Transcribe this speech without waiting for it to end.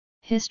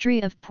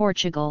History of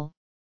Portugal,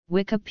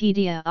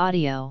 Wikipedia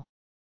audio.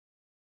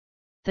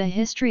 The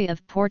history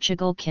of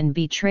Portugal can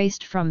be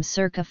traced from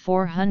circa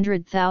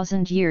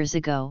 400,000 years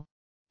ago,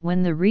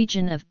 when the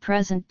region of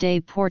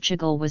present-day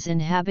Portugal was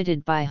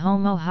inhabited by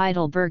Homo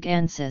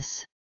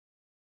heidelbergensis.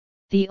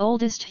 The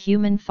oldest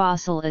human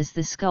fossil is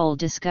the skull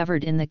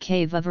discovered in the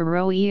cave of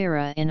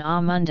Aroeira in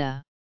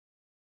Amunda.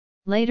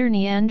 Later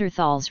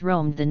Neanderthals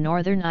roamed the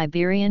northern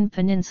Iberian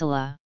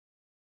Peninsula.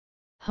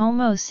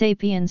 Homo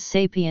sapiens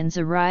sapiens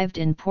arrived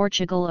in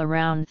Portugal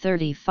around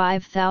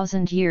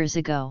 35,000 years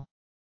ago.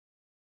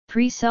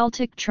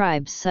 Pre-Celtic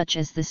tribes such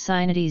as the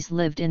Cynides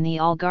lived in the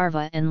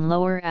Algarve and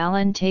Lower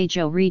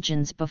Alentejo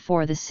regions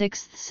before the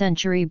 6th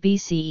century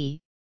BCE,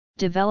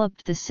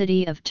 developed the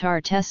city of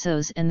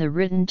Tartessos and the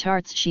written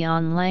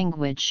Tartessian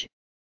language,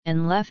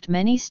 and left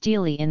many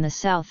stelae in the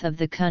south of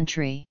the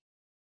country.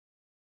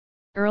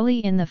 Early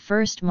in the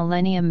first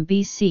millennium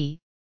BC,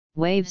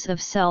 waves of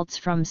Celts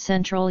from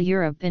Central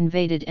Europe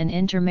invaded and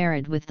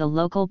intermarried with the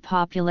local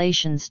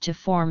populations to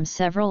form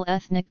several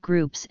ethnic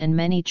groups and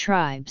many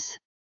tribes.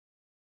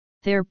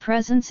 Their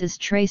presence is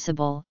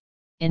traceable,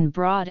 in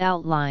broad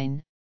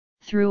outline,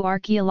 through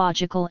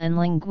archaeological and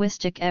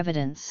linguistic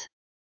evidence.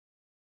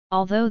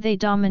 Although they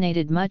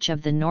dominated much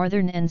of the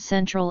northern and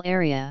central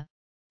area,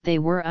 they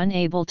were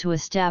unable to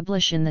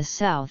establish in the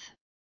south,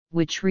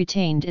 which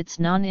retained its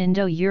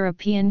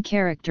non-Indo-European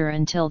character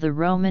until the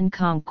Roman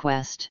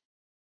conquest.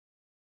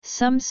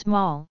 Some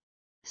small,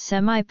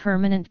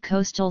 semi-permanent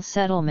coastal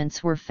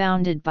settlements were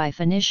founded by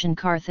Phoenician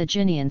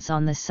Carthaginians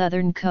on the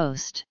southern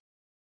coast.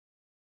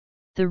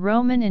 The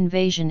Roman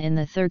invasion in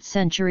the 3rd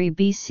century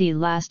BC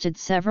lasted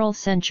several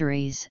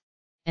centuries,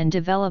 and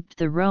developed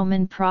the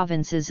Roman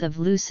provinces of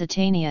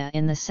Lusitania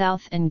in the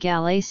south and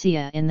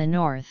Galatia in the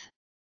north.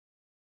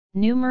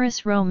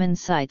 Numerous Roman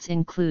sites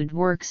include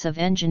works of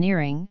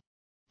engineering,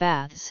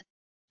 baths,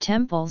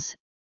 temples,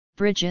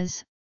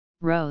 bridges,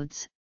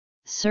 roads,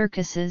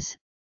 circuses,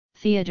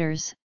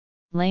 theaters,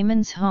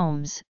 laymen's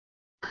homes,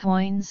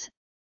 coins,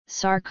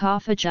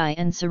 sarcophagi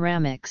and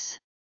ceramics.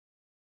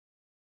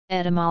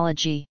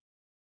 Etymology.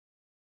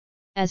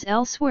 As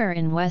elsewhere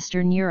in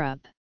Western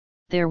Europe,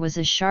 there was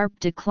a sharp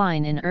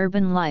decline in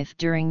urban life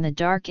during the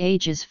Dark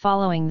Ages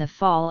following the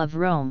fall of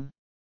Rome.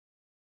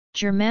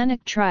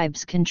 Germanic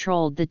tribes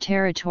controlled the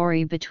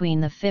territory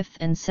between the 5th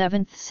and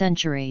 7th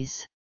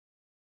centuries.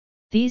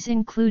 These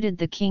included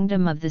the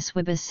Kingdom of the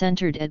Suebi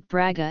centered at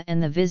Braga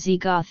and the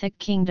Visigothic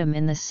Kingdom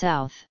in the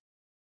south.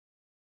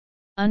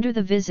 Under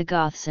the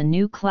Visigoths a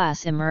new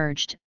class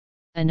emerged,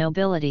 a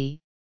nobility,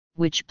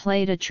 which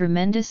played a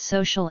tremendous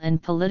social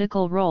and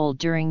political role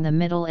during the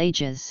Middle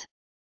Ages.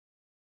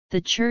 The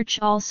Church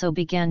also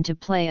began to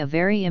play a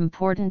very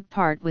important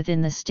part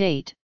within the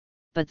state,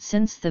 but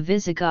since the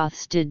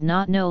Visigoths did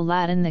not know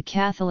Latin, the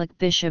Catholic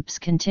bishops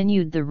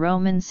continued the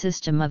Roman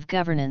system of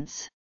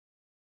governance.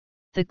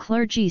 The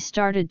clergy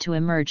started to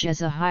emerge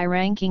as a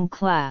high-ranking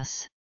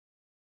class.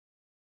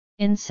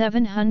 In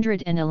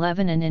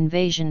 711 an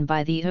invasion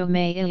by the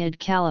Umayyad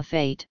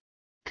Caliphate,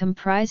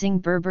 comprising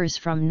Berbers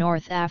from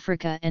North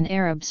Africa and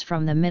Arabs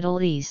from the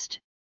Middle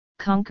East,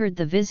 conquered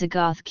the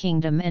Visigoth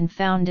kingdom and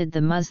founded the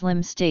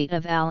Muslim state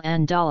of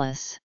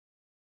Al-Andalus.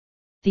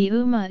 The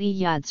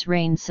Umayyads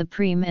reigned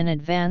supreme and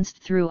advanced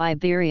through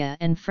Iberia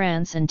and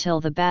France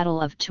until the Battle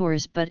of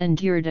Tours, but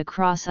endured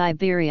across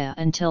Iberia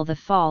until the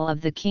fall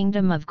of the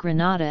Kingdom of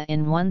Granada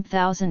in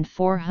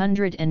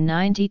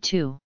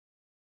 1492.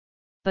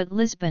 But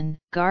Lisbon,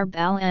 Garb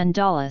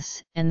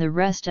al-Andalus, and the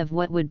rest of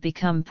what would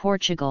become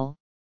Portugal,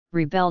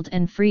 rebelled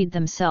and freed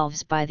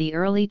themselves by the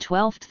early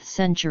 12th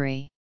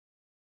century.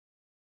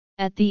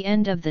 At the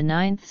end of the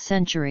 9th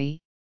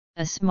century,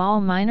 a small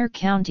minor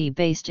county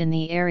based in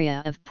the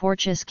area of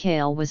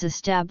Portugal was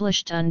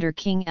established under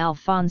King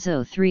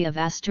Alfonso III of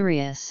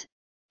Asturias,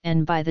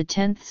 and by the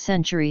 10th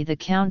century the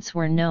counts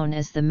were known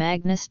as the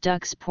Magnus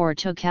Dux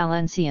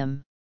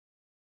Portucalensium.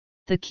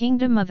 The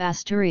Kingdom of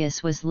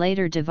Asturias was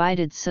later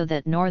divided so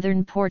that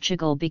northern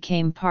Portugal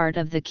became part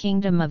of the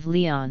Kingdom of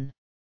Leon.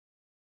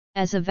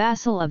 As a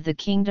vassal of the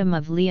Kingdom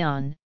of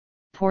Leon,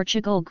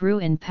 Portugal grew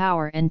in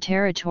power and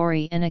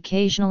territory and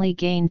occasionally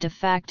gained de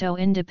facto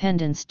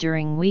independence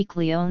during weak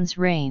Leon's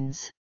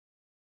reigns.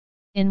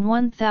 In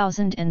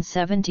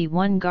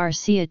 1071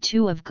 Garcia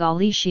II of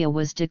Galicia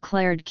was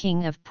declared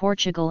King of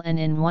Portugal, and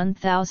in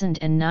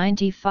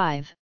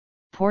 1095,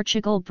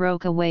 Portugal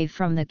broke away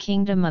from the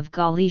Kingdom of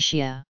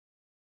Galicia.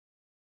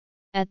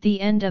 At the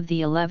end of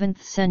the 11th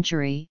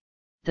century,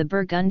 the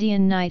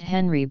Burgundian knight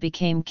Henry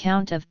became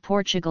Count of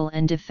Portugal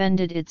and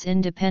defended its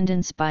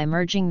independence by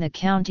merging the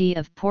County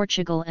of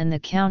Portugal and the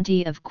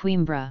County of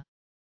Coimbra.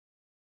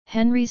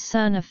 Henry's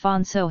son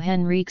Afonso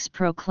Henriques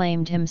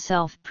proclaimed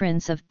himself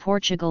Prince of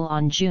Portugal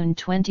on June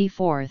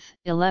 24,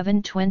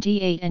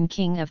 1128 and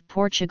King of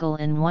Portugal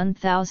in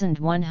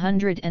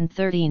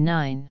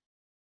 1139.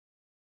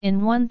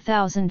 In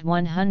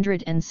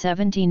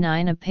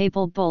 1179 a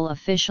papal bull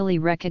officially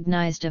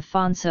recognized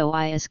Afonso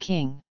I as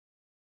king.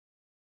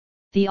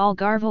 The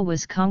Algarve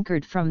was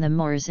conquered from the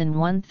Moors in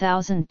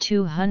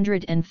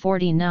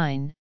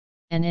 1249,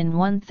 and in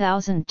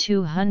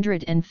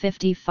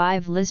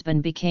 1255 Lisbon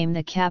became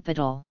the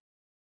capital.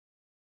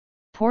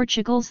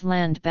 Portugal's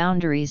land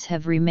boundaries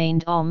have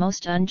remained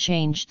almost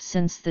unchanged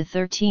since the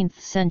 13th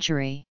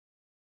century.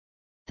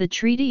 The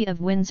Treaty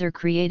of Windsor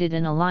created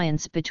an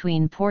alliance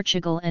between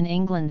Portugal and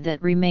England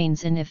that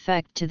remains in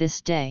effect to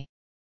this day.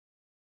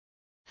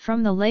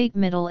 From the late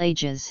Middle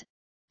Ages,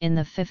 in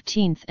the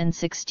 15th and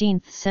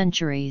 16th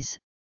centuries,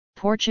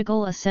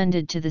 Portugal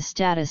ascended to the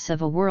status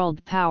of a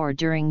world power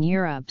during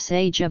Europe's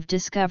Age of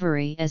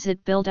Discovery as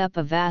it built up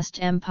a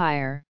vast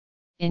empire,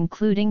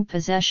 including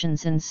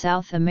possessions in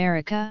South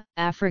America,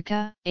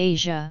 Africa,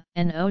 Asia,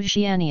 and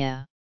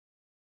Oceania.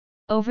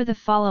 Over the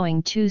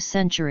following 2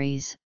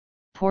 centuries,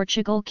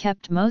 Portugal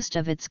kept most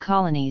of its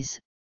colonies,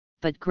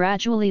 but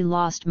gradually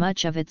lost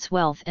much of its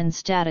wealth and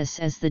status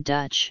as the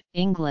Dutch,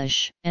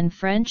 English, and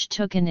French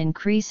took an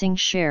increasing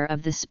share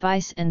of the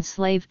spice and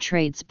slave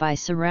trades by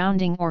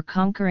surrounding or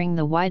conquering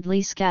the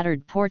widely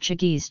scattered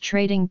Portuguese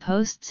trading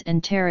posts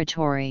and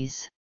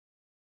territories.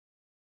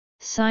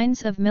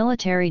 Signs of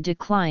military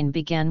decline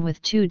began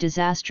with 2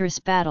 disastrous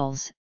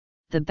battles,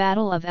 the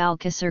Battle of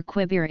Alcácer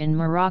Quibir in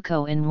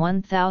Morocco in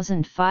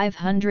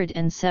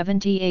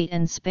 1578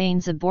 and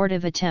Spain's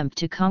abortive attempt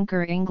to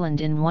conquer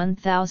England in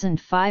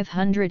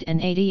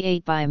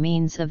 1588 by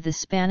means of the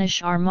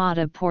Spanish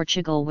Armada.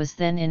 Portugal was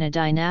then in a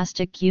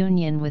dynastic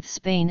union with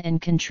Spain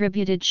and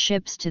contributed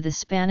ships to the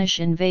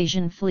Spanish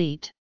invasion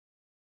fleet.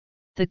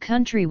 The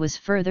country was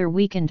further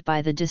weakened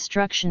by the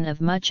destruction of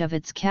much of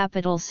its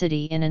capital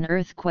city in an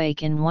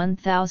earthquake in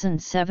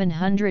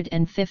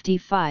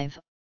 1755,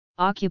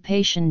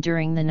 occupation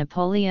during the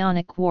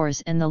Napoleonic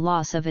Wars and the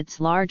loss of its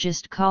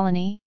largest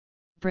colony,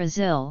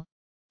 Brazil,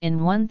 in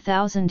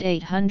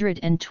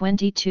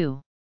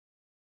 1822.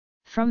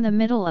 From the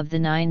middle of the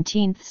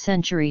 19th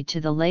century to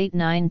the late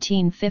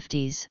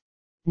 1950s,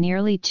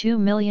 nearly 2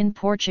 million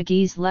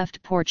Portuguese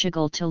left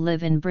Portugal to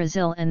live in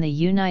Brazil and the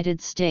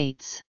United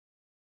States.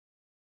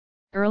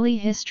 Early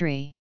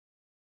history.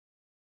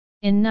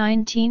 In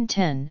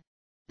 1910,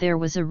 there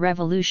was a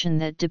revolution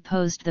that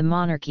deposed the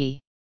monarchy.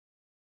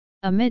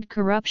 Amid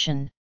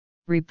corruption,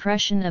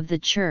 repression of the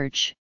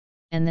church,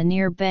 and the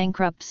near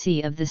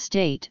bankruptcy of the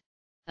state,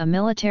 a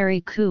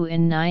military coup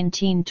in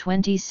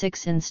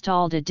 1926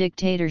 installed a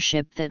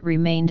dictatorship that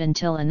remained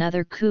until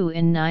another coup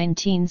in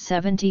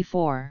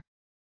 1974.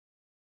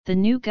 The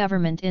new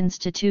government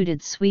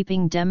instituted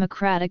sweeping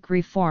democratic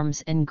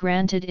reforms and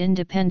granted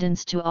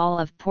independence to all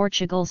of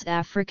Portugal's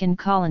African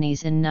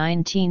colonies in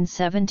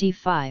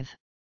 1975.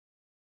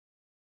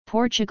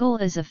 Portugal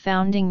is a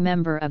founding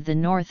member of the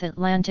North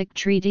Atlantic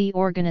Treaty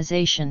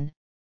Organization,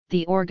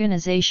 the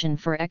Organization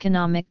for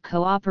Economic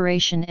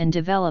Cooperation and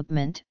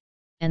Development,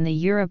 and the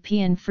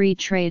European Free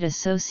Trade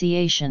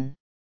Association.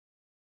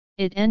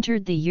 It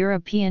entered the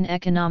European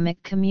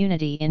Economic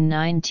Community in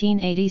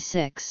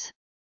 1986.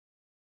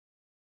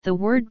 The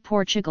word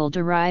Portugal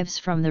derives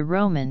from the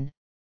Roman,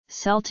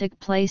 Celtic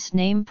place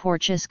name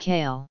Portus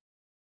Cale.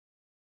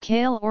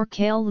 Cale or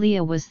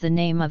Caellia was the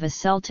name of a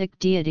Celtic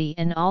deity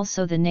and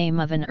also the name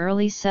of an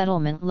early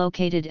settlement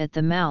located at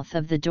the mouth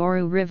of the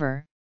Douro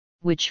River,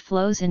 which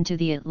flows into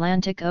the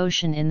Atlantic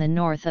Ocean in the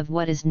north of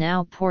what is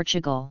now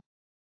Portugal.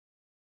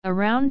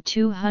 Around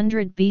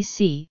 200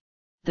 BC,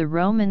 the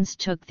Romans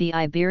took the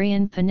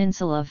Iberian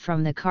Peninsula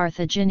from the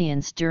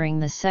Carthaginians during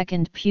the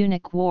Second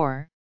Punic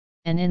War,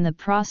 and in the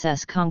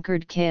process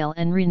conquered Cale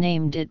and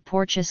renamed it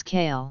Portus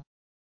Cale.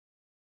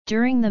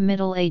 During the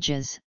Middle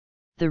Ages,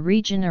 the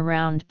region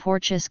around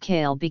Portus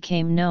Cale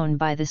became known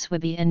by the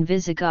Suebi and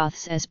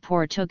Visigoths as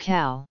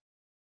Portugal.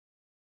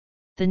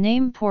 The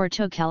name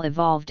Portugal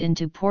evolved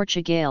into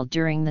Portugal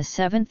during the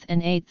 7th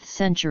and 8th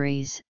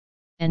centuries,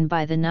 and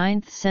by the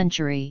 9th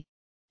century,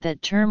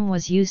 that term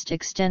was used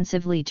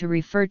extensively to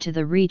refer to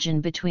the region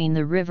between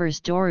the rivers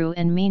Douro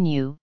and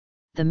Minho,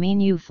 the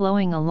Minho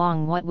flowing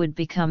along what would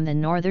become the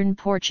northern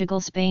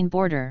Portugal-Spain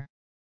border.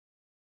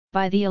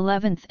 By the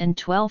 11th and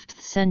 12th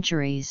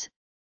centuries,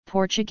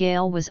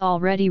 Portugal was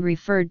already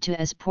referred to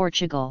as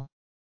Portugal.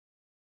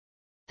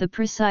 The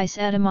precise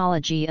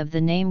etymology of the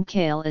name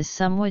Cale is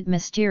somewhat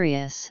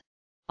mysterious,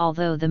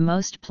 although the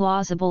most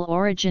plausible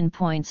origin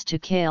points to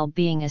Cale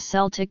being a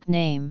Celtic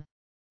name,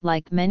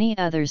 like many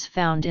others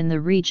found in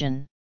the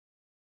region.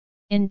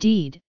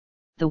 Indeed,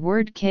 the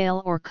word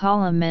Cale or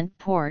Cala meant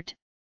port,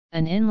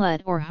 an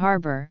inlet or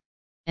harbour,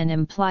 and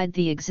implied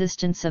the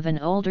existence of an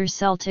older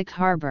Celtic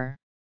harbour.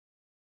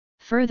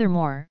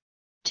 Furthermore,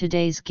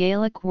 today's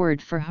Gaelic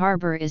word for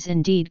harbour is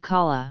indeed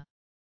Cala.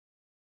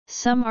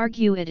 Some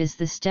argue it is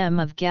the stem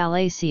of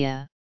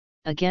Galacia,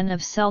 again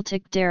of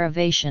Celtic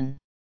derivation.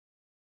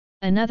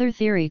 Another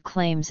theory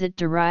claims it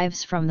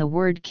derives from the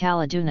word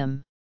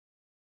Caledunum.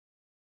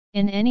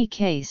 In any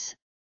case,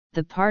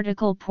 the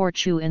particle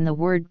portu in the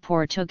word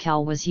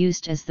Portugal was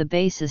used as the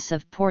basis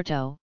of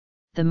Porto,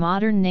 the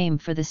modern name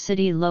for the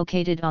city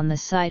located on the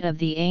site of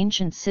the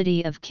ancient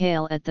city of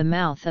Cale at the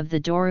mouth of the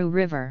Douro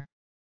River.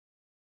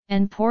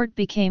 And port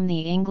became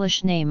the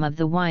English name of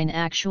the wine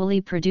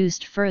actually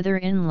produced further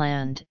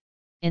inland,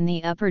 in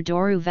the upper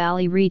Douro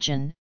Valley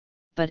region,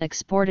 but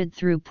exported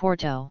through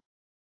Porto.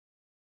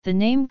 The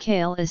name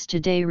Cale is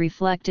today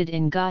reflected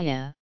in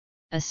Gaia,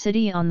 a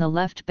city on the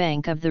left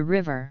bank of the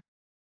river.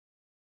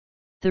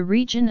 The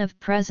region of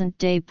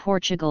present-day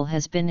Portugal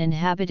has been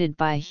inhabited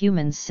by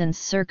humans since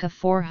circa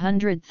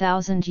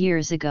 400,000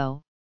 years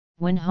ago,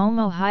 when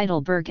Homo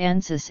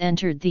heidelbergensis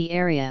entered the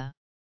area.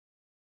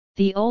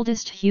 The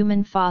oldest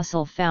human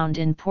fossil found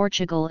in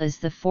Portugal is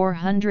the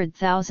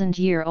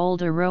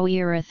 400,000-year-old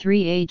Aroeira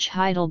 3H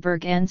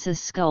heidelbergensis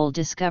skull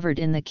discovered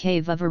in the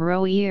cave of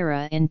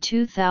Aroeira in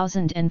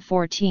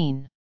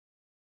 2014.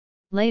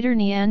 Later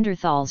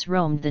Neanderthals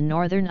roamed the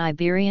northern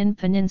Iberian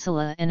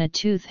Peninsula and a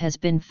tooth has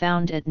been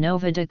found at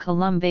Nova de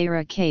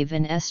Columbeira cave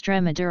in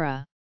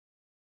Extremadura.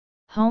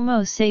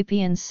 Homo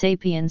sapiens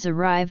sapiens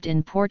arrived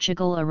in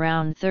Portugal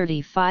around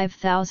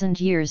 35,000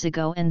 years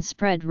ago and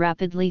spread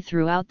rapidly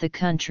throughout the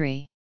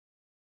country.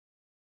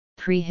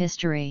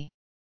 Prehistory.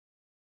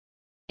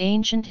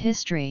 Ancient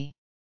history.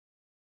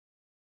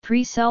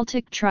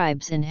 Pre-Celtic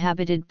tribes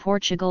inhabited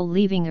Portugal,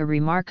 leaving a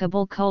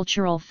remarkable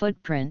cultural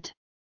footprint.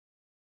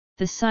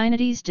 The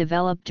Sinaites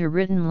developed a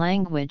written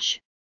language,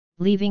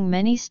 leaving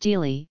many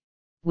stelae,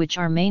 which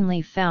are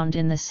mainly found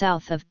in the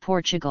south of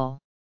Portugal.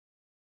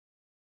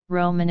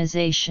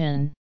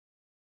 Romanization.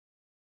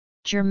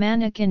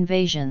 Germanic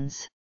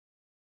invasions.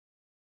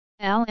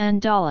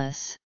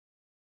 Al-Andalus.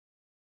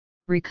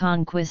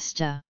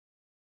 Reconquista.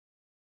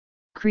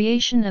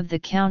 Creation of the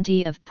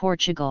County of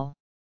Portugal.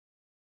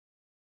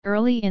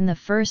 Early in the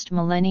first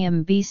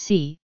millennium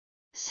BC,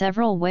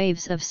 several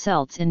waves of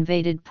Celts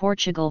invaded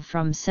Portugal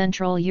from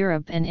Central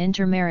Europe and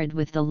intermarried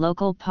with the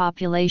local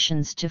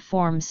populations to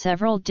form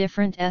several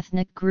different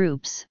ethnic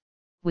groups,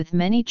 with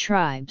many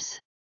tribes.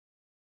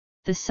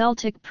 The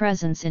Celtic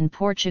presence in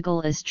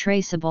Portugal is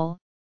traceable,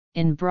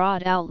 in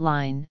broad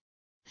outline,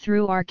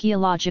 through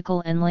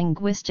archaeological and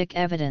linguistic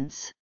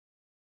evidence.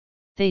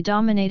 They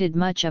dominated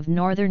much of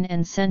northern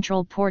and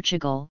central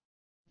Portugal,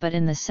 but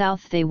in the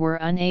south they were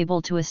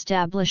unable to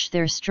establish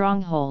their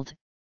stronghold,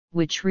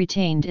 which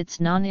retained its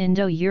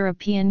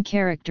non-Indo-European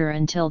character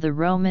until the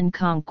Roman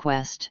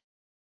conquest.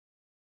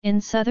 In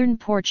southern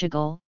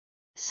Portugal,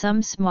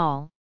 some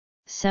small,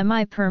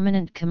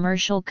 semi-permanent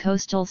commercial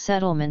coastal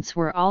settlements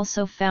were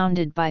also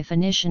founded by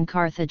Phoenician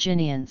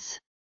Carthaginians.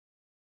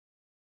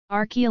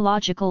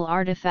 Archaeological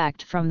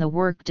artifact from the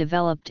work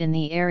developed in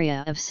the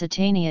area of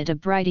Setania de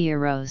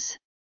Briteiros.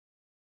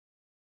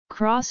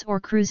 Cross or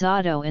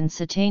Cruzado in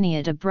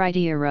Setania de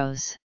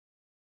Briteiros.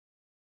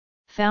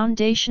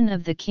 Foundation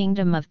of the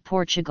Kingdom of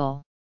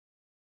Portugal.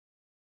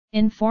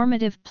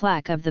 Informative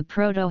plaque of the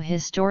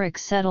proto-historic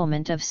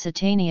settlement of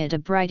Setania de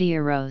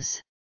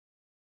Briteiros.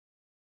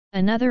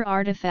 Another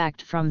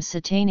artifact from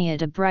Setania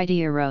de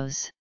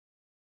Briteiros.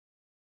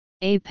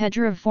 A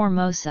Pedra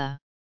Formosa.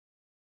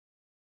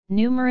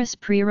 Numerous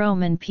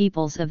pre-Roman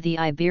peoples of the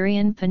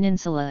Iberian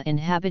Peninsula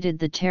inhabited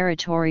the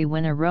territory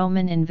when a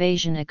Roman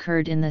invasion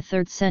occurred in the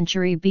 3rd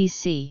century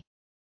BC.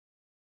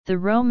 The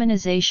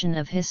Romanization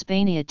of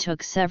Hispania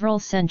took several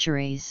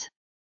centuries.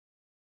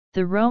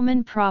 The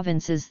Roman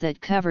provinces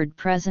that covered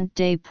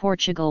present-day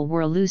Portugal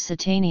were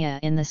Lusitania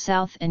in the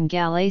south and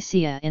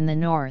Galicia in the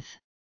north.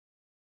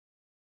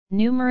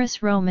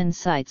 Numerous Roman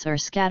sites are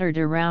scattered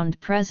around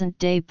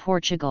present-day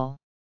Portugal.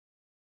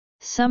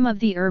 Some of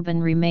the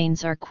urban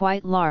remains are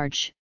quite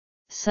large,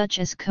 such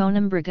as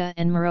Conumbriga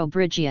and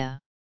Morobrigia.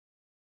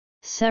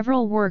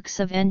 Several works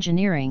of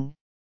engineering,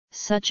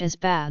 such as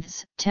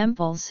baths,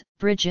 temples,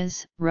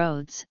 bridges,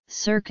 roads,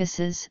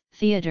 circuses,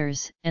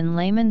 theatres, and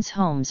laymen's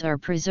homes are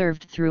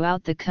preserved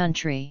throughout the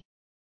country.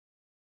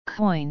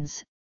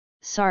 Coins,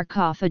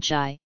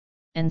 sarcophagi,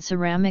 and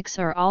ceramics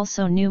are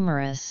also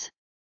numerous.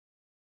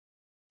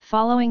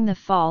 Following the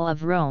fall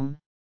of Rome,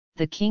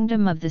 the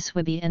kingdom of the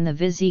Suebi and the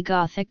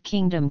Visigothic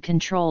kingdom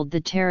controlled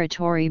the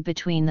territory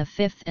between the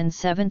 5th and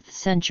 7th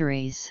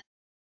centuries.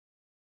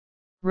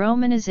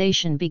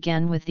 Romanization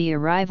began with the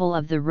arrival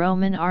of the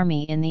Roman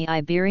army in the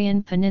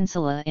Iberian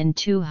Peninsula in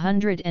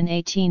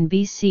 218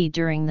 BC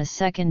during the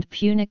Second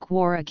Punic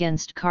War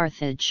against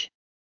Carthage.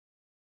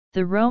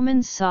 The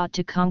Romans sought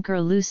to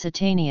conquer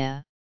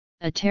Lusitania,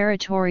 a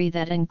territory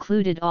that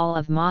included all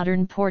of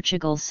modern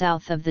Portugal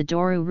south of the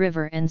Douro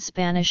River and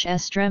Spanish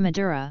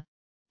Extremadura,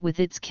 with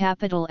its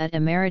capital at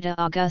Emerita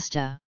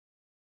Augusta.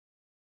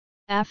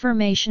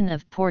 Affirmation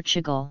of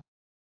Portugal.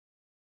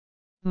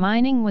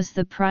 Mining was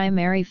the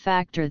primary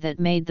factor that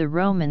made the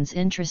Romans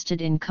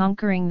interested in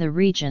conquering the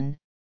region.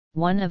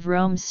 One of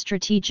Rome's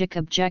strategic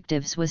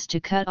objectives was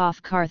to cut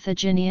off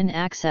Carthaginian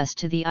access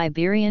to the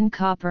Iberian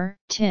copper,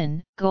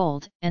 tin,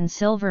 gold, and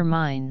silver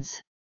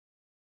mines.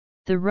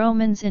 The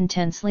Romans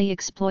intensely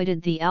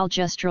exploited the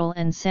Aljustrel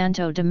and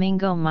Santo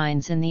Domingo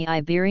mines in the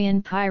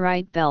Iberian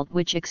Pyrite Belt,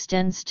 which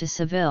extends to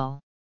Seville.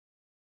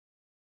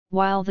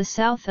 While the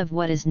south of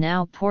what is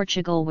now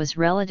Portugal was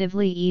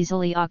relatively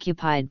easily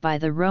occupied by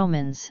the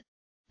Romans,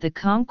 the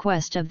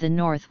conquest of the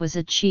north was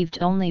achieved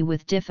only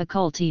with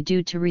difficulty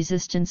due to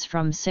resistance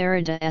from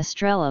Serra da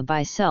Estrela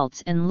by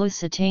Celts and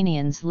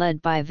Lusitanians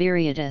led by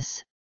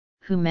Viriatus,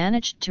 who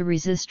managed to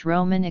resist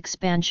Roman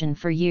expansion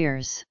for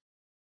years.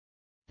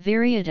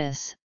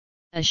 Viriatus,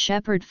 a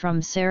shepherd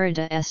from Serra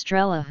da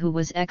Estrela who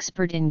was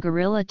expert in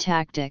guerrilla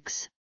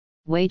tactics,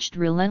 waged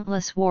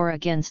relentless war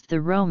against the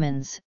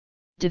Romans,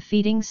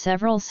 defeating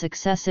several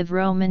successive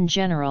Roman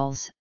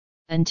generals,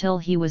 until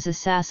he was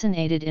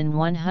assassinated in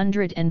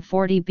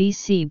 140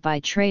 BC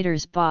by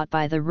traitors bought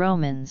by the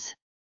Romans.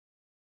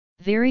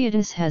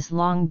 Viriatus has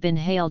long been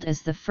hailed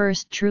as the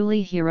first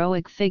truly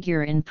heroic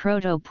figure in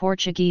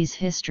Proto-Portuguese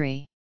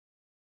history.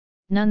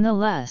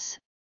 Nonetheless,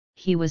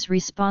 he was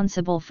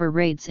responsible for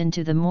raids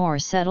into the more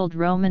settled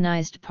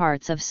Romanized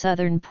parts of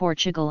southern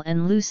Portugal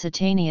and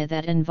Lusitania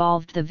that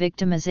involved the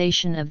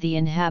victimization of the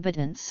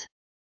inhabitants.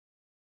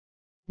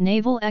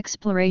 Naval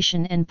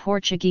exploration and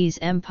Portuguese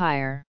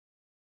Empire.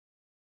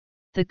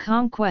 The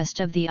conquest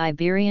of the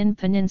Iberian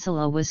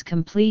Peninsula was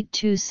complete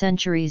 2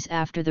 centuries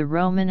after the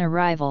Roman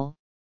arrival,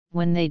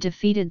 when they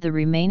defeated the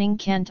remaining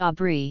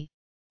Cantabri,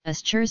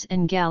 Astures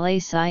and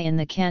Galaci in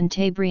the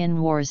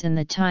Cantabrian Wars in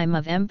the time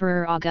of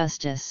Emperor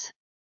Augustus.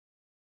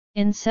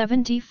 In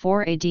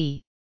 74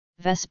 AD,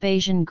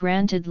 Vespasian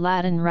granted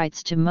Latin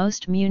rights to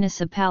most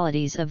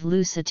municipalities of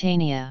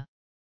Lusitania.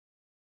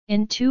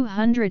 In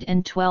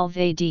 212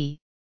 AD,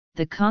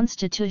 the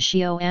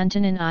Constitutio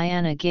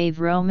Antoniniana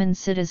gave Roman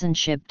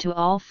citizenship to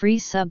all free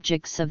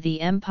subjects of the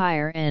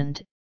empire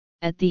and,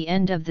 at the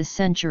end of the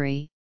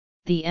century,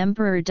 the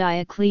Emperor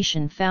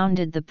Diocletian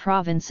founded the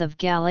province of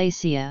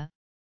Galacia,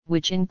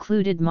 which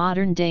included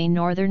modern-day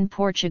northern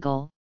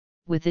Portugal,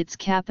 with its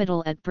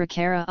capital at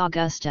Bracara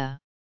Augusta.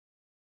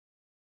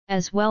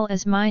 As well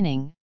as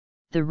mining,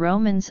 the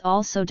Romans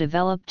also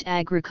developed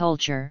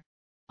agriculture,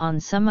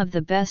 on some of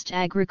the best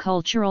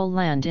agricultural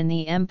land in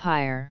the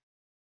empire.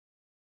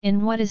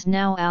 In what is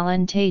now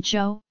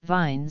Alentejo,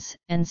 vines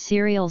and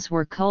cereals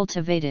were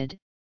cultivated,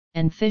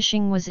 and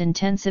fishing was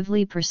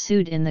intensively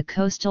pursued in the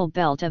coastal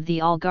belt of the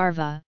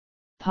Algarve,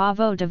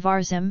 Pavo de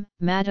Varzim,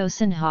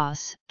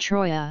 Matosinhos,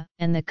 Troia,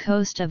 and the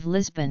coast of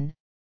Lisbon,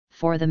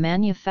 for the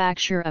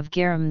manufacture of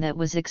garum that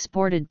was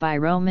exported by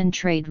Roman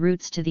trade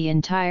routes to the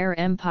entire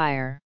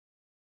empire.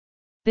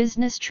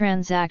 Business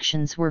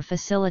transactions were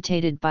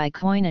facilitated by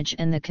coinage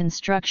and the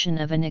construction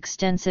of an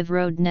extensive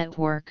road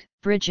network,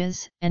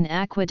 bridges, and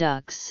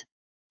aqueducts,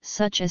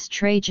 such as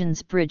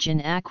Trajan's Bridge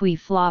in Aquae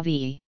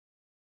Flavii.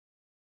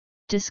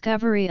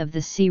 Discovery of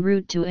the sea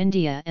route to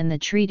India and the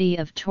Treaty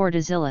of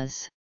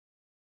Tordesillas.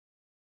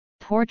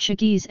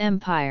 Portuguese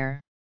Empire.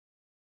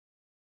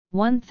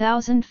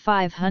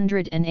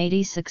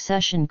 1580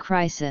 Succession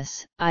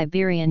crisis,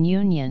 Iberian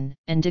Union,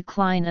 and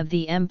decline of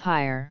the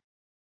empire.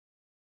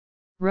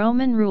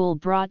 Roman rule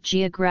brought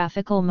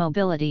geographical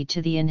mobility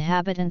to the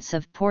inhabitants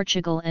of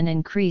Portugal and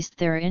increased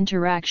their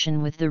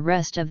interaction with the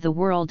rest of the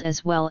world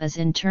as well as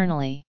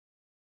internally.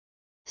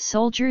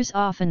 Soldiers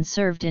often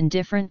served in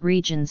different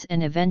regions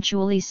and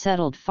eventually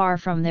settled far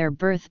from their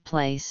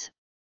birthplace,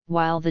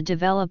 while the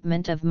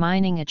development of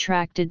mining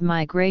attracted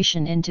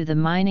migration into the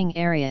mining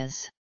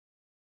areas.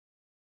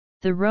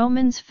 The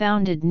Romans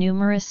founded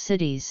numerous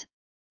cities,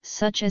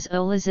 such as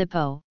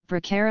Olizippo,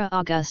 Bracara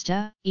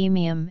Augusta,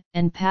 Emium,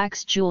 and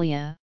Pax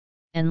Julia,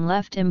 and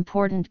left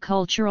important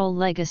cultural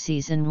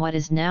legacies in what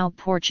is now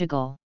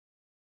Portugal.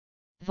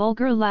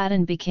 Vulgar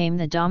Latin became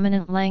the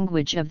dominant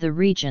language of the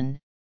region,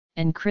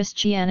 and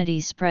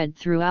Christianity spread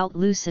throughout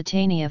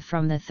Lusitania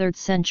from the 3rd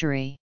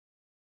century.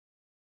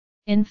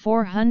 In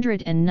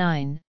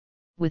 409,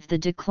 with the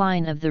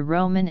decline of the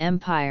Roman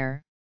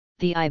Empire,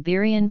 the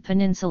Iberian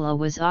Peninsula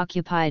was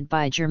occupied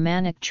by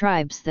Germanic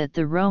tribes that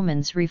the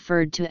Romans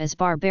referred to as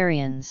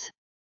barbarians.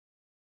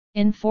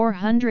 In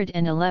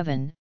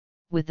 411,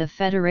 with the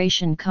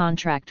federation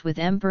contract with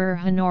Emperor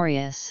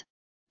Honorius,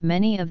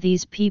 many of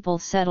these people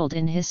settled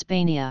in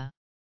Hispania.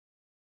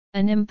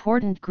 An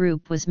important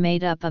group was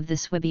made up of the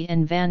Suebi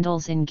and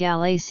Vandals in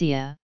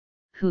Galacia,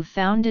 who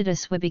founded a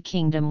Suebi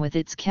kingdom with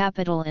its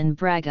capital in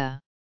Braga.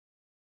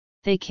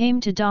 They came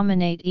to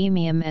dominate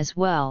Emium as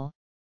well,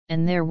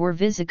 and there were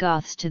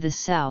Visigoths to the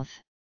south.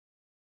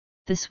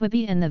 The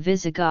Suebi and the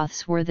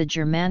Visigoths were the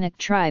Germanic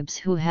tribes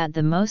who had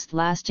the most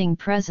lasting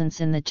presence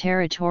in the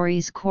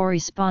territories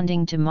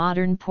corresponding to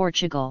modern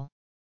Portugal.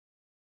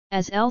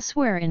 As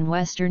elsewhere in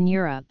Western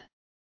Europe,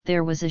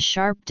 there was a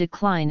sharp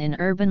decline in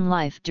urban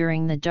life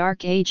during the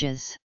Dark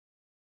Ages.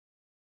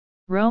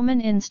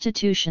 Roman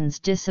institutions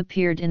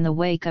disappeared in the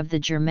wake of the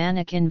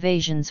Germanic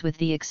invasions with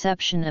the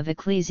exception of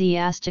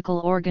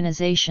ecclesiastical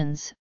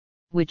organizations,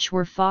 which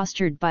were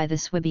fostered by the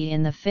Suebi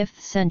in the 5th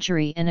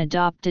century and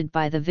adopted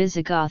by the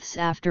Visigoths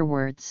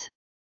afterwards.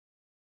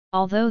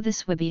 Although the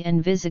Suebi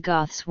and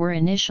Visigoths were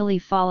initially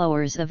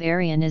followers of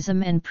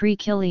Arianism and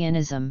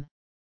Praecilianism,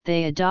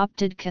 they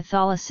adopted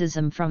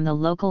Catholicism from the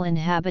local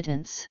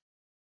inhabitants.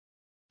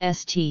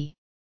 St.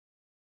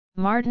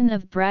 Martin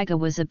of Braga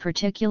was a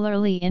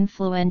particularly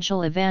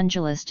influential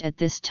evangelist at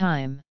this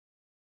time.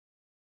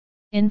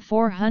 In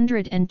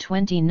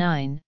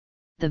 429,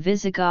 the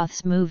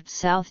Visigoths moved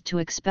south to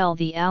expel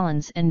the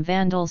Alans and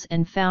Vandals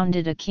and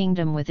founded a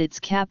kingdom with its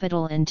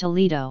capital in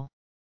Toledo.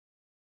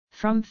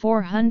 From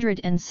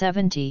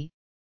 470,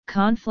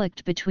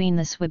 conflict between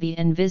the Suebi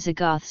and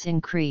Visigoths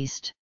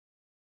increased.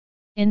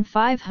 In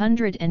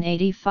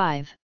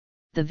 585,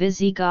 the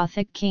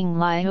Visigothic king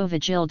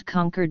Leovigild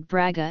conquered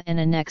Braga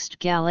and annexed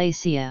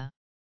Galicia.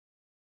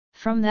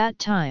 From that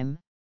time,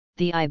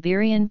 the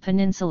Iberian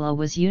Peninsula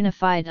was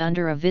unified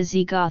under a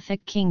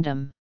Visigothic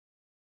kingdom.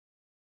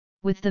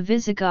 With the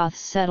Visigoths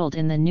settled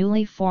in the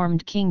newly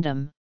formed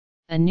kingdom,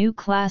 a new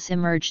class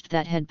emerged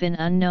that had been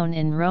unknown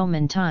in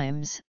Roman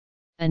times,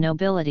 a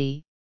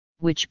nobility,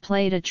 which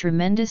played a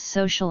tremendous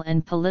social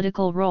and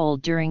political role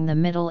during the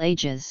Middle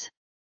Ages.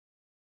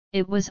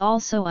 It was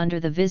also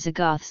under the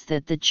Visigoths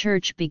that the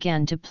Church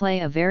began to play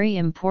a very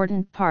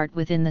important part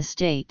within the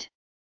state.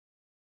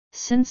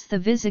 Since the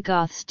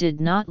Visigoths did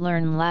not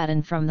learn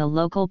Latin from the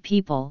local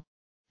people,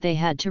 they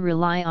had to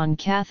rely on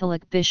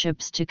Catholic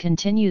bishops to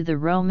continue the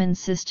Roman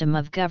system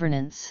of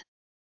governance.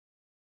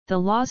 The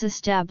laws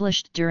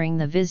established during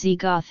the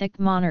Visigothic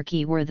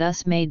monarchy were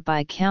thus made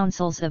by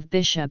councils of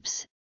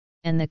bishops,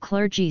 and the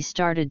clergy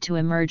started to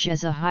emerge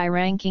as a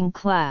high-ranking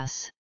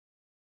class.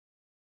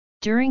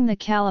 During the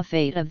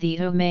caliphate of the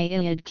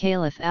Umayyad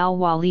Caliph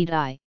al-Walid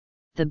I,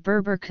 the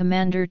Berber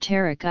commander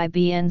Tariq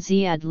ibn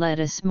Ziyad led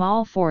a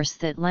small force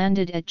that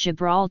landed at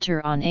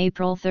Gibraltar on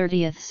April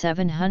 30,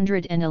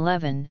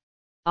 711,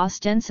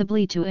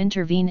 ostensibly to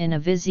intervene in a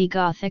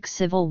Visigothic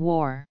civil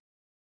war.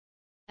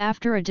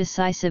 After a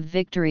decisive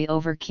victory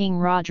over King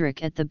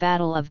Roderick at the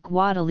Battle of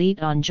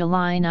Guadalete on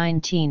July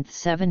 19,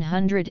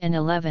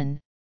 711,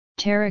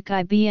 Tariq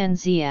ibn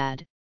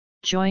Ziyad,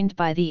 joined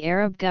by the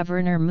Arab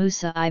governor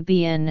Musa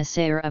ibn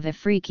Nasir of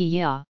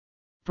Afriqiya,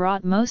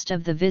 brought most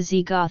of the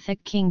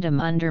Visigothic kingdom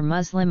under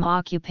Muslim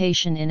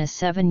occupation in a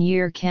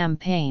 7-year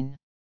campaign.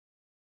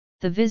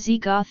 The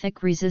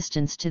Visigothic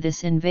resistance to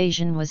this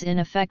invasion was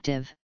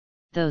ineffective,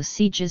 though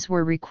sieges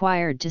were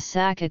required to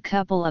sack a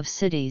couple of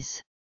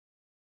cities.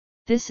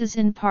 This is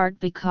in part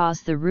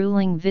because the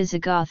ruling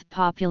Visigoth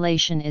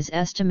population is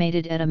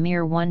estimated at a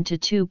mere 1 to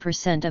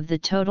 2% of the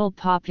total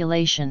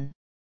population.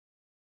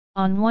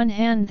 On one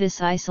hand,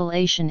 this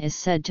isolation is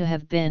said to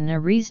have been a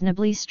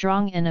reasonably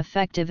strong and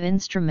effective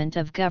instrument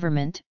of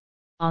government,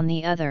 on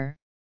the other,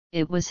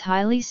 it was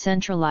highly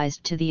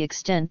centralized to the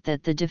extent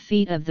that the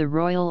defeat of the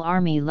royal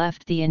army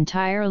left the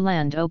entire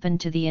land open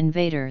to the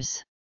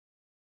invaders.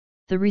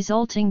 The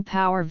resulting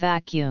power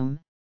vacuum,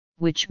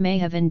 which may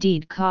have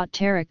indeed caught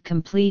Tariq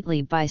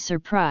completely by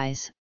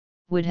surprise,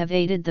 would have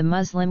aided the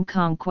Muslim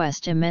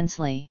conquest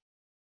immensely.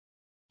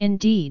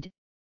 Indeed,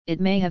 it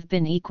may have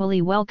been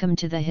equally welcome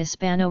to the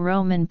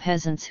Hispano-Roman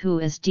peasants who,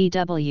 as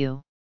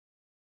D.W.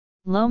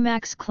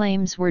 Lomax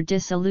claims, were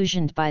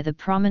disillusioned by the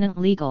prominent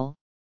legal,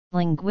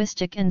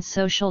 linguistic and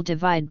social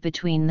divide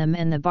between them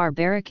and the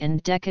barbaric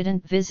and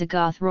decadent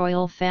Visigoth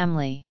royal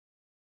family.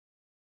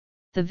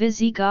 The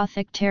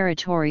Visigothic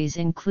territories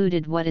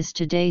included what is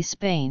today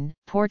Spain,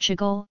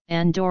 Portugal,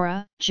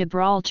 Andorra,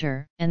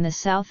 Gibraltar, and the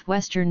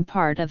southwestern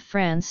part of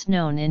France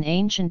known in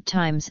ancient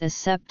times as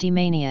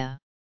Septimania.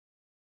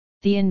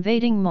 The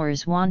invading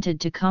Moors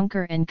wanted to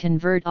conquer and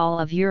convert all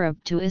of Europe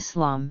to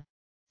Islam,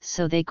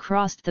 so they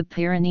crossed the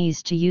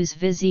Pyrenees to use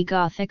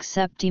Visigothic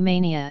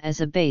Septimania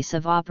as a base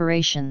of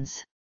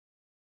operations.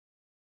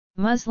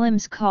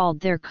 Muslims called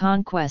their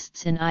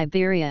conquests in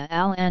Iberia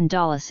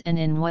al-Andalus, and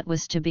in what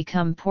was to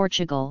become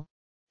Portugal,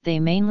 they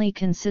mainly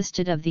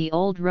consisted of the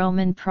old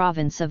Roman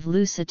province of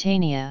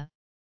Lusitania,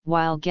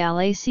 while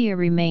Galicia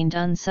remained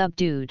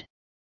unsubdued.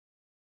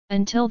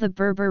 Until the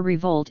Berber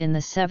revolt in the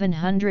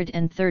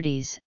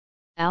 730s,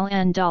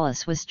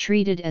 Al-Andalus was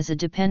treated as a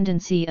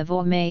dependency of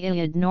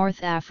Umayyad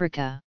North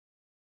Africa.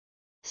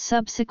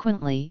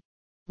 Subsequently,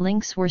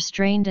 links were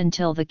strained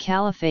until the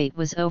caliphate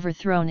was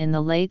overthrown in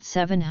the late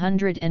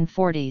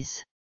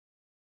 740s.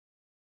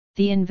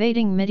 The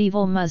invading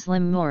medieval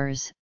Muslim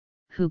Moors,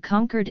 who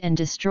conquered and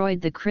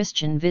destroyed the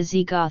Christian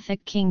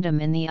Visigothic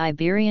kingdom in the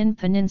Iberian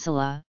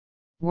Peninsula,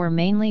 were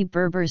mainly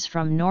Berbers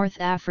from North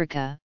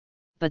Africa,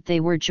 but they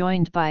were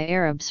joined by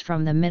Arabs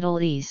from the Middle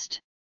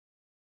East.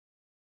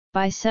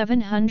 By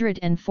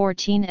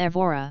 714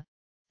 Evora,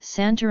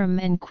 Santarém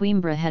and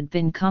Coimbra had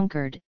been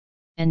conquered,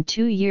 and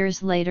 2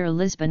 years later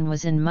Lisbon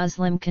was in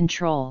Muslim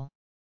control.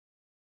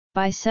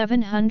 By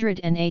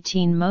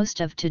 718 most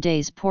of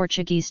today's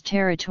Portuguese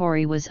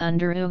territory was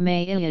under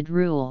Umayyad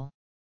rule.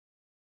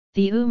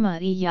 The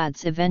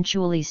Umayyads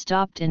eventually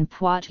stopped in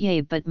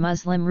Poitiers, but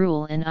Muslim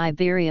rule in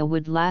Iberia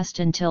would last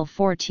until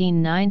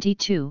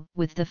 1492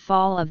 with the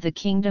fall of the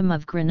Kingdom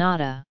of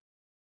Granada.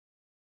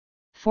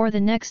 For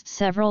the next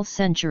several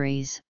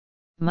centuries,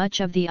 much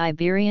of the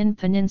Iberian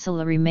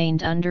Peninsula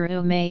remained under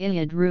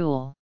Umayyad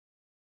rule.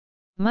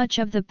 Much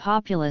of the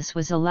populace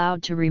was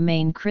allowed to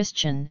remain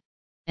Christian,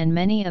 and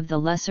many of the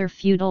lesser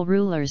feudal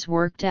rulers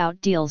worked out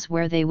deals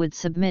where they would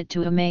submit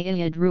to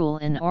Umayyad rule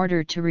in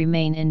order to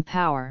remain in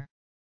power.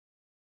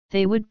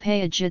 They would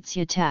pay a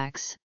jizya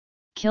tax,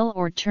 kill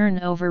or turn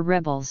over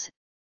rebels,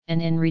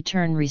 and in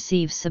return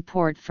receive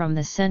support from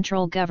the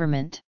central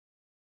government.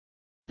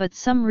 But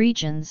some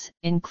regions,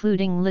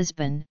 including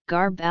Lisbon,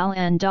 Garb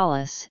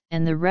al-Andalus,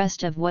 and the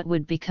rest of what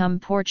would become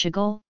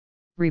Portugal,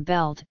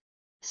 rebelled,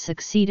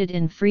 succeeded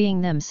in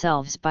freeing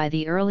themselves by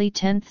the early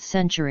 10th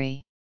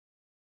century.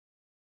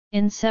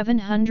 In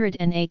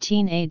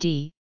 718 AD,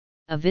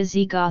 a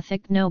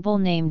Visigothic noble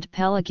named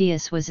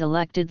Pelagius was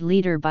elected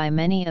leader by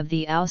many of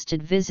the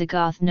ousted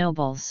Visigoth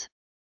nobles.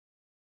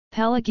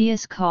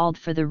 Pelagius called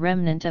for the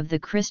remnant of the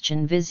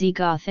Christian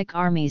Visigothic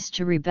armies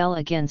to rebel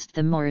against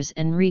the Moors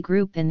and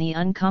regroup in the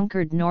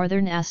unconquered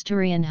northern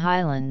Asturian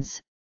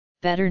highlands,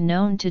 better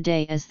known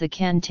today as the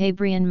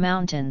Cantabrian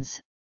Mountains,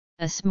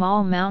 a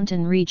small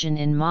mountain region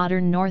in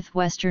modern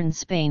northwestern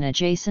Spain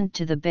adjacent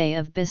to the Bay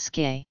of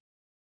Biscay.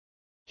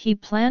 He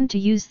planned to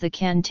use the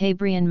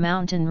Cantabrian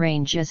mountain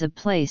range as a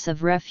place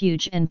of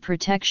refuge and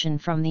protection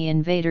from the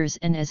invaders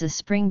and as a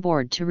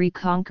springboard to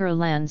reconquer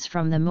lands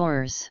from the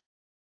Moors.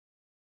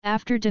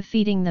 After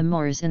defeating the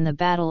Moors in the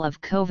Battle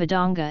of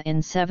Covadonga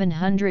in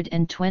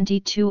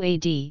 722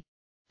 AD,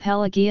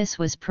 Pelagius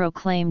was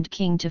proclaimed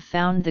king to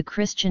found the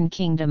Christian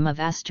kingdom of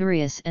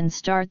Asturias and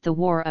start the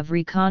War of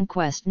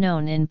Reconquest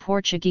known in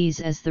Portuguese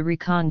as the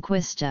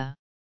Reconquista.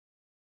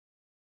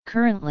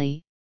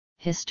 Currently,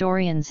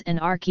 historians and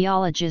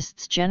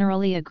archaeologists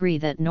generally agree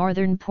that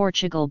northern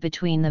Portugal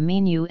between the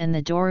Minho and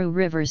the Douro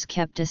rivers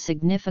kept a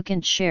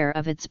significant share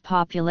of its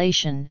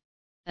population,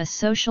 a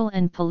social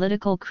and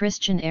political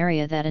Christian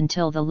area that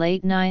until the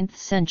late 9th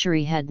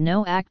century had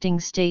no acting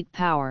state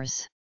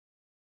powers.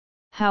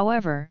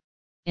 However,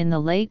 in the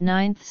late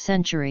 9th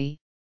century,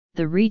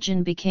 the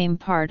region became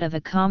part of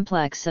a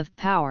complex of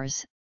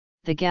powers,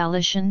 the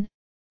Galician,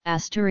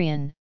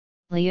 Asturian,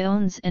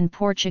 Leonese and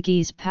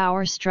Portuguese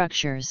power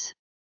structures.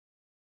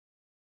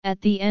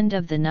 At the end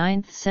of the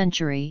 9th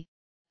century,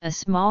 a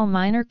small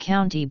minor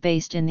county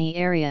based in the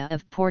area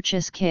of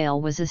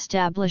Portugal was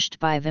established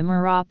by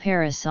Vimará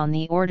Paris on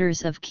the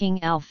orders of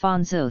King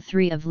Alfonso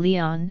III of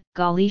Leon,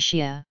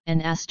 Galicia,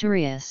 and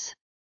Asturias.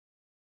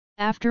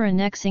 After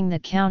annexing the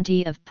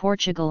county of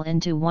Portugal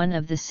into one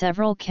of the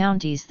several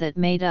counties that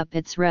made up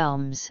its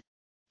realms,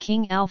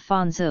 King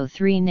Alfonso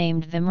III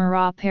named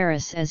Vimará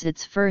Paris as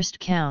its first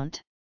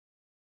count.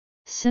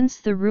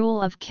 Since the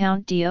rule of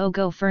Count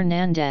Diogo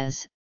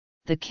Fernandes,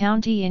 the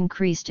county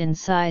increased in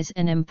size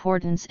and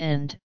importance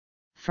and,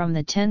 from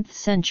the 10th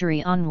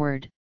century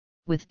onward,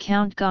 with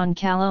Count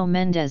Goncalo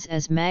Mendes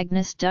as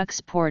Magnus Dux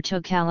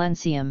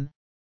Portucalensium,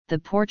 the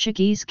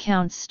Portuguese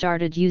counts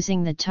started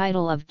using the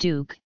title of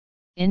Duke,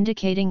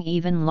 indicating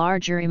even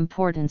larger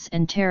importance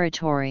and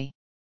territory.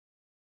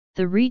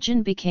 The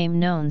region became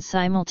known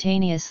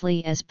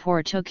simultaneously as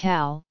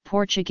Portugal,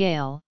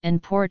 Portugal,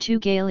 and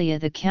Portugalia,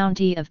 the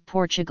county of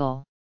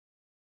Portugal.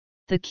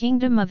 The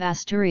Kingdom of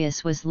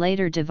Asturias was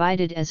later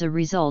divided as a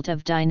result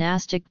of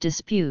dynastic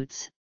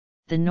disputes.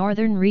 The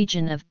northern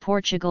region of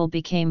Portugal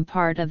became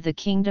part of the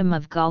Kingdom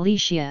of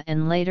Galicia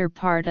and later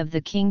part of the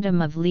Kingdom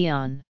of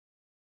Leon.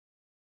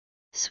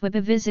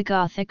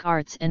 Visigothic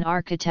arts and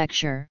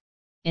architecture,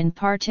 in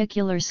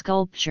particular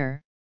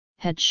sculpture,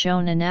 had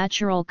shown a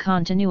natural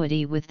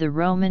continuity with the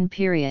Roman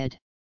period.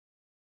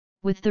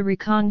 With the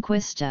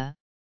Reconquista,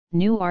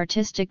 new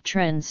artistic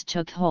trends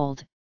took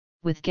hold,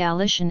 with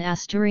Galician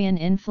Asturian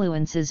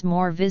influences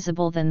more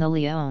visible than the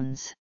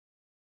Leones.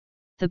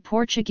 The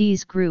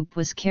Portuguese group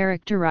was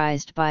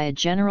characterized by a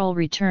general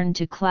return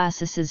to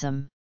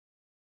classicism.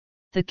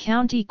 The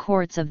county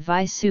courts of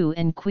Viseu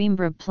and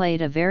Coimbra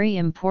played a very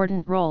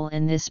important role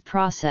in this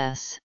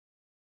process.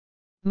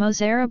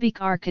 Mozarabic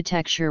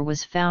architecture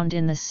was found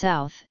in the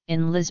south,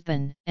 in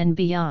Lisbon, and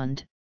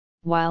beyond,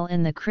 while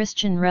in the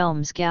Christian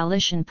realms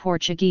Galician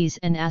Portuguese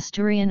and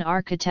Asturian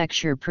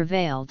architecture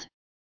prevailed.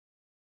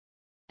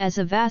 As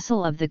a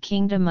vassal of the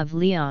Kingdom of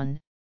Leon,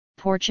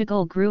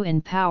 Portugal grew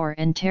in power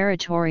and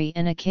territory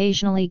and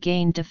occasionally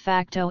gained de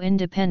facto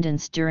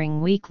independence during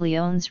weak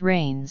Leon's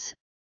reigns.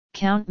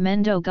 Count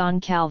Mendo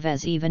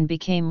Goncalves even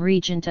became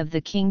regent of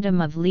the Kingdom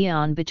of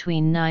Leon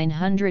between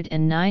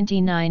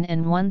 999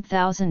 and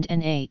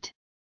 1008.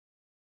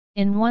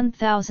 In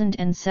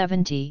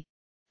 1070,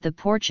 the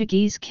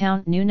Portuguese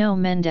Count Nuno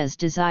Mendes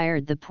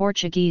desired the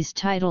Portuguese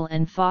title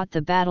and fought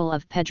the Battle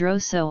of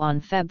Pedroso on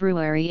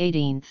February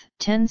 18,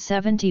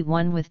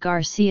 1071 with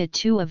Garcia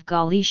II of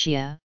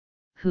Galicia,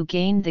 who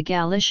gained the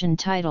Galician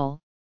title,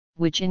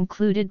 which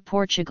included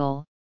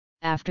Portugal,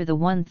 after the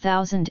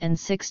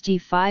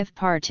 1065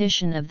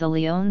 partition of the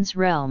Leon's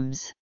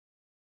realms.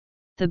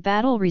 The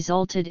battle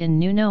resulted in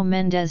Nuno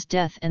Mendes'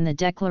 death and the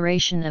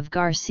declaration of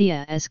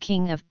Garcia as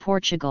King of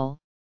Portugal,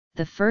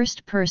 the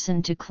first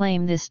person to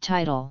claim this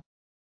title.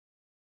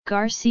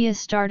 Garcia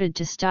started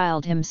to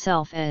style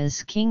himself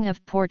as King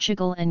of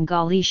Portugal and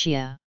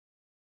Galicia.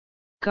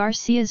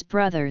 Garcia's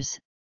brothers,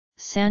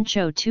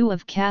 Sancho II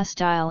of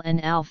Castile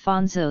and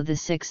Alfonso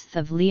VI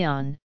of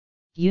Leon,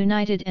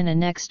 united and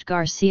annexed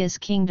Garcia's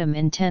kingdom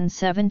in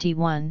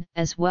 1071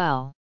 as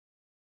well.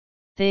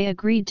 They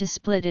agreed to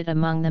split it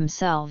among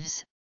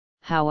themselves.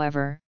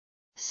 However,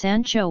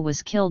 Sancho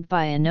was killed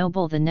by a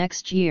noble the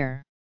next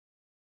year.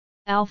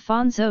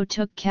 Alfonso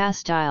took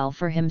Castile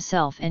for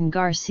himself and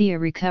Garcia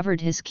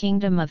recovered his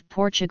kingdom of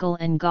Portugal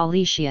and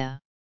Galicia.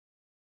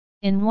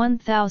 In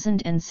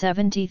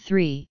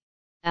 1073,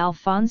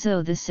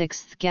 Alfonso VI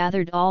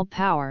gathered all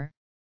power,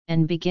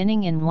 and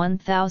beginning in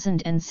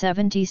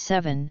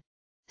 1077,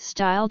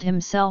 styled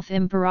himself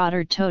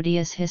Imperator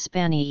Totius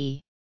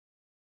Hispanii.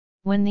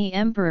 When the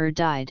emperor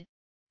died,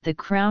 the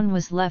crown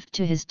was left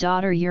to his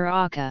daughter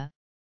Urraca,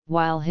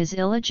 while his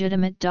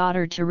illegitimate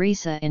daughter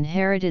Teresa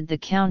inherited the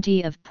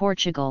county of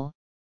Portugal.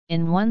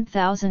 In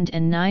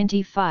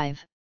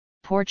 1095,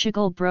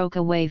 Portugal broke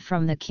away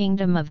from the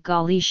Kingdom of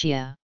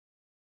Galicia.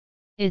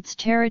 Its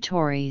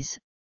territories,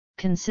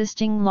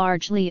 consisting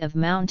largely of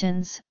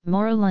mountains,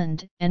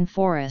 moorland, and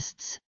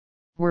forests,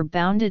 were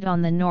bounded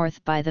on the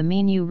north by the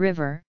Minho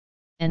River,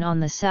 and on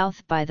the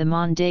south by the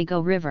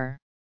Mondego River.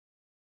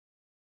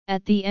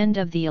 At the end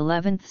of the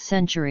 11th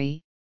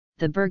century,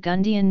 the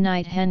Burgundian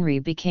knight Henry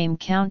became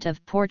Count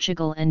of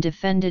Portugal and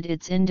defended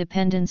its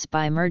independence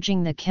by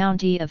merging the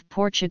County of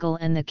Portugal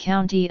and the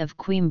County of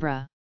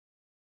Coimbra.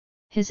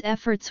 His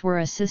efforts were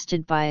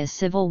assisted by a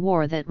civil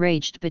war that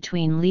raged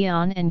between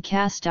Leon and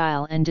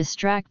Castile and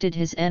distracted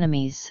his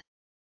enemies.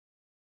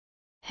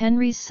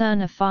 Henry's son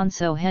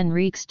Afonso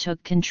Henriques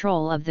took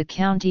control of the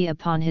county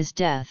upon his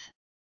death.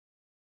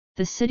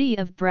 The city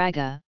of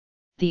Braga,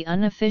 the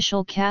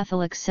unofficial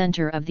Catholic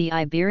center of the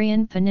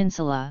Iberian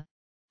Peninsula,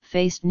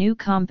 faced new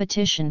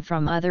competition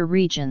from other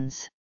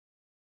regions.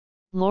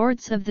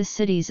 Lords of the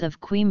cities of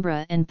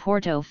Coimbra and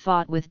Porto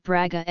fought with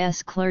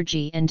Braga's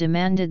clergy and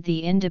demanded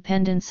the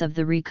independence of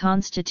the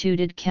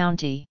reconstituted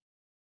county.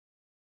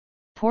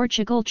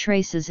 Portugal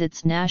traces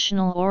its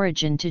national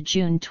origin to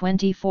June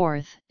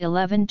 24,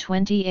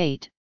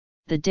 1128,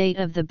 the date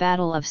of the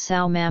Battle of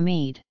São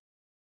Mamede.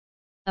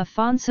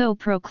 Afonso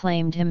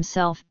proclaimed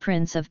himself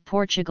Prince of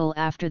Portugal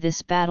after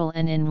this battle,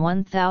 and in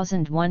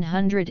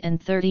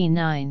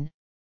 1139,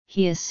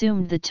 he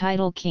assumed the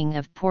title King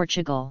of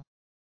Portugal.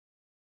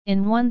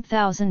 In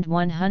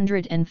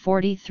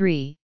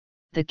 1143,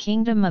 the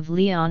Kingdom of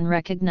Leon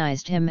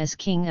recognized him as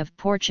King of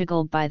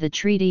Portugal by the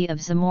Treaty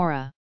of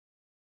Zamora.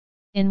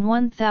 In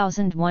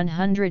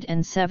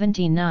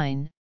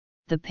 1179,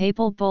 the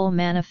papal bull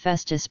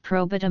Manifestus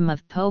Probatum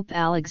of Pope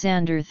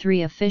Alexander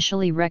III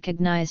officially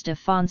recognized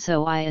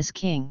Afonso I as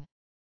king.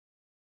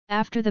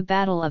 After the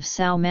Battle of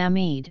São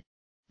Mamede,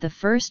 the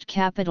first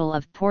capital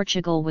of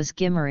Portugal was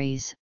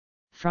Guimarães,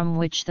 from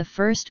which the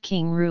first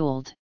king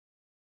ruled.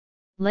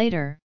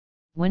 Later,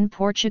 when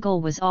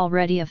Portugal was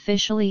already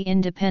officially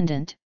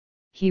independent,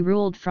 he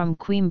ruled from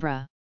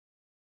Coimbra.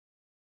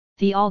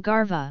 The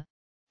Algarve,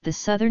 the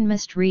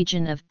southernmost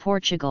region of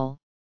Portugal,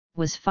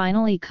 was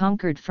finally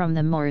conquered from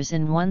the Moors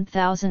in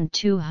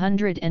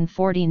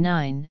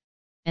 1249,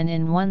 and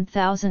in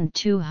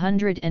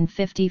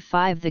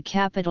 1255 the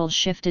capital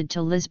shifted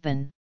to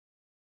Lisbon.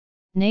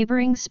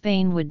 Neighboring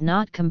Spain would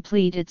not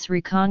complete its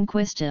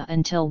Reconquista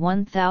until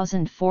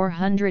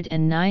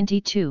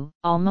 1492,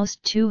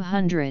 almost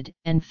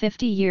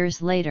 250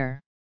 years later.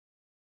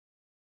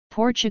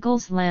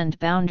 Portugal's land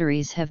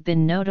boundaries have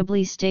been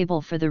notably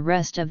stable for the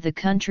rest of the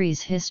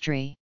country's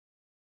history.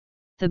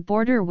 The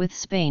border with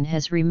Spain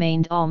has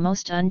remained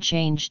almost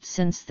unchanged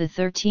since the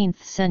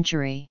 13th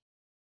century.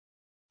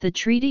 The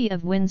Treaty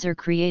of Windsor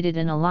created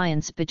an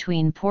alliance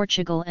between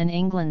Portugal and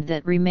England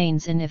that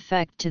remains in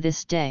effect to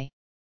this day.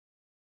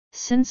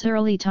 Since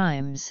early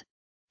times,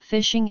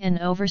 fishing and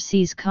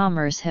overseas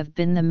commerce have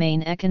been the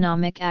main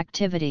economic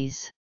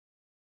activities.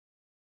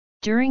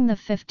 During the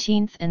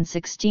 15th and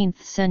 16th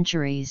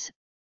centuries,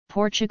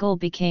 Portugal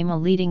became a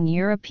leading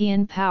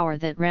European power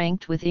that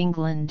ranked with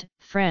England,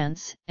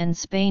 France, and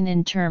Spain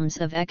in terms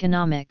of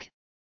economic,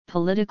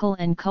 political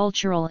and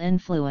cultural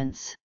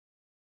influence.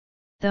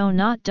 Though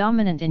not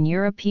dominant in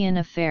European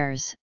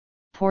affairs,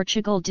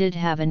 Portugal did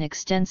have an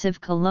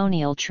extensive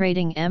colonial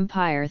trading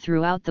empire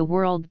throughout the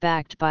world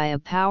backed by a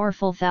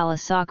powerful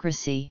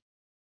thalassocracy.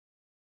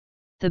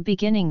 The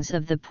beginnings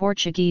of the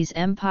Portuguese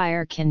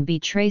Empire can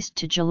be traced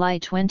to July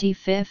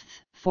 25,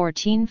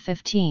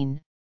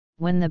 1415,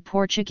 when the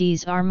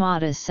Portuguese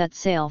Armada set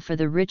sail for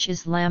the rich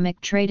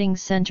Islamic trading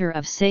center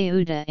of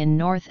Ceuta in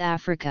North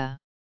Africa.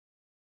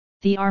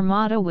 The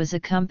Armada was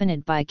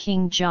accompanied by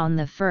King John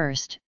I,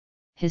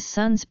 his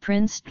sons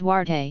Prince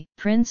Duarte,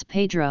 Prince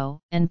Pedro,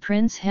 and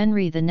Prince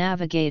Henry the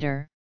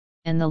Navigator,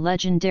 and the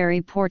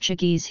legendary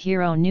Portuguese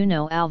hero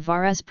Nuno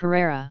Álvares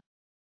Pereira.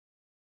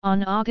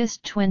 On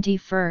August 21,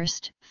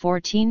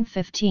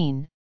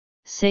 1415,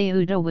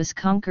 Ceuta was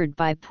conquered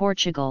by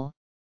Portugal,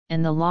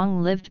 and the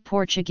long-lived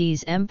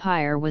Portuguese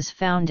Empire was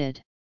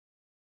founded.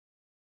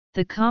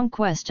 The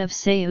conquest of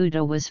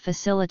Ceuta was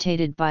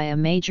facilitated by a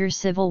major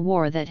civil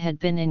war that had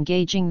been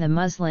engaging the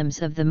Muslims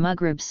of the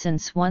Maghreb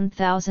since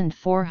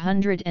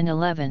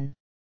 1411.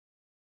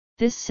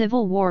 This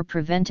civil war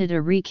prevented a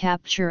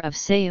recapture of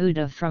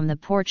Ceuta from the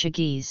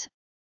Portuguese,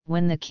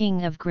 when the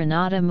King of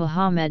Granada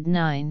Muhammad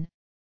IX,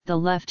 the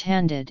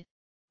left-handed,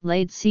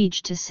 laid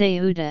siege to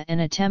Ceuta and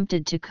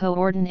attempted to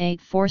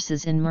coordinate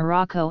forces in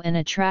Morocco and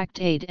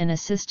attract aid and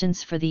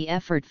assistance for the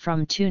effort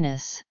from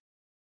Tunis.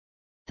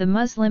 The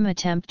Muslim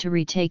attempt to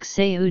retake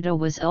Ceuta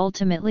was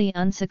ultimately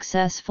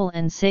unsuccessful,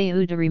 and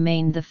Ceuta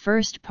remained the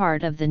first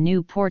part of the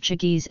new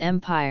Portuguese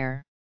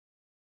Empire.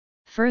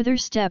 Further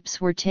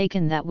steps were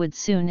taken that would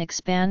soon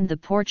expand the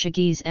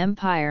Portuguese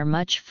Empire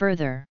much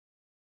further.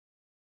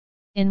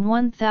 In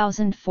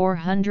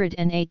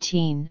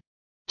 1418,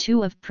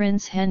 two of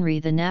Prince Henry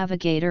the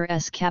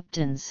Navigator's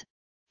captains,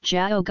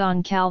 João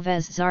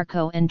Gonçalves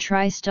Zarco and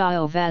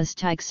Tristão Vaz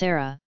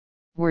Teixeira,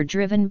 were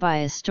driven by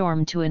a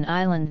storm to an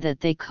island that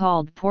they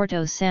called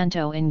Porto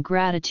Santo in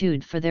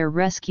gratitude for their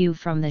rescue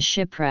from the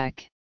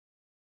shipwreck.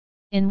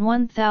 In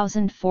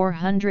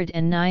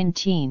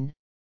 1419,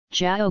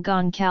 João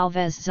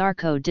Gonçalves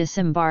Zarco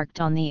disembarked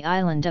on the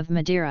island of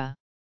Madeira.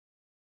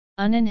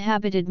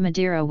 Uninhabited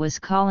Madeira was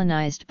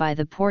colonized by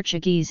the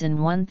Portuguese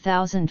in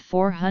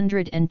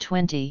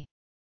 1420.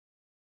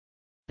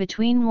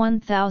 Between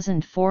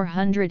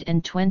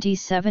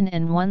 1427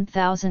 and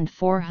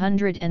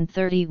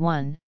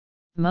 1431,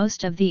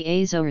 most of the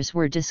Azores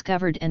were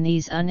discovered and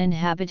these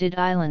uninhabited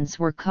islands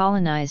were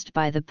colonized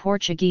by the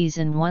Portuguese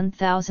in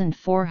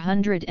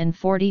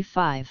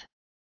 1445.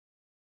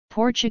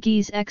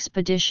 Portuguese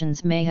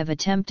expeditions may have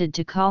attempted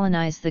to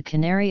colonize the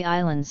Canary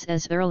Islands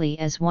as early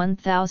as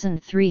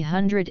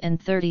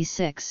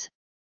 1336,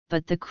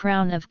 but the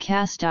Crown of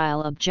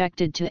Castile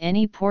objected to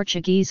any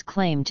Portuguese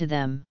claim to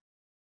them.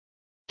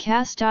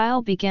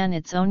 Castile began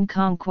its own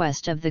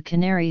conquest of the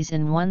Canaries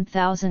in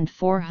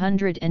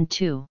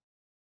 1402.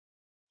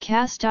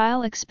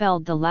 Castile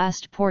expelled the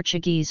last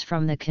Portuguese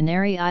from the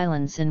Canary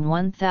Islands in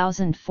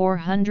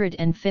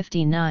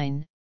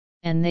 1459,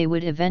 and they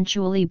would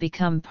eventually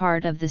become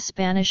part of the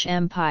Spanish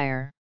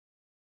Empire.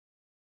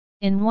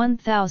 In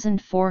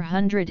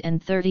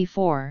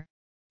 1434,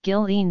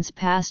 Gilles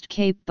passed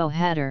Cape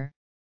Bohador,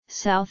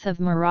 south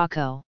of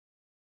Morocco.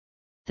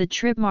 The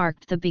trip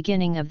marked the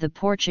beginning of the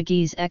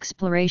Portuguese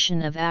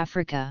exploration of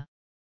Africa.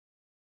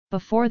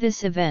 Before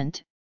this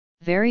event,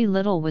 very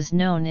little was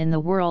known in the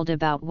world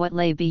about what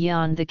lay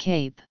beyond the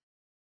Cape.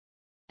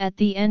 At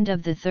the end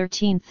of the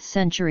 13th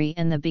century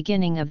and the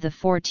beginning of the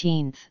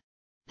 14th,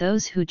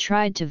 those who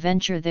tried to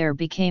venture there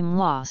became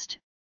lost,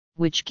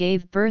 which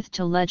gave birth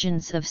to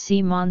legends of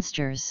sea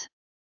monsters.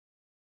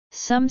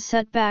 Some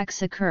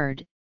setbacks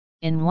occurred.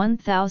 In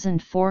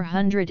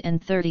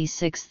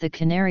 1436 the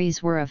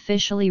Canaries were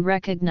officially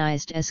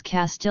recognized as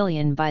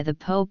Castilian by the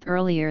Pope.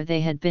 Earlier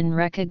they had been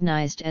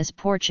recognized as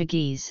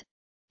Portuguese.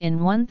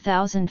 In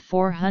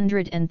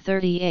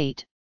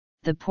 1438,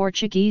 the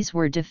Portuguese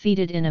were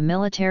defeated in a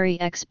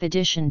military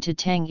expedition to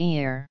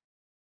Tangier.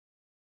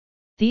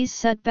 These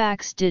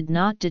setbacks did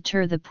not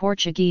deter the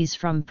Portuguese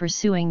from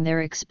pursuing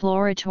their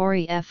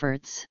exploratory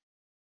efforts.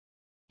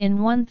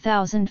 In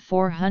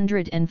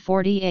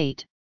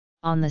 1448,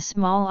 on the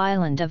small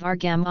island of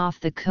Argam off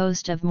the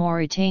coast of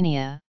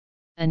Mauritania,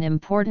 an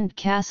important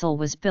castle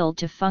was built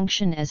to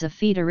function as a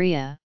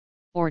feederia,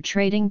 or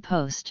trading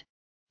post,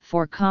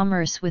 for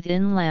commerce with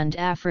inland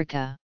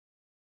Africa.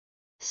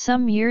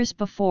 Some years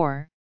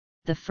before,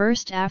 the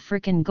first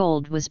African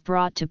gold was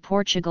brought to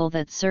Portugal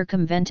that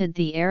circumvented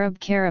the Arab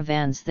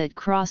caravans that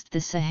crossed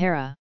the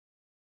Sahara.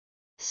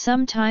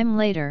 Some time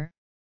later,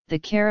 the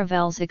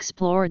caravels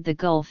explored the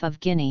Gulf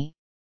of Guinea,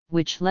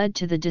 which led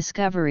to the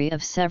discovery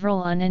of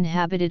several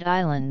uninhabited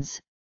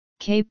islands,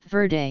 Cape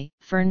Verde,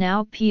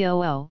 Fernão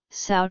Poo,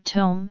 São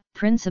Tomé,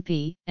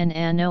 Príncipe, and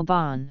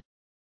Annobon.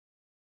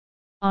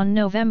 On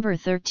November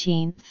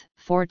 13,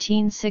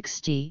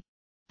 1460,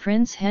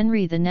 Prince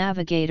Henry the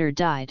Navigator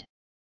died.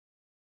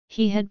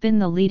 He had been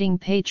the leading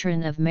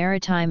patron of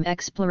maritime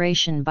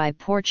exploration by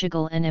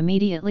Portugal, and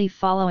immediately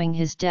following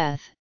his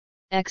death,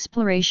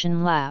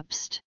 exploration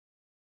lapsed.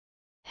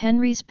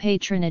 Henry's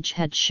patronage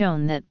had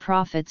shown that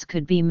profits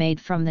could be made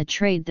from the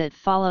trade that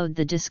followed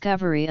the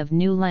discovery of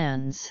new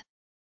lands.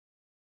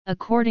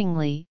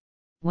 Accordingly,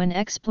 when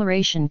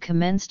exploration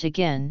commenced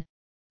again,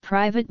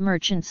 private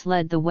merchants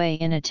led the way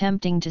in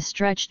attempting to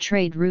stretch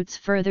trade routes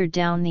further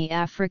down the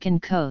African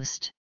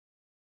coast.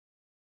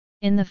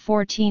 In the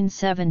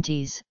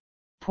 1470s,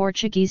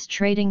 Portuguese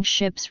trading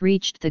ships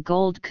reached the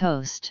Gold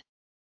Coast.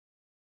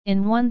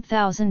 In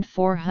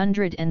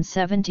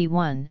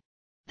 1471,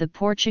 the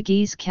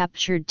Portuguese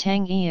captured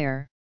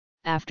Tangier,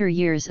 after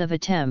years of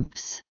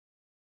attempts.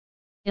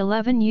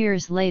 11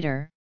 years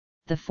later,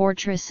 the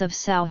fortress of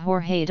São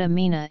Jorge da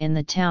Mina in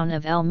the town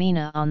of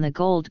Elmina on the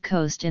Gold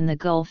Coast in the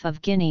Gulf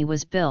of Guinea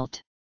was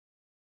built.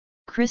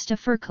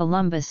 Christopher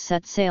Columbus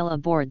set sail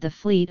aboard the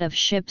fleet of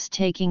ships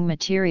taking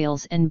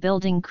materials and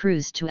building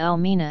crews to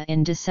Elmina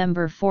in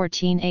December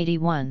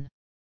 1481.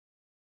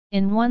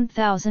 In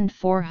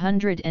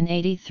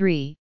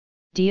 1483,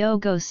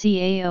 Diogo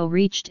Cao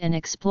reached and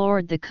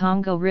explored the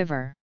Congo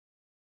River.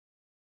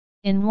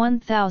 In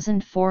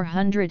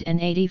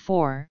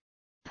 1484,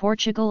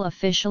 Portugal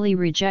officially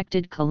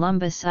rejected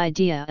Columbus'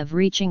 idea of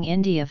reaching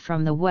India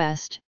from the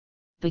west,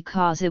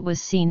 because it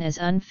was seen as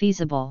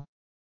unfeasible.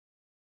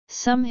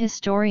 Some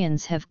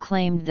historians have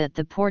claimed that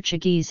the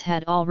Portuguese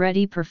had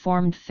already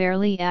performed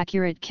fairly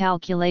accurate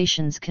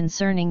calculations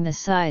concerning the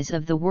size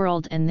of the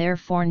world and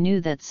therefore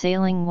knew that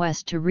sailing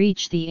west to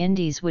reach the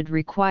Indies would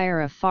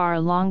require a far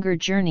longer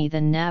journey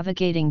than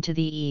navigating to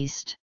the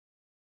east.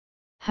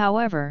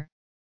 However,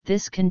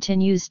 this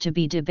continues to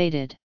be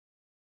debated.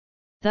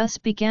 Thus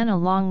began a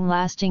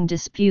long-lasting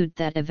dispute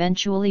that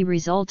eventually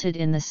resulted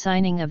in the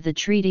signing of the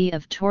Treaty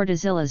of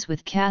Tordesillas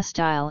with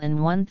Castile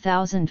in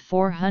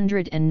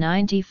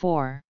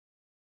 1494.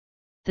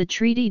 The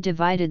treaty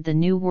divided the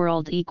New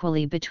World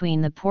equally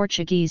between the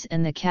Portuguese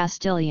and the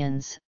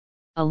Castilians,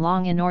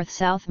 along a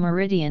north-south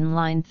meridian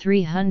line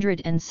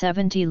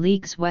 370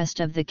 leagues west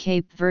of the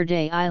Cape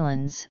Verde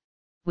Islands,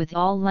 with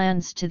all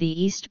lands to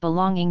the east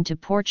belonging to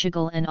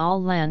Portugal and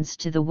all lands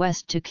to the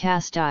west to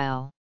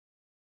Castile.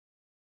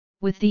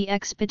 With the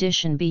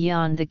expedition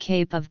beyond the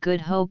Cape of Good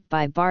Hope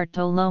by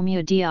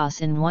Bartolomé Dias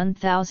in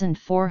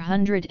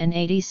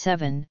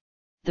 1487,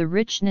 the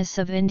richness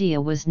of India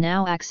was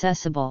now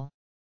accessible.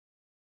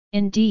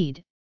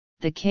 Indeed,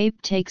 the Cape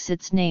takes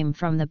its name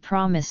from the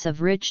promise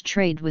of rich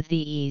trade with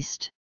the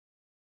East.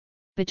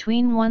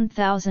 Between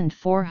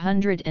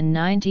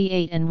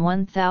 1498 and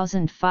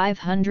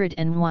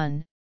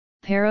 1501,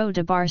 Pero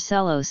de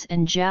Barcelos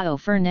and João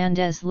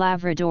Fernandes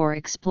Lavrador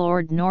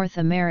explored North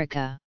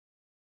America.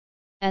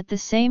 At the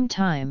same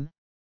time,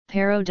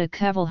 Pero de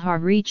Cavalhar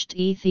reached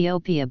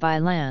Ethiopia by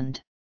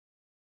land.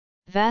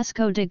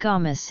 Vasco da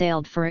Gama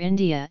sailed for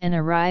India and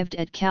arrived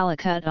at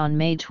Calicut on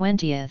May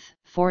 20,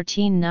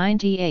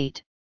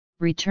 1498,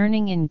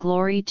 returning in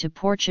glory to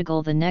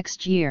Portugal the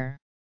next year.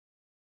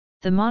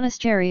 The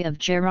monastery of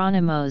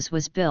Jerónimos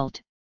was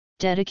built,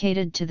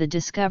 dedicated to the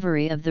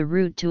discovery of the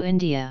route to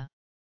India.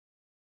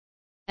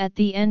 At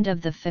the end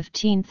of the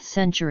 15th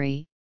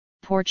century,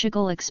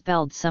 Portugal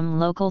expelled some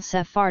local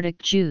Sephardic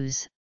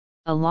Jews,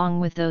 along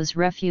with those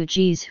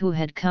refugees who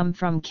had come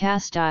from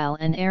Castile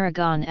and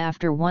Aragon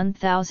after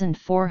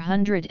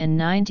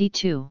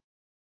 1492.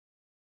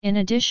 In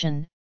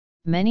addition,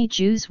 many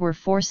Jews were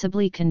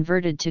forcibly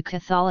converted to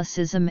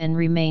Catholicism and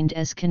remained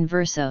as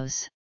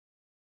conversos.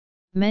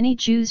 Many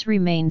Jews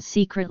remained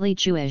secretly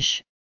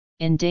Jewish,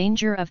 in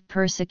danger of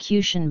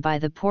persecution by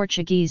the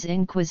Portuguese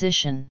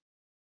Inquisition.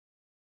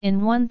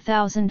 In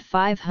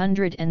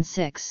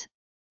 1506,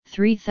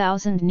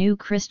 3,000 new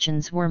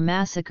Christians were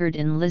massacred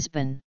in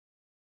Lisbon.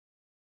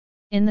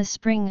 In the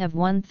spring of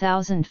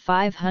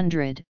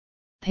 1500,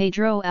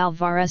 Pedro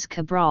Álvares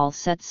Cabral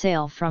set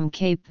sail from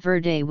Cape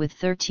Verde with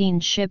 13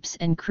 ships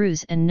and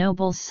crews and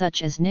nobles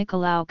such as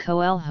Nicolau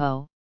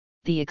Coelho,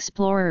 the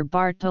explorer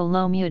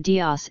Bartolomé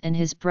Dias and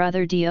his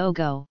brother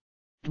Diogo,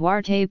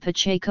 Duarte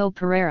Pacheco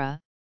Pereira,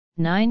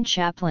 9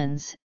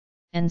 chaplains,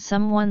 and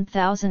some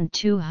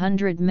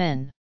 1,200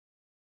 men.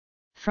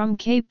 From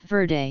Cape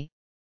Verde,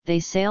 they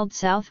sailed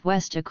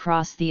southwest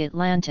across the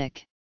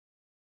Atlantic.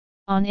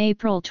 On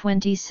April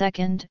 22,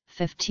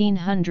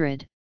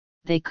 1500,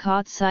 they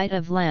caught sight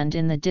of land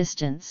in the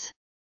distance.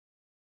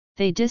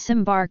 They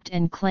disembarked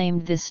and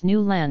claimed this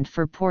new land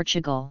for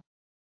Portugal.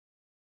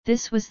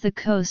 This was the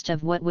coast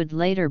of what would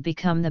later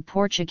become the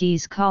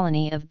Portuguese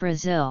colony of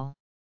Brazil.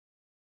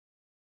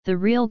 The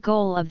real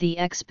goal of the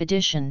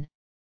expedition,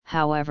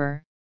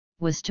 however,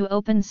 was to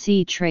open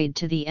sea trade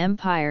to the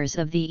empires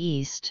of the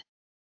East.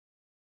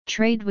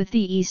 Trade with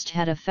the East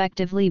had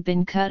effectively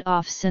been cut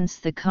off since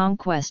the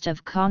conquest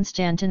of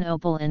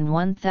Constantinople in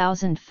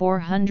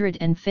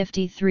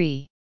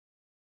 1453.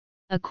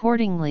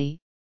 Accordingly,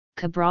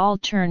 Cabral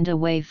turned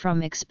away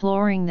from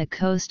exploring the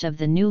coast of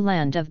the new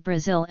land of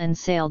Brazil and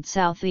sailed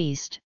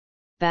southeast,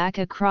 back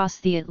across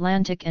the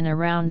Atlantic and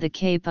around the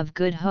Cape of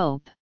Good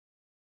Hope.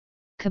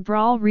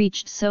 Cabral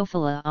reached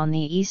Sofala on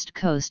the east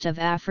coast of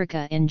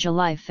Africa in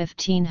July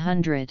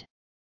 1500.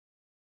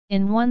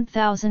 In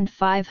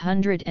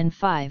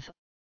 1505,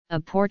 a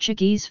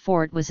Portuguese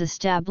fort was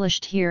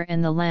established here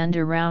and the land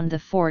around the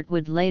fort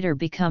would later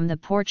become the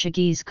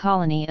Portuguese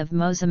colony of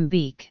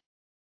Mozambique.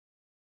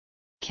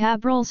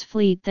 Cabral's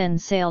fleet then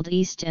sailed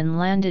east and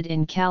landed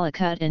in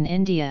Calicut in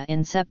India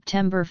in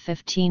September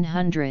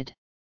 1500.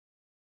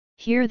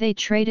 Here they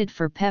traded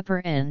for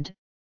pepper and,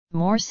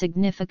 more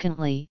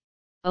significantly,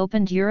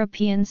 opened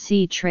European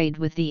sea trade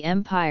with the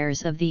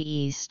empires of the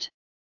East.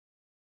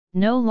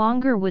 No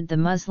longer would the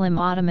Muslim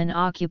Ottoman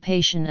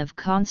occupation of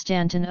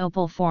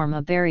Constantinople form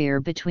a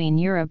barrier between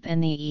Europe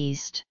and the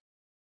East.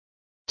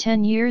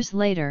 10 years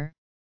later,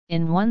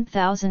 in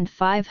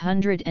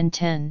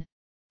 1510,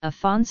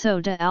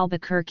 Afonso de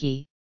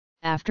Albuquerque,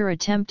 after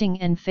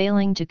attempting and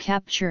failing to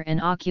capture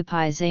and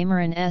occupy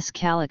Zamorin's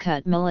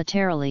Calicut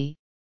militarily,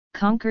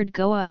 conquered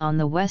Goa on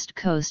the west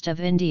coast of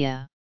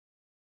India.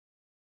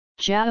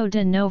 João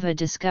de Nova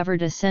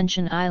discovered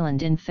Ascension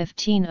Island in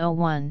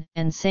 1501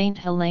 and St.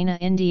 Helena,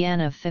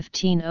 Indiana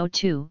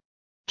 1502.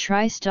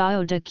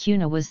 Tristão da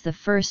Cunha was the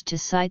first to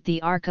sight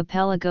the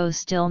archipelago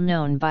still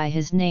known by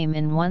his name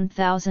in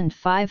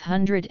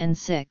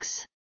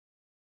 1506.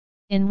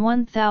 In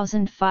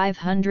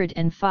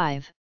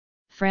 1505,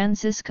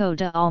 Francisco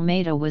de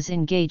Almeida was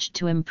engaged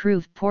to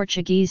improve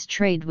Portuguese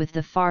trade with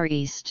the Far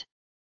East.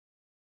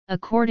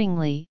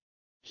 Accordingly,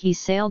 he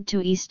sailed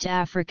to East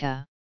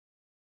Africa.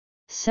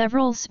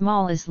 Several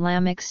small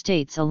Islamic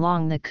states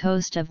along the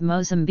coast of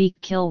Mozambique,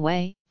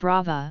 Kilwa,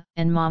 Brava,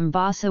 and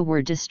Mombasa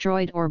were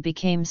destroyed or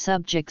became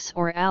subjects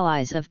or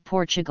allies of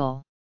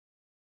Portugal.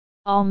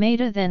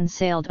 Almeida then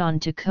sailed on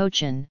to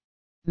Cochin,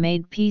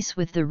 made peace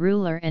with the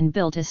ruler and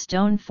built a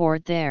stone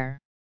fort there.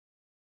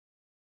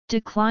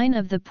 Decline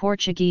of the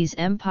Portuguese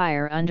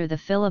Empire under the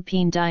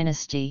Philippine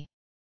dynasty.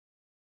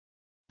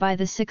 By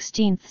the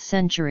 16th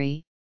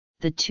century,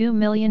 the 2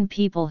 million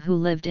people who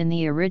lived in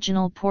the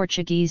original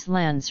Portuguese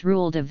lands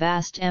ruled a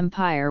vast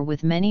empire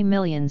with many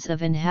millions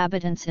of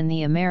inhabitants in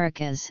the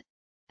Americas,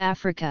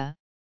 Africa,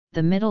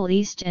 the Middle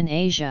East and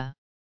Asia.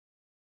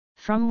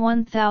 From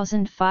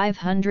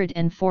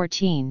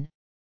 1514,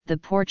 the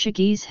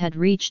Portuguese had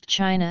reached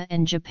China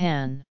and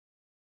Japan.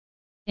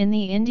 In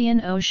the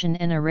Indian Ocean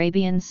and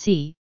Arabian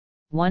Sea,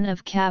 one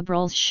of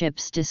Cabral's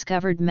ships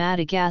discovered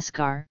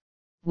Madagascar,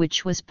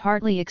 which was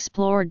partly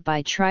explored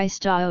by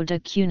Tristão da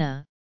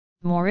Cunha.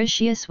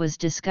 Mauritius was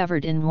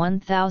discovered in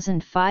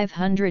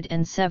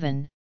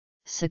 1507,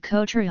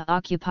 Socotra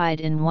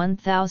occupied in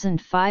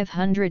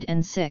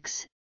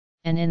 1506,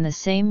 and in the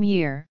same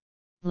year,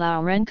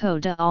 Lourenço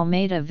de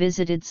Almeida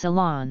visited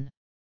Ceylon.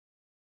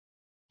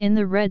 In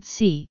the Red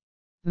Sea,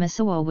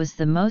 Massawa was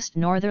the most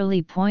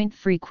northerly point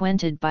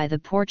frequented by the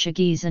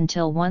Portuguese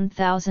until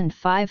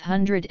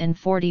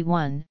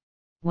 1541,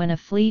 when a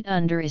fleet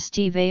under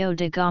Estevão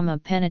da Gama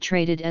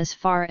penetrated as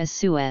far as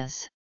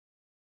Suez.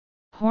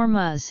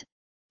 Hormuz,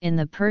 in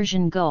the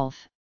Persian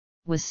Gulf,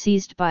 was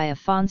seized by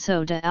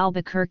Afonso de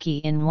Albuquerque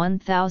in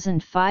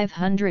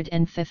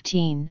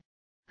 1515,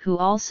 who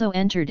also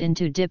entered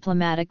into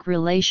diplomatic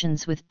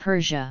relations with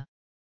Persia.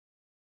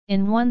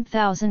 In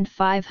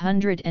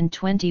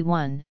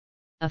 1521,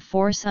 a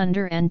force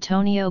under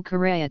Antonio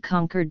Correa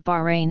conquered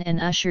Bahrain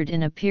and ushered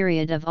in a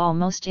period of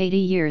almost 80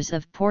 years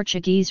of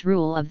Portuguese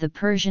rule of the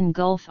Persian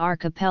Gulf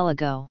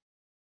archipelago.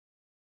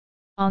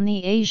 On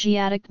the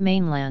Asiatic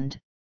mainland,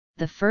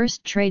 the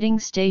first trading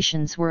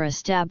stations were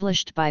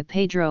established by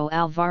Pedro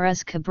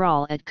Álvares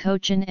Cabral at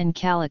Cochin and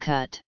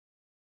Calicut.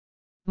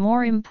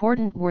 More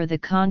important were the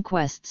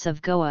conquests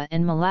of Goa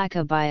and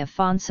Malacca by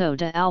Afonso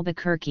de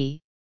Albuquerque,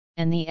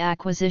 and the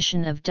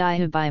acquisition of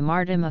Diu by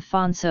Martim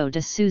Afonso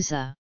de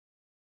Souza.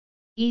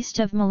 East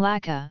of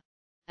Malacca,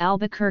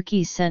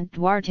 Albuquerque sent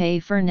Duarte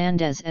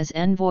Fernandes as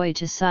envoy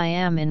to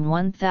Siam in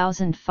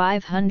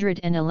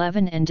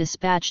 1511 and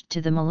dispatched to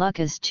the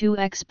Moluccas 2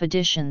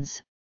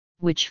 expeditions,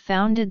 which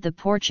founded the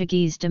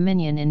Portuguese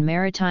dominion in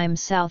maritime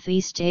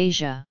Southeast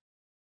Asia.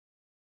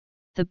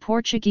 The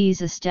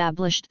Portuguese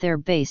established their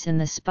base in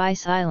the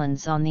Spice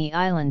Islands on the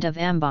island of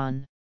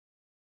Ambon.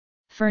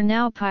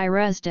 Fernão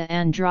Pires de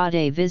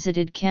Andrade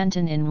visited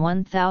Canton in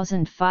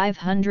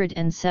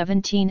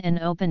 1517 and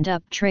opened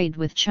up trade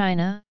with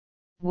China,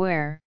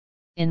 where,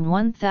 in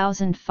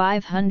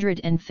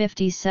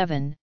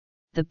 1557,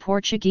 the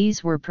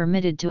Portuguese were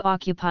permitted to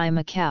occupy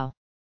Macau.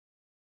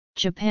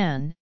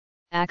 Japan,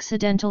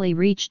 accidentally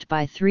reached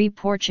by 3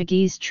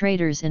 Portuguese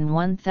traders in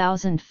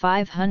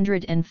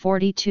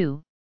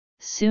 1542,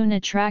 soon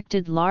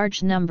attracted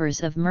large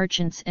numbers of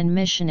merchants and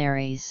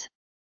missionaries.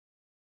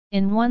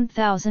 In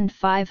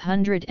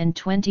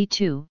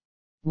 1522,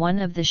 one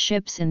of the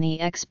ships in the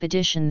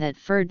expedition that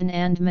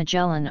Ferdinand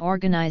Magellan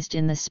organized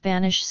in the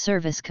Spanish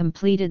service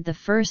completed the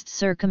first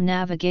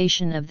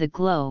circumnavigation of the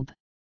globe.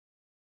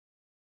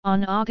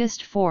 On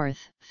August 4,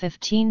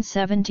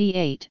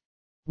 1578,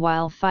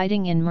 while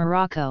fighting in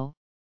Morocco,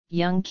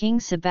 young King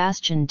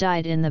Sebastian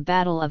died in the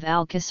Battle of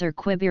Alcácer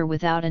Quibir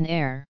without an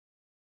heir.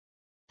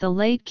 The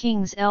late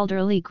king's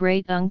elderly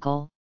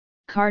great-uncle,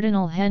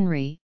 Cardinal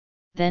Henry,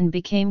 then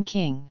became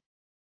king.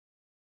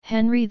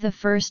 Henry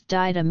I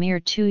died a mere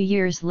 2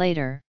 years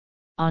later,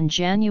 on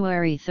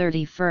January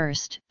 31,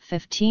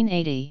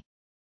 1580.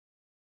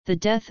 The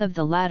death of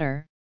the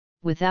latter,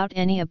 without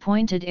any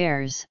appointed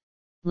heirs,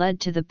 led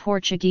to the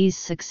Portuguese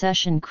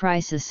succession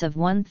crisis of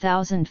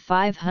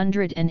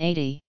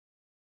 1580.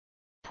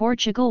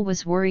 Portugal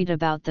was worried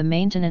about the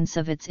maintenance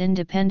of its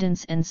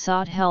independence and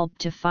sought help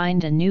to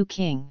find a new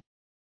king.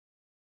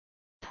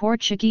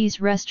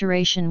 Portuguese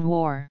Restoration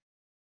War.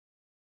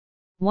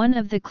 One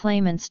of the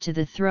claimants to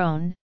the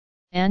throne,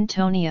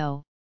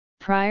 Antonio,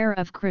 Prior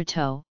of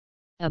Crato,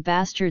 a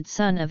bastard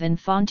son of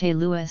Infante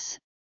Luís,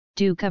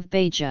 Duke of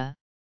Beja,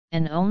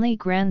 and only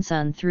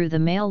grandson through the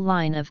male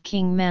line of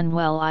King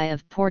Manuel I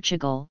of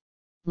Portugal,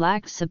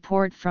 lacked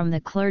support from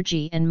the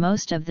clergy and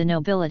most of the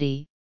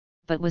nobility,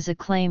 but was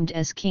acclaimed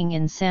as king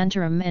in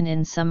Santarém and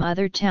in some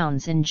other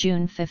towns in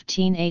June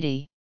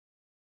 1580.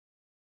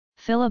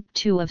 Philip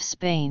II of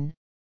Spain,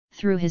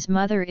 through his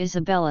mother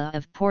Isabella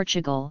of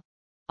Portugal,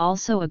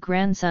 also a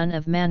grandson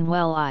of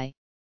Manuel I,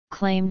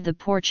 claimed the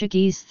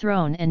Portuguese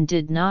throne and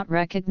did not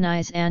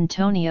recognize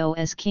Antonio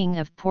as King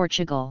of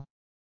Portugal.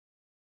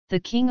 The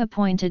king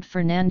appointed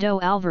Fernando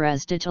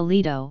Álvares de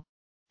Toledo,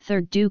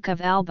 3rd Duke of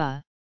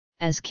Alba,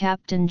 as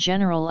captain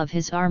general of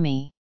his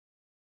army.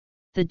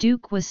 The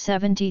Duke was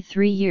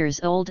 73 years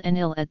old and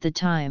ill at the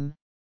time,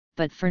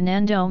 but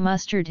Fernando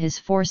mustered his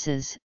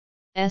forces,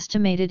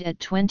 estimated at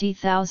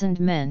 20,000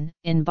 men,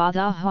 in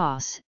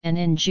Badajoz, and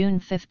in June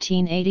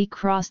 1580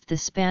 crossed the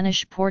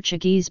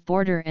Spanish-Portuguese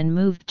border and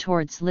moved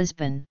towards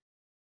Lisbon.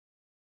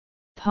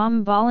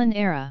 Pombal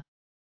era.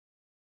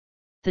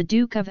 The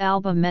Duke of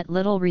Alba met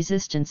little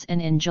resistance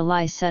and in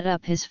July set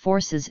up his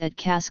forces at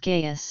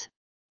Cascais,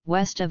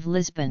 west of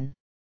Lisbon.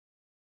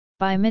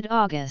 By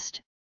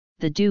mid-August,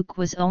 the Duke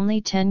was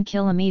only 10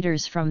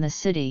 kilometers from the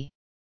city.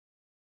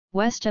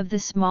 West of the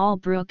small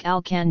brook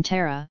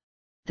Alcantara,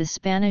 the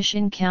Spanish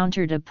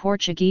encountered a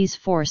Portuguese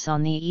force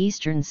on the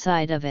eastern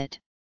side of it,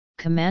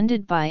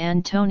 commanded by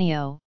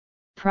Antonio,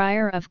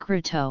 Prior of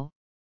Cruto,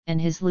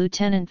 and his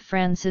lieutenant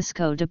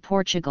Francisco de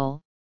Portugal,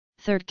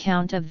 3rd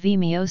Count of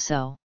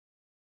Vimioso.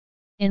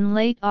 In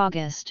late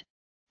August,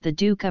 the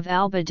Duke of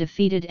Alba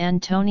defeated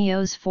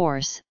Antonio's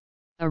force,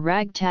 a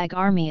ragtag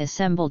army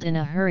assembled in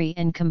a hurry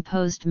and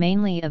composed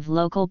mainly of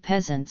local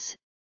peasants,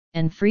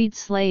 and freed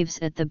slaves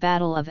at the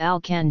Battle of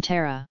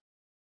Alcantara.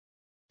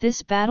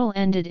 This battle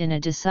ended in a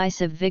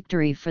decisive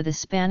victory for the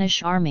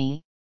Spanish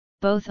army,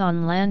 both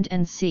on land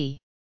and sea.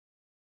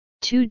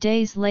 2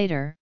 days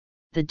later,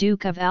 the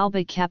Duke of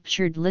Alba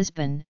captured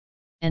Lisbon,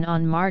 and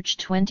on March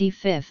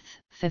 25,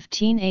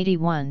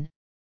 1581,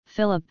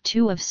 Philip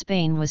II of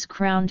Spain was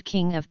crowned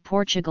King of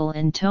Portugal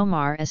and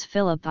Tomar as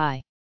Philip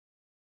I.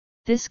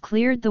 This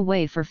cleared the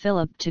way for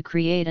Philip to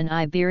create an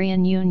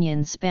Iberian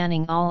Union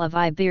spanning all of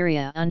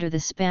Iberia under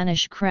the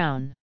Spanish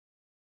crown.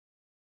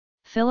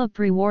 Philip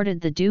rewarded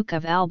the Duke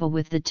of Alba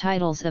with the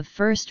titles of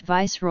First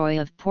Viceroy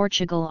of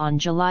Portugal on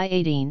July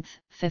 18,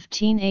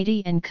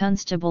 1580 and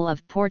Constable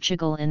of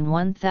Portugal in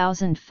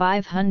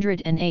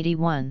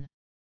 1581.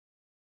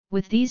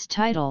 With these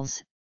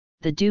titles,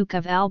 the Duke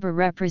of Alba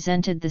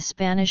represented the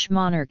Spanish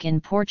monarch in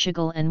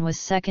Portugal and was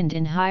second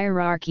in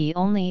hierarchy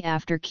only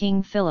after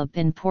King Philip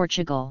in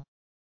Portugal.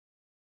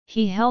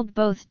 He held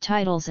both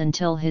titles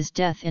until his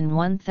death in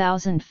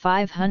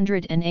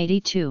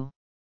 1582.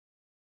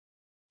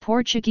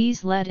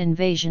 Portuguese-led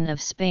invasion of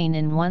Spain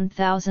in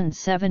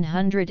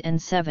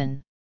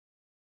 1707.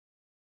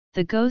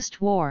 The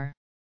Ghost War.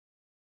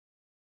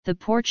 The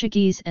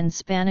Portuguese and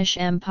Spanish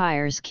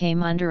empires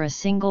came under a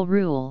single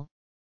rule,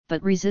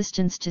 but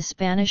resistance to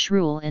Spanish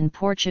rule in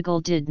Portugal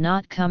did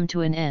not come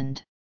to an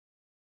end.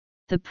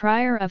 The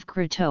Prior of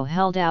Cruto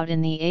held out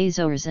in the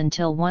Azores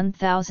until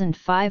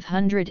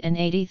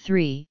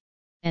 1583,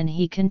 and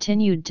he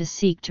continued to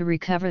seek to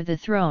recover the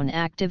throne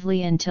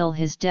actively until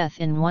his death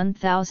in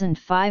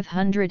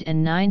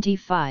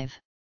 1595.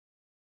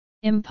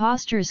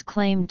 Impostors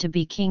claimed to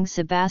be King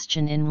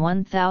Sebastian in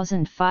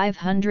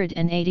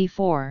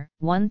 1584,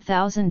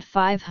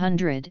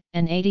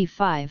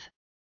 1585,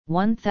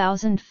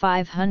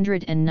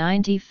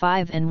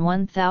 1595 and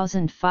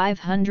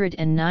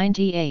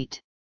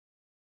 1598.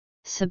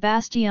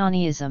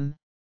 Sebastianism,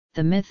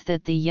 the myth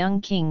that the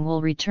young king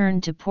will return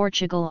to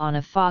Portugal on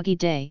a foggy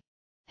day,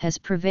 has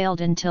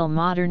prevailed until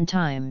modern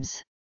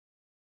times.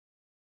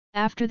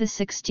 After the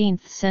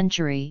 16th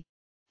century,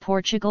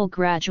 Portugal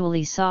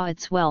gradually saw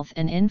its wealth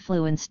and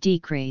influence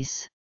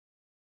decrease.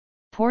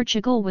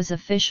 Portugal was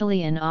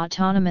officially an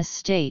autonomous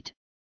state,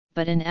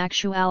 but in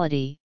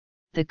actuality,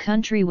 the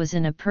country was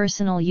in a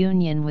personal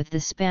union with the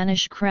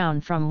Spanish crown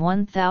from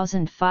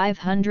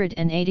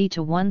 1580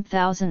 to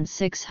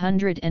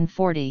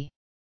 1640.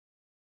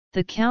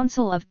 The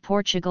Council of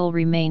Portugal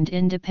remained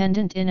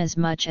independent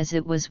inasmuch as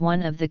it was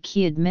one of the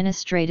key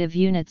administrative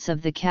units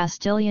of the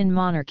Castilian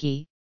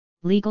monarchy,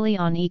 legally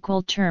on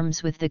equal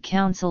terms with the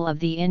Council of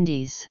the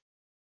Indies.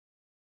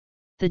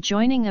 The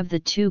joining of the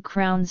two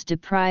crowns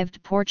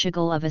deprived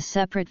Portugal of a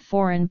separate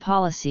foreign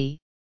policy,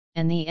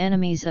 and the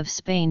enemies of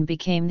Spain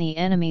became the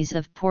enemies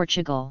of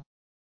Portugal.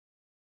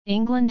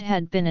 England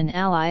had been an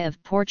ally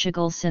of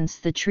Portugal since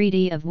the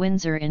Treaty of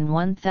Windsor in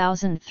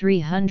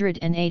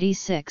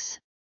 1386,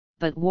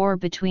 but war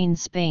between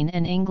Spain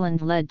and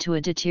England led to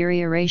a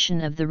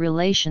deterioration of the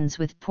relations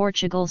with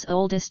Portugal's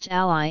oldest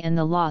ally and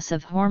the loss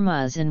of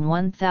Hormuz in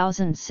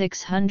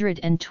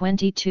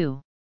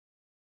 1622.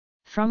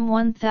 From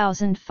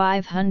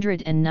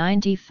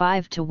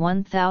 1595 to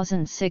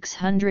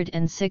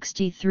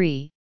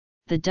 1663,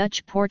 the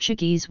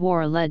Dutch-Portuguese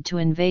War led to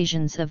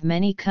invasions of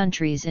many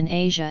countries in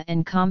Asia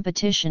and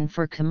competition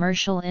for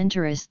commercial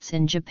interests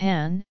in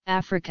Japan,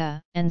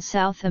 Africa, and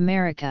South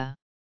America.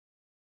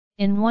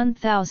 In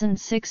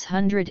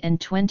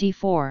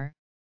 1624,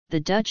 the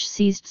Dutch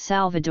seized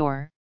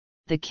Salvador,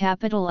 the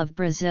capital of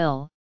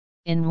Brazil.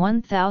 In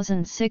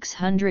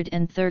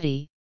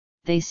 1630,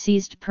 they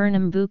seized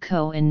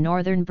Pernambuco in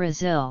northern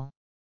Brazil.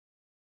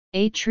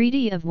 A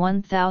treaty of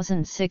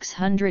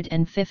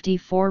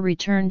 1654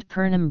 returned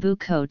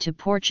Pernambuco to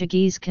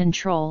Portuguese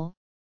control,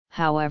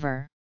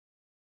 however.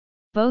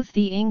 Both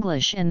the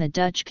English and the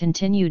Dutch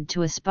continued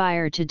to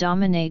aspire to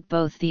dominate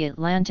both the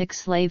Atlantic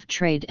slave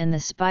trade and the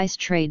spice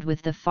trade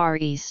with the Far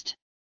East.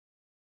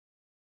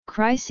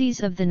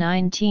 Crises of the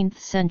 19th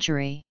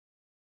century.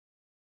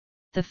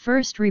 The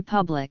First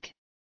Republic.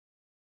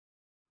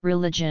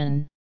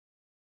 Religion.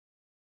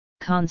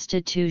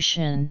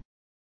 Constitution.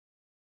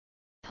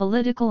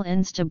 Political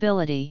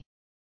instability.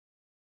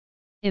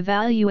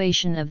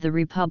 Evaluation of the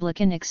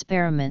Republican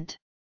experiment.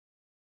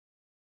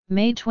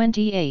 May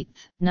 28,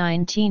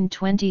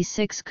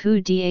 1926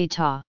 Coup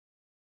d'état.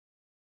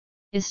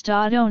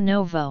 Estado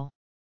Novo.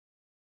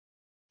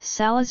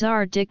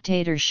 Salazar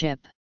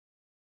dictatorship.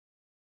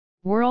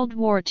 World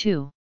War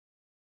II.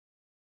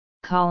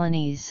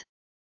 Colonies.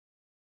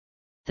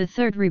 The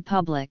Third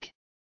Republic.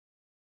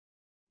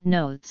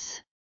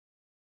 Notes.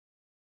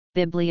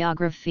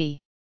 Bibliography.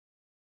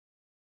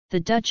 The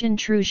Dutch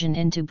intrusion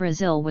into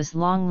Brazil was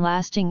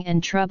long-lasting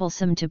and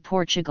troublesome to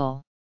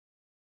Portugal.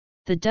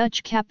 The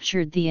Dutch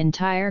captured the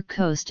entire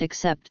coast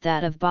except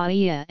that of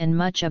Bahia and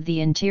much of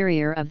the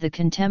interior of the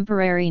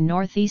contemporary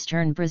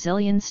northeastern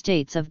Brazilian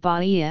states of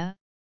Bahia,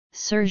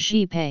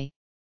 Sergipe,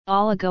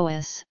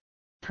 Alagoas,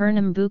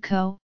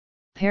 Pernambuco,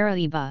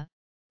 Paraíba,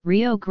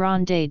 Rio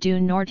Grande do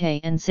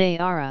Norte and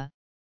Ceará,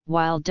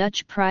 while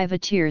Dutch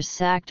privateers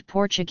sacked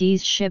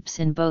Portuguese ships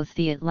in both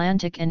the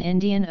Atlantic and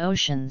Indian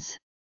Oceans.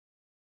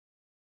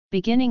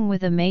 Beginning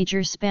with a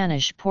major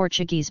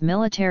Spanish-Portuguese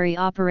military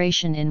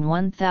operation in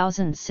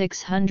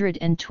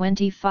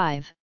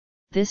 1625,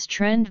 this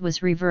trend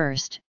was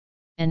reversed,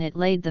 and it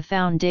laid the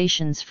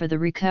foundations for the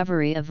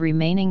recovery of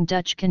remaining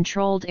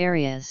Dutch-controlled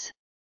areas.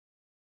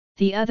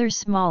 The other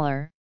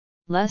smaller,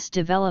 less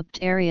developed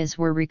areas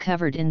were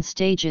recovered in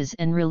stages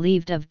and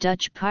relieved of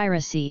Dutch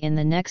piracy in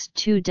the next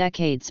 2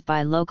 decades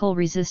by local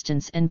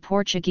resistance and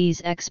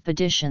Portuguese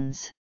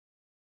expeditions.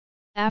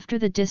 After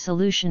the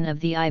dissolution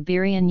of the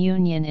Iberian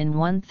Union in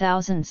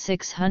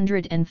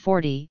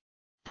 1640,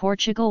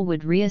 Portugal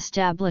would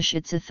re-establish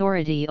its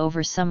authority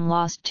over some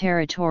lost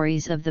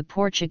territories of the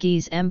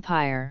Portuguese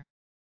Empire.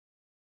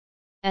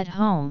 At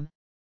home,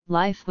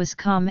 life was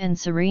calm and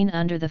serene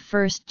under the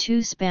first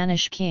 2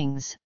 Spanish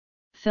kings,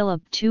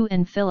 Philip II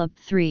and Philip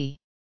III.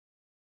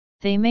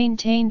 They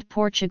maintained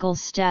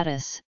Portugal's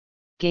status,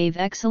 gave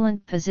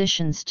excellent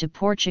positions to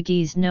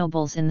Portuguese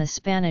nobles in the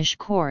Spanish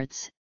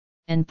courts,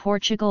 and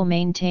Portugal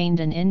maintained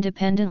an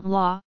independent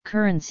law,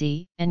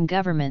 currency, and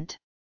government.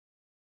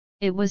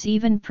 It was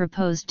even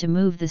proposed to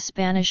move the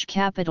Spanish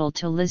capital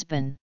to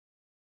Lisbon.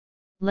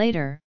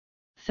 Later,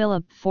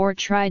 Philip IV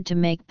tried to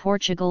make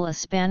Portugal a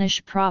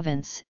Spanish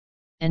province,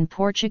 and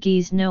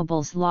Portuguese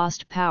nobles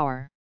lost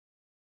power.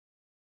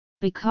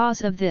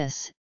 Because of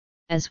this,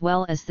 as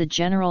well as the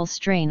general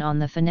strain on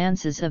the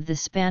finances of the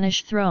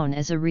Spanish throne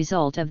as a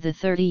result of the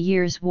 30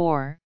 Years'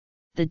 War,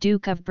 the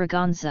Duke of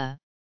Braganza,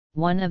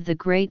 one of the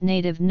great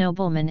native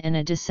noblemen and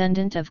a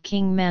descendant of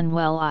King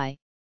Manuel I,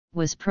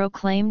 was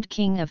proclaimed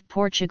King of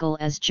Portugal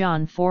as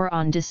John IV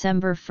on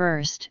December 1,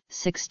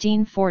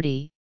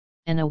 1640,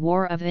 and a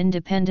war of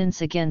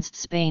independence against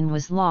Spain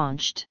was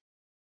launched.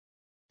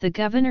 The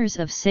governors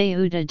of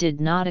Ceuta did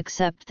not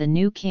accept the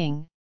new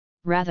king,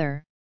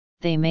 rather,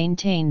 they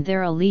maintained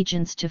their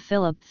allegiance to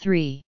Philip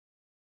III.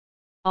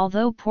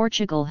 Although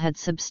Portugal had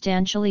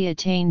substantially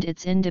attained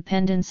its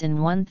independence in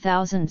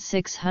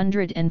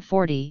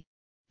 1640,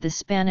 the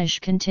Spanish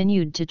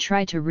continued to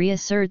try to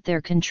reassert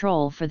their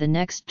control for the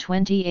next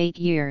 28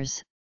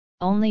 years,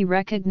 only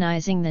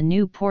recognizing the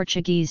new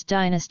Portuguese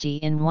dynasty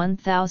in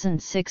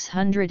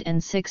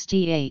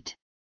 1668.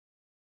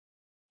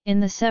 In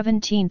the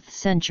 17th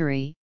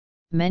century,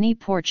 many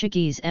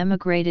Portuguese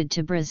emigrated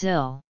to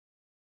Brazil.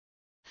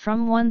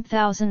 From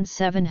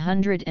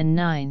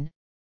 1709,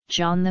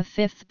 John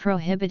V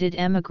prohibited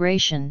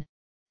emigration,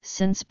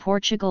 since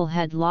Portugal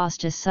had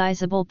lost a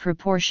sizable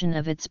proportion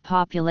of its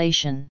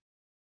population.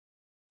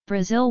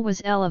 Brazil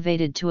was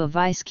elevated to a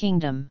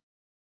vice-kingdom.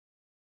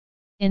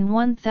 In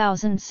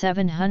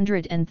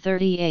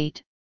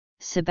 1738,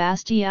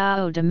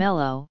 Sebastião de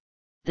Melo,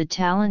 the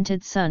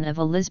talented son of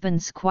a Lisbon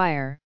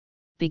squire,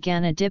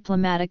 began a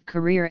diplomatic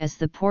career as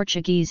the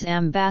Portuguese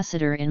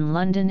ambassador in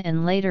London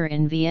and later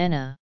in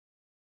Vienna.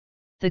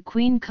 The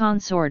Queen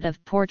Consort of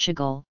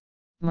Portugal,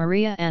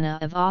 Maria Anna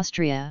of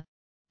Austria,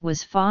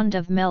 was fond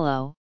of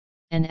Melo,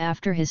 and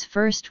after his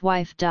first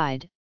wife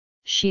died,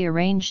 she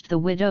arranged the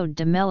widowed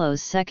de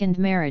Melo's second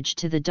marriage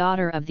to the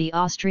daughter of the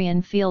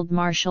Austrian Field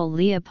Marshal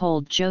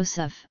Leopold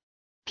Joseph,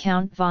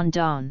 Count von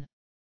Daun.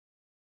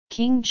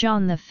 King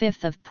John V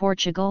of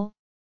Portugal,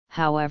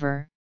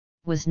 however,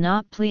 was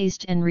not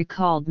pleased and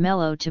recalled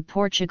Melo to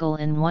Portugal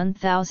in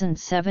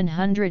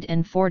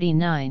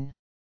 1749.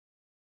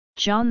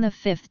 John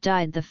V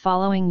died the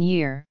following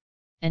year,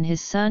 and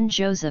his son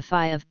Joseph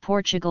I of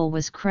Portugal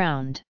was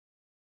crowned.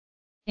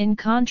 In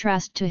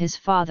contrast to his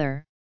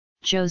father,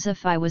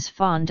 Joseph I was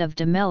fond of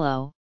de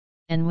Melo,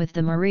 and with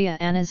the Maria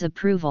Anna's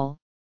approval,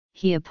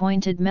 he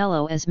appointed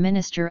Melo as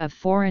Minister of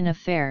Foreign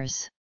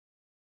Affairs.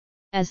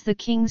 As the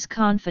king's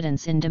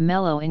confidence in de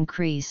Melo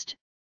increased,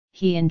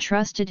 he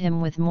entrusted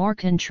him with more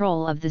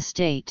control of the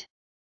state.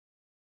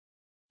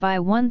 By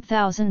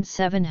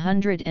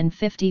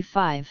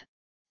 1755,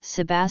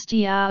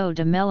 Sebastião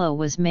de Melo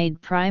was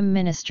made Prime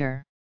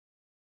Minister.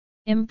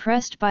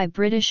 Impressed by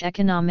British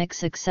economic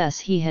success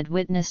he had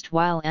witnessed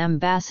while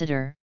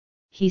ambassador,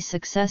 he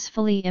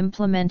successfully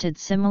implemented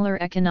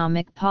similar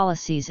economic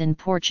policies in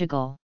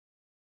Portugal.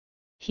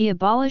 He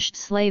abolished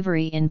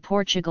slavery in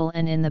Portugal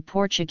and in the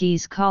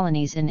Portuguese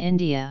colonies in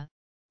India,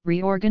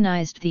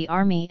 reorganized the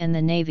army and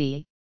the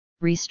navy,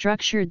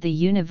 restructured the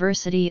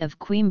University of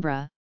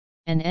Coimbra,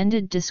 and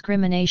ended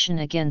discrimination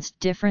against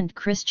different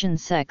Christian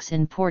sects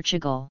in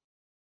Portugal.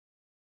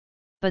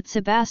 But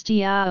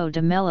Sebastião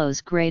de Melo's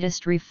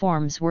greatest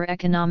reforms were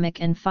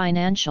economic and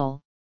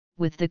financial,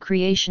 with the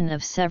creation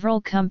of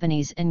several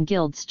companies and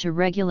guilds to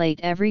regulate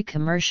every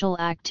commercial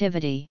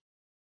activity.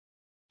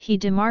 He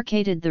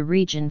demarcated the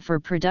region for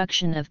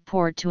production of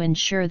port to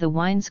ensure the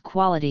wine's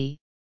quality,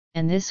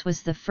 and this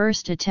was the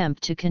first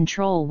attempt to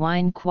control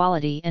wine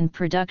quality and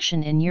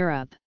production in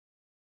Europe.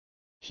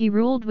 He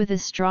ruled with a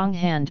strong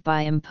hand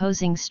by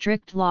imposing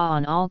strict law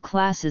on all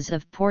classes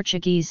of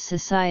Portuguese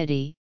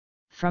society,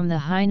 from the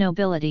high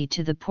nobility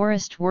to the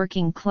poorest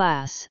working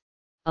class,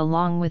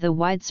 along with a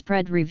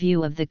widespread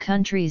review of the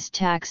country's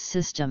tax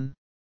system.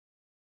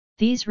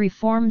 These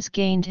reforms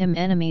gained him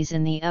enemies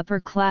in the upper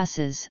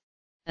classes,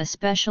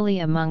 especially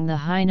among the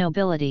high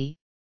nobility,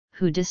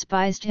 who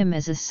despised him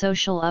as a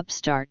social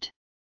upstart.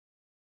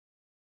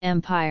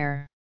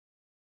 Empire.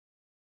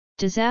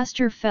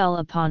 Disaster fell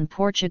upon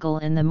Portugal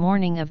in the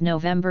morning of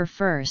November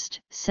 1,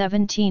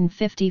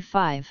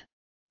 1755,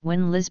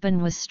 when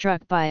Lisbon was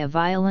struck by a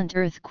violent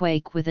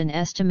earthquake with an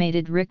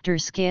estimated Richter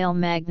scale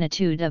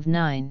magnitude of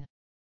 9.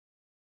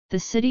 The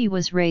city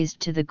was razed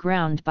to the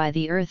ground by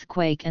the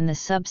earthquake and the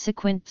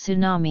subsequent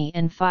tsunami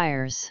and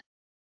fires.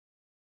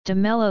 De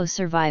Melo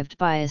survived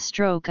by a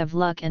stroke of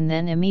luck and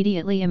then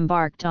immediately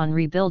embarked on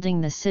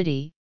rebuilding the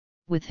city,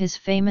 with his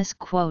famous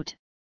quote,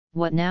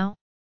 "What now?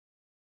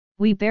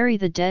 We bury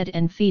the dead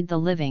and feed the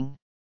living."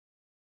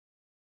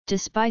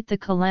 Despite the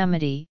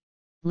calamity,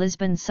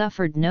 Lisbon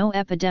suffered no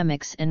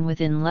epidemics and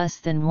within less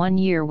than 1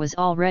 year was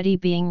already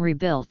being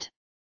rebuilt.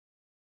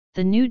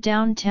 The new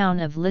downtown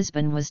of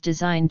Lisbon was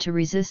designed to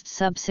resist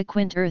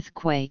subsequent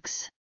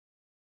earthquakes.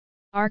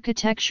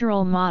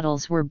 Architectural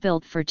models were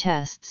built for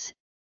tests,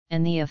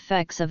 and the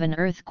effects of an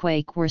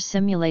earthquake were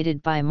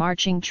simulated by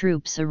marching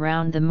troops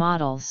around the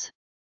models.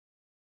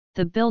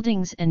 The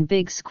buildings and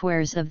big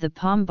squares of the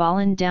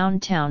Pombalin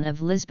downtown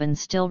of Lisbon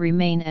still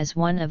remain as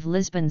one of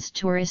Lisbon's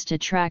tourist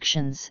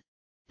attractions.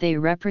 They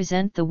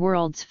represent the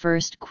world's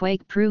first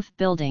quake-proof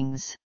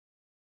buildings.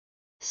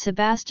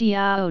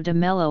 Sebastião de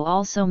Melo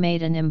also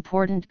made an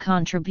important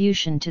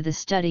contribution to the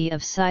study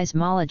of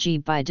seismology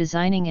by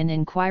designing an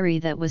inquiry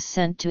that was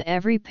sent to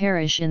every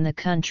parish in the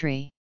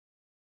country.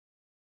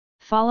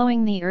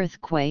 Following the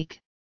earthquake,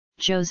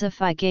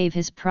 Joseph I gave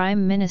his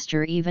prime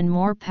minister even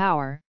more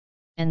power,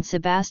 and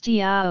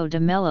Sebastião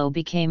de Melo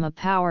became a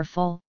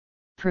powerful,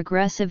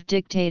 progressive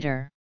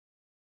dictator.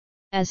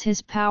 As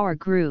his power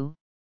grew,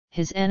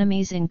 his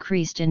enemies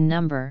increased in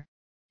number,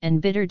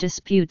 and bitter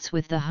disputes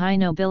with the high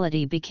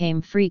nobility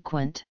became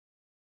frequent.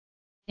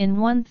 In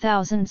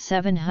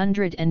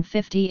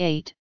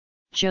 1758,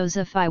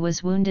 Joseph I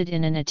was wounded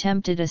in an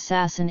attempted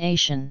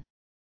assassination.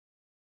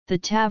 The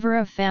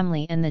Tavera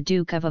family and the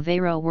Duke of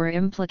Aveiro were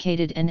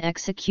implicated and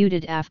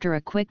executed after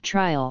a quick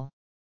trial.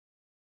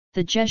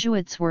 The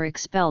Jesuits were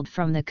expelled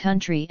from the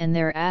country and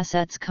their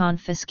assets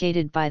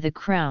confiscated by the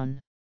crown.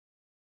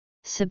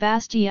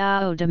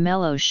 Sebastião de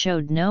Melo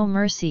showed no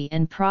mercy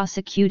and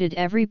prosecuted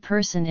every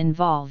person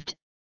involved,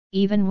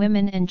 even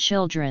women and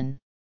children.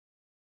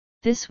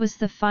 This was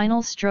the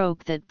final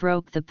stroke that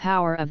broke the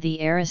power of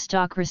the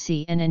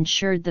aristocracy and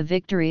ensured the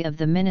victory of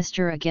the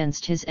minister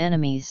against his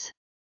enemies.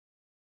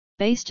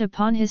 Based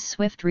upon his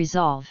swift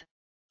resolve,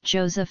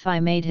 Joseph I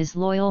made his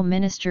loyal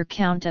minister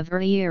Count of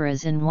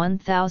Urieiras in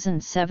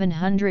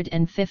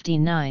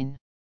 1759.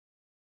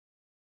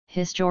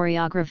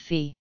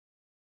 Historiography.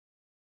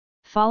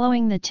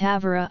 Following the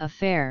Tavera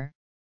affair,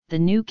 the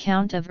new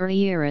Count of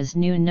Urieiras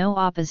knew no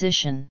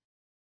opposition.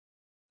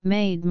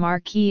 Made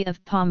Marquis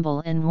of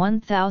Pombal in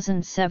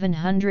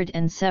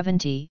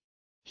 1770,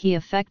 he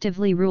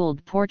effectively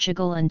ruled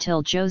Portugal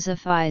until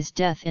Joseph I's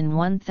death in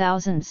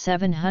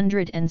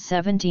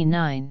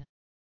 1779.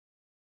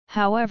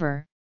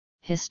 However,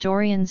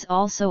 historians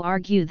also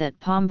argue that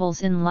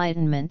Pombal's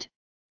enlightenment,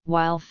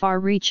 while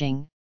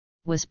far-reaching,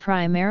 was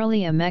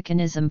primarily a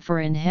mechanism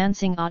for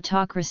enhancing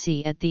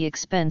autocracy at the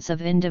expense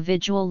of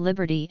individual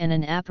liberty and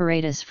an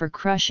apparatus for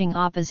crushing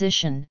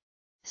opposition,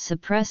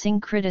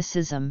 suppressing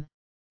criticism,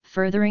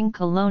 furthering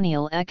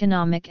colonial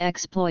economic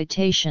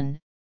exploitation,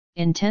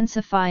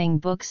 intensifying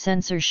book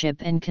censorship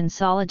and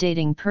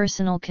consolidating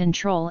personal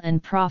control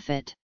and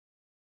profit.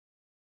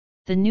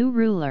 The new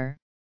ruler,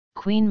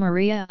 Queen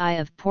Maria I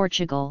of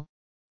Portugal,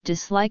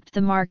 disliked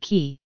the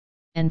Marquis,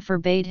 and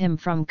forbade him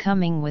from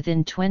coming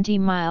within 20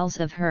 miles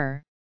of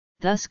her,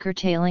 thus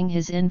curtailing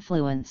his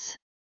influence.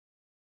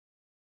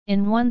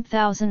 In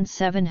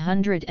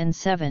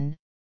 1707,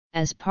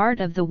 as part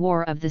of the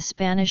War of the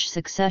Spanish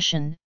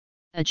Succession,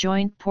 a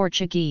joint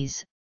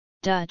Portuguese,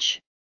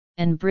 Dutch,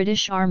 and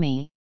British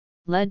army,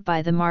 led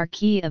by the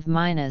Marquis of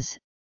Minas,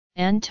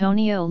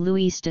 Antonio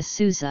Luís de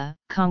Sousa,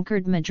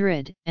 conquered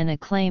Madrid and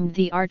acclaimed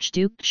the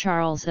Archduke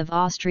Charles of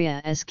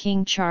Austria as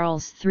King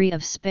Charles III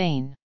of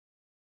Spain.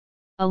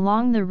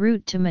 Along the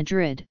route to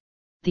Madrid,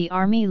 the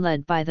army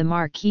led by the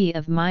Marquis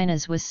of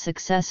Minas was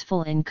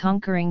successful in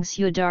conquering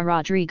Ciudad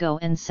Rodrigo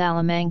and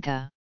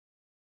Salamanca.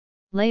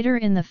 Later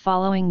in the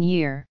following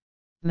year,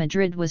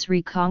 Madrid was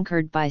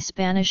reconquered by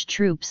Spanish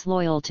troops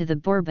loyal to the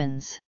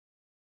Bourbons.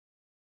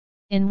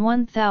 In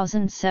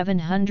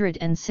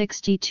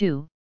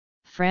 1762,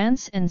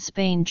 France and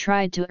Spain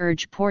tried to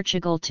urge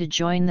Portugal to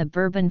join the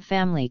Bourbon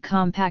family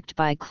compact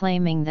by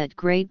claiming that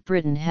Great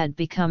Britain had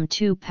become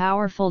too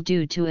powerful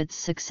due to its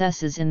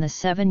successes in the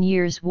 7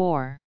 Years'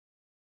 War.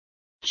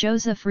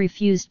 Joseph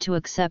refused to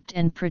accept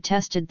and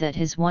protested that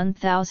his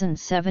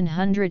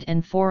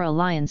 1704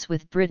 alliance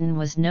with Britain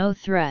was no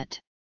threat.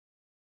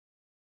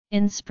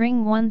 In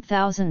spring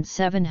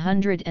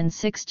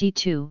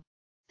 1762,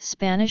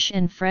 Spanish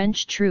and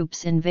French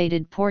troops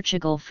invaded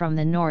Portugal from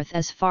the north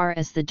as far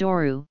as the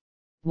Douro,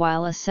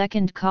 while a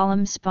second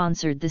column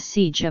sponsored the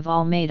siege of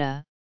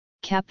Almeida,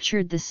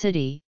 captured the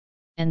city,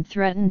 and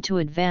threatened to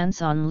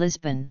advance on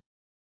Lisbon.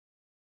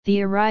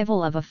 The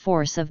arrival of a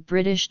force of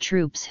British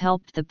troops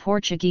helped the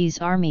Portuguese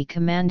army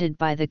commanded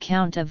by the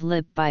Count of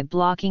Lip by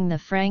blocking the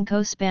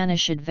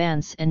Franco-Spanish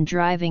advance and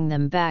driving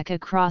them back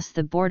across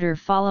the border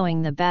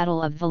following the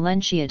Battle of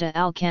Valencia de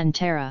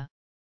Alcantara.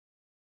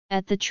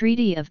 At the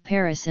Treaty of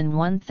Paris in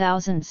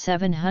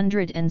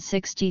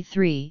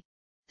 1763,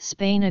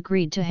 Spain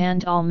agreed to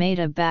hand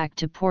Almeida back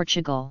to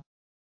Portugal.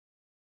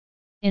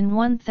 In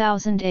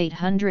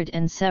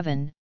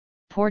 1807,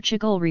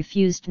 Portugal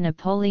refused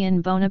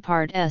Napoleon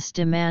Bonaparte's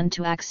demand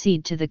to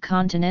accede to the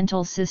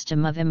continental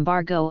system of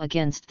embargo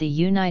against the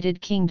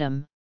United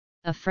Kingdom.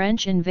 A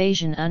French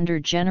invasion under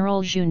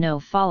General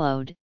Junot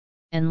followed,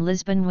 and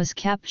Lisbon was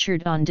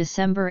captured on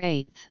December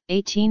 8,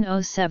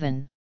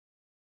 1807.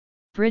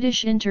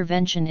 British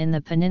intervention in the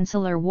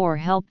Peninsular War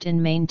helped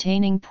in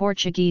maintaining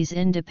Portuguese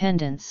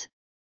independence.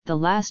 The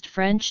last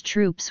French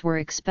troops were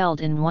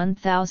expelled in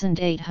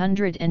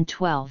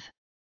 1812.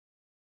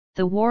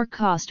 The war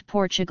cost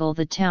Portugal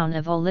the town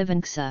of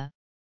Olivença,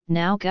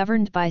 now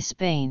governed by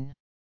Spain.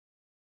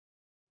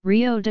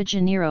 Rio de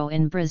Janeiro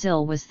in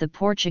Brazil was the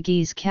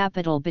Portuguese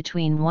capital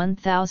between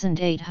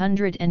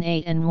 1808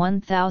 and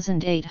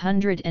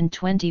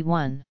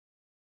 1821.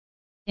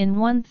 In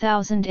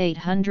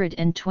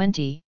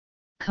 1820,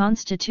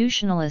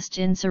 constitutionalist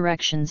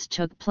insurrections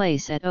took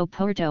place at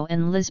Oporto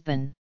and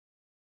Lisbon.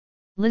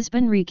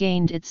 Lisbon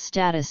regained its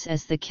status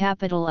as the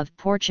capital of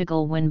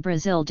Portugal when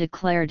Brazil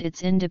declared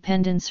its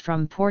independence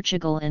from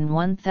Portugal in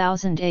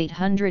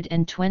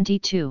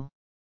 1822.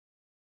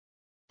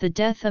 The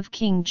death of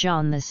King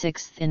John VI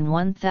in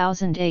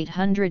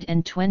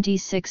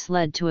 1826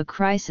 led to a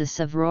crisis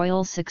of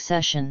royal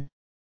succession.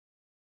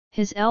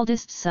 His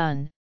eldest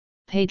son,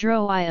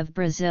 Pedro I of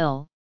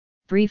Brazil,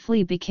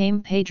 briefly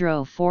became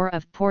Pedro IV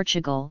of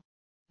Portugal,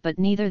 but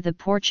neither the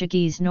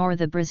Portuguese nor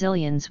the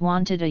Brazilians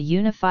wanted a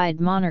unified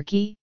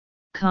monarchy.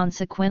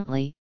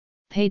 Consequently,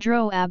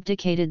 Pedro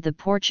abdicated the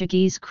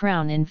Portuguese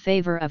crown in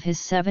favor of his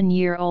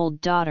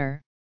 7-year-old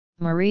daughter,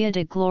 Maria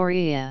de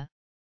Gloria,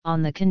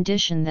 on the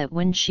condition that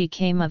when she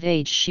came of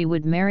age she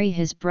would marry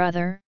his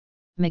brother,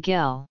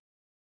 Miguel.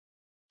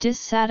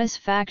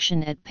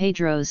 Dissatisfaction at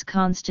Pedro's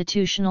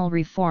constitutional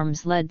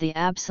reforms led the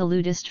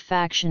absolutist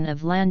faction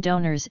of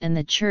landowners and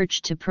the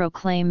church to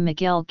proclaim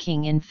Miguel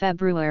king in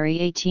February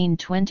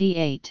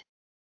 1828.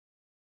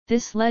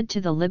 This led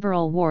to the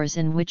liberal wars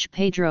in which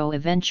Pedro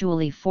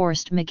eventually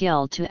forced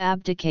Miguel to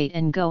abdicate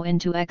and go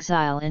into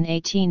exile in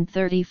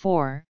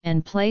 1834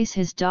 and place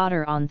his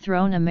daughter on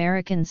throne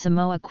American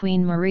Samoa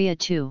Queen Maria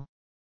II.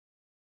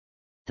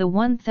 The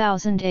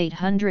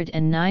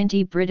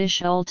 1890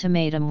 British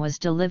ultimatum was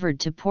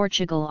delivered to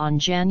Portugal on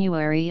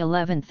January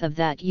 11 of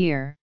that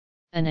year,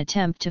 an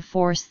attempt to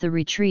force the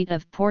retreat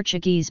of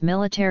Portuguese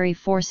military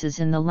forces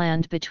in the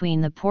land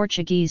between the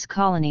Portuguese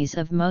colonies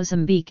of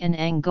Mozambique and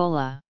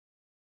Angola.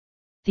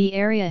 The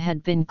area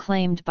had been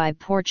claimed by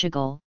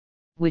Portugal,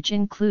 which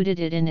included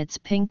it in its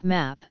pink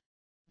map,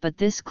 but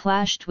this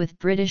clashed with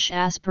British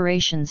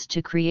aspirations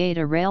to create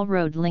a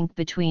railroad link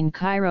between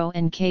Cairo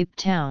and Cape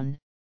Town,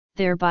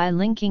 thereby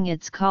linking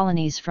its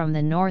colonies from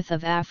the north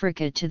of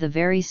Africa to the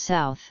very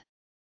south.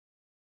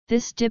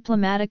 This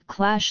diplomatic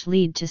clash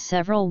led to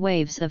several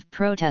waves of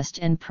protest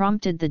and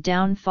prompted the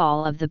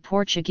downfall of the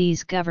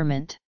Portuguese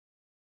government.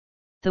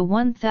 The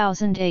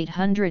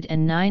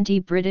 1890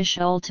 British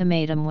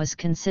ultimatum was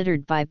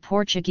considered by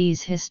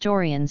Portuguese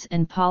historians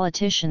and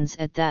politicians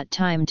at that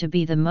time to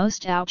be the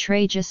most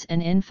outrageous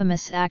and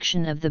infamous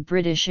action of the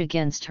British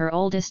against her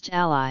oldest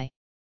ally.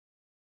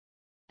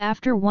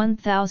 After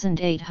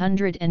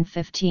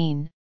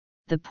 1815,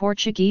 the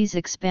Portuguese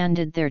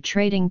expanded their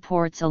trading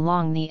ports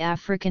along the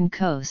African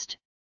coast,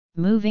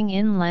 moving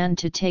inland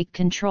to take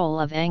control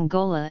of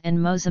Angola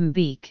and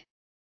Mozambique.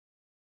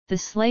 The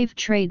slave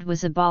trade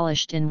was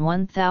abolished in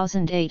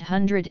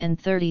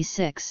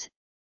 1836,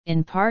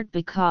 in part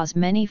because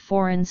many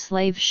foreign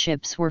slave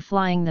ships were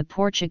flying the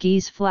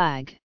Portuguese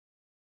flag.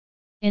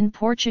 In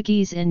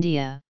Portuguese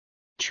India,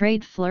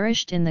 trade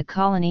flourished in the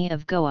colony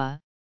of Goa,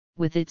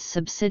 with its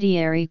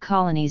subsidiary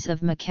colonies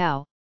of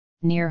Macau,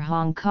 near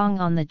Hong Kong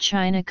on the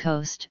China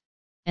coast,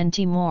 and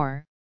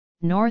Timor,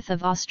 north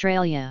of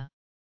Australia.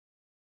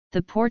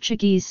 The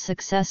Portuguese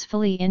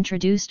successfully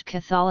introduced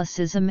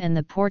Catholicism and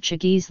the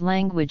Portuguese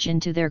language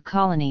into their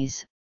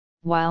colonies,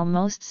 while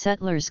most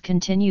settlers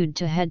continued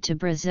to head to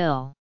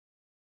Brazil.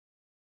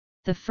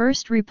 The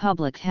First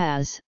Republic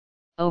has,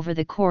 over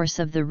the course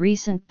of the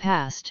recent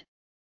past,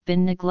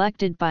 been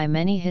neglected by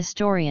many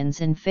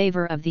historians in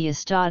favor of the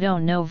Estado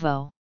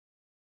Novo.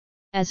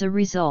 As a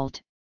result,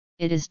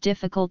 it is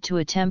difficult to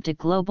attempt a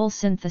global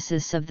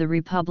synthesis of the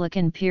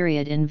Republican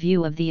period in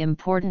view of the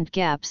important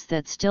gaps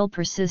that still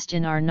persist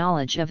in our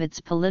knowledge of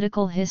its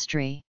political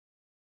history.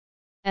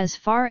 As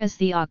far as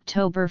the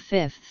October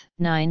 5,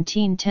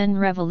 1910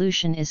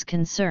 revolution is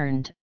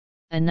concerned,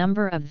 a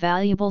number of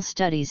valuable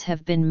studies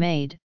have been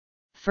made,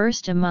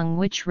 first among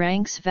which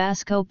ranks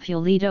Vasco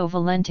Pulido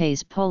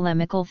Valente's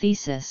polemical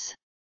thesis.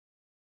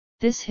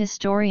 This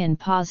historian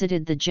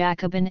posited the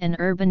Jacobin and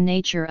urban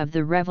nature of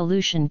the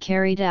revolution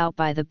carried out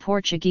by the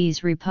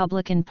Portuguese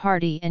Republican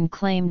Party and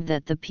claimed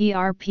that the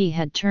PRP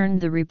had turned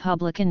the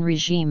Republican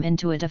regime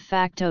into a de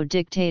facto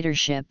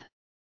dictatorship.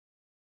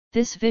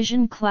 This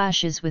vision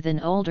clashes with an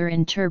older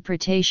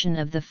interpretation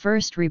of the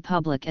First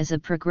Republic as a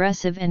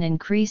progressive and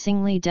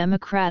increasingly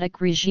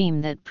democratic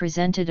regime that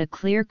presented a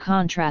clear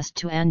contrast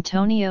to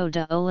Antonio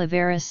de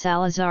Oliveira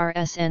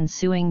Salazar's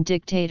ensuing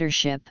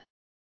dictatorship.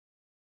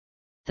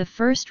 The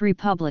First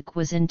Republic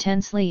was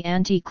intensely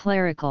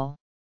anti-clerical.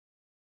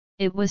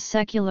 It was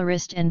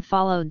secularist and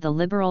followed the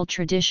liberal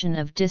tradition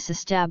of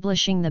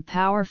disestablishing the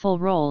powerful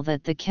role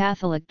that the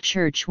Catholic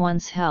Church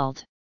once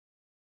held.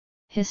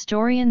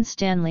 Historian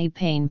Stanley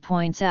Payne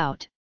points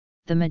out,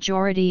 the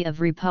majority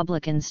of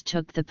Republicans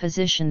took the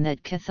position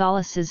that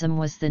Catholicism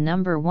was the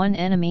number one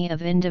enemy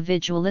of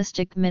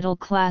individualistic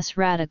middle-class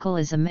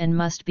radicalism and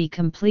must be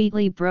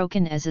completely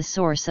broken as a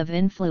source of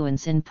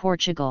influence in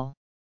Portugal.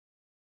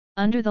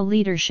 Under the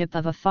leadership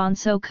of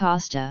Afonso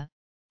Costa,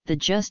 the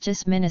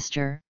Justice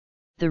Minister,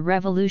 the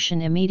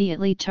revolution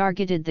immediately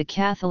targeted the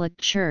Catholic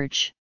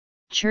Church,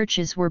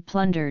 churches were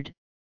plundered,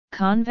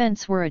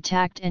 convents were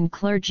attacked and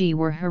clergy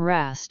were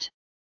harassed.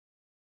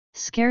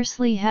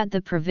 Scarcely had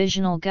the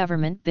provisional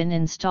government been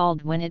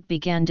installed when it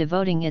began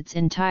devoting its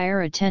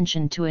entire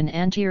attention to an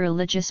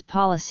anti-religious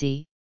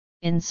policy,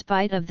 in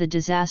spite of the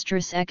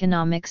disastrous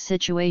economic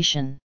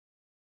situation.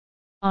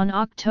 On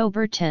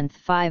October 10,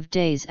 5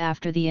 days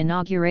after the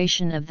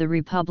inauguration of the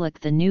Republic,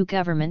 the new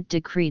government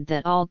decreed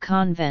that all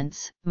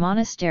convents,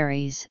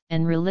 monasteries,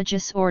 and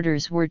religious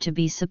orders were to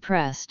be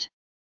suppressed.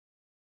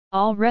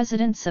 All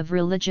residents of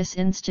religious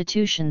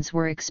institutions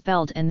were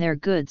expelled and their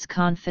goods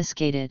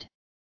confiscated.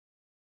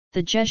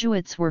 The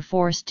Jesuits were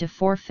forced to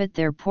forfeit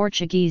their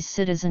Portuguese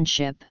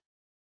citizenship.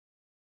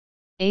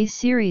 A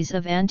series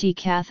of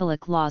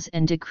anti-Catholic laws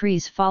and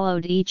decrees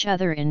followed each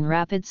other in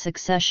rapid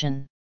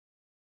succession.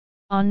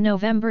 On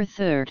November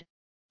 3,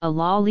 a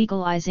law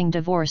legalizing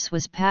divorce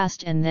was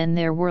passed, and then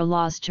there were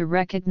laws to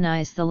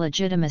recognize the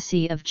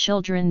legitimacy of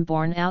children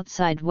born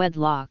outside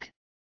wedlock,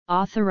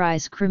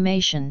 authorize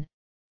cremation,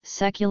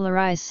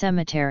 secularize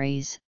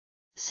cemeteries,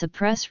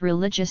 suppress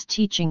religious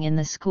teaching in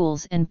the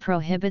schools and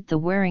prohibit the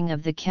wearing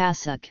of the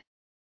cassock.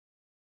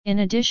 In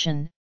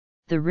addition,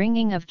 the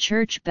ringing of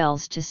church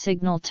bells to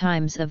signal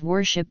times of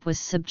worship was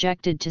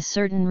subjected to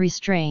certain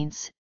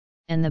restraints,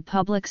 and the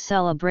public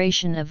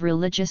celebration of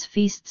religious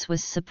feasts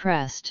was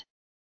suppressed.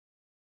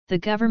 The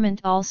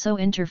government also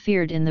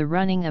interfered in the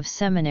running of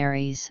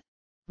seminaries,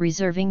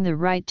 reserving the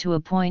right to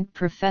appoint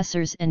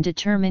professors and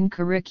determine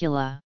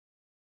curricula.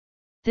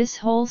 This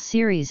whole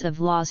series of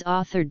laws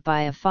authored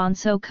by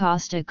Afonso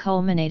Costa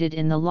culminated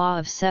in the Law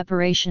of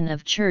Separation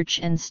of Church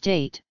and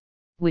State,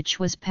 which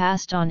was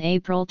passed on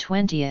April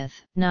 20,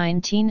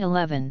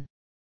 1911.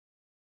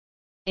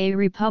 A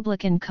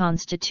Republican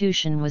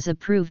constitution was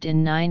approved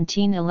in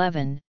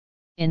 1911,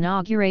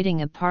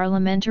 inaugurating a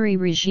parliamentary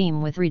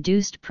regime with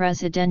reduced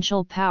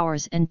presidential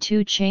powers and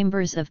 2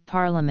 chambers of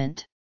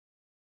parliament.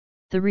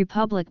 The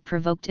Republic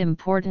provoked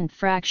important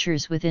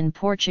fractures within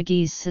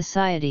Portuguese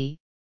society,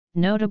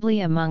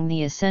 notably among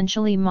the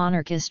essentially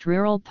monarchist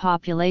rural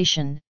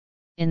population,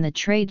 in the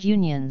trade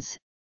unions,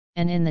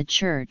 and in the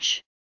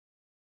church.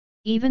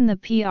 Even the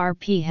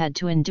PRP had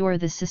to endure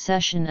the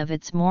secession of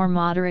its more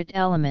moderate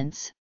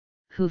elements,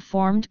 who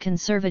formed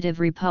conservative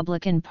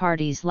Republican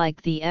parties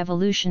like the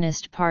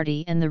Evolutionist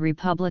Party and the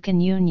Republican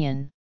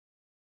Union.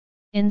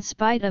 In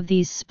spite of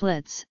these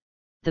splits,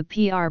 the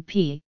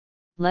PRP,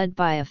 led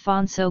by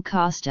Afonso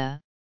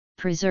Costa,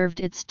 preserved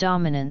its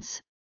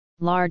dominance,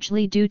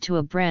 largely due to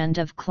a brand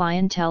of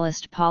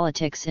clientelist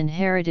politics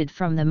inherited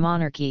from the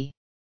monarchy.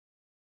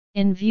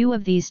 In view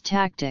of these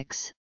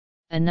tactics,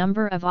 a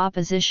number of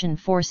opposition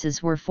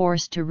forces were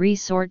forced to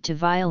resort to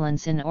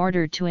violence in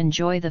order to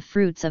enjoy the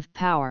fruits of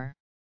power.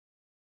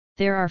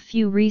 There are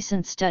few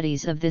recent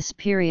studies of this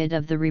period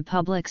of the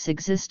Republic's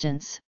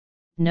existence,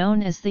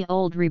 known as the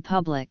Old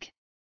Republic.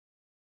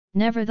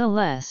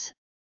 Nevertheless,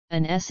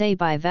 an essay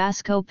by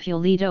Vasco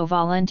Pulido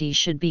Valente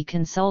should be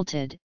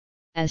consulted,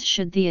 as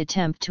should the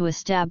attempt to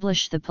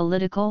establish the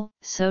political,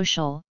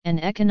 social,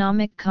 and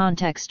economic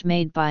context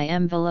made by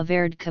M.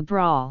 Villaverde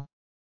Cabral.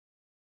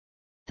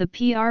 The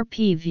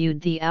PRP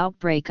viewed the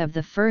outbreak of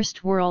the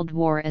First World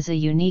War as a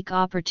unique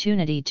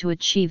opportunity to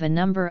achieve a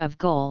number of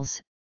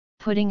goals,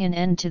 putting an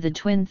end to the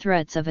twin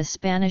threats of a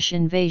Spanish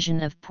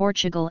invasion of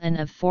Portugal and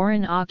of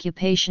foreign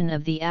occupation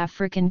of the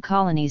African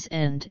colonies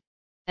and,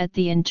 at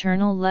the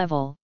internal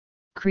level,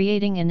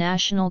 creating a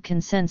national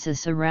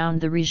consensus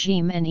around the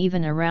regime and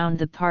even around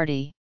the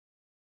party.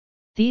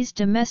 These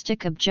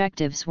domestic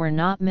objectives were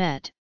not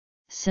met,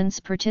 since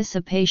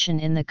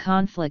participation in the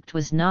conflict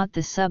was not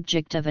the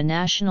subject of a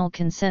national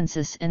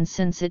consensus and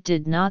since it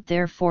did not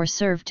therefore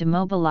serve to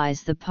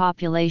mobilize the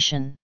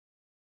population.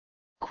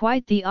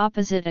 Quite the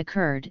opposite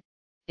occurred.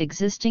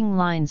 Existing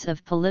lines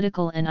of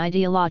political and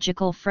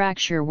ideological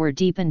fracture were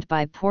deepened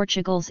by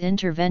Portugal's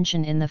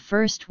intervention in the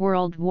First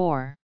World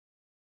War.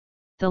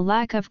 The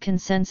lack of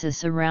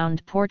consensus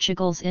around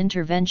Portugal's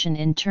intervention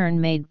in turn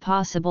made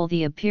possible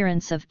the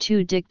appearance of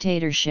two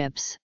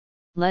dictatorships,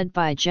 led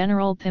by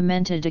General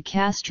Pimenta de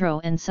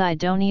Castro and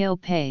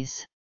Sidonio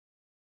Pais.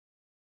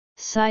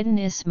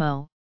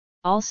 Sidonismo,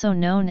 also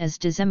known as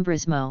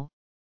Dezembrismo,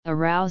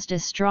 aroused a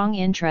strong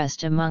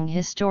interest among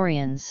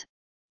historians,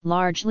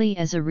 largely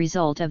as a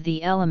result of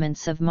the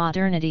elements of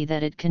modernity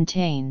that it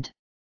contained.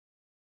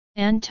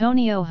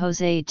 Antonio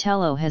José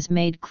Tello has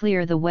made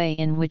clear the way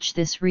in which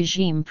this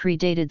regime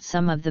predated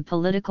some of the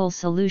political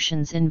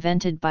solutions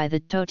invented by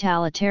the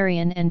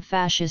totalitarian and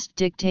fascist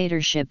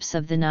dictatorships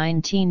of the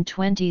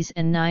 1920s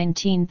and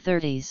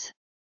 1930s.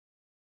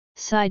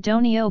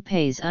 Sidonio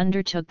Pais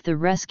undertook the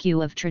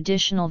rescue of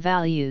traditional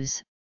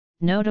values,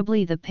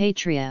 notably the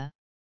patria,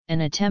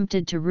 and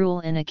attempted to rule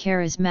in a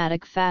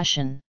charismatic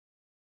fashion.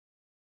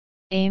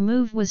 A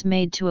move was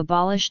made to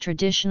abolish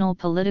traditional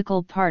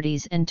political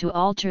parties and to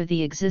alter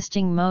the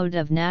existing mode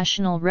of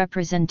national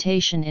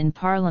representation in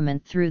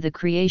parliament through the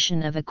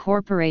creation of a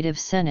corporative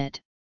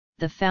senate,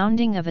 the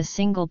founding of a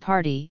single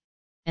party,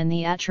 and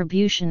the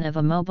attribution of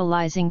a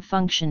mobilizing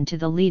function to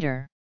the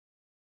leader.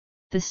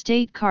 The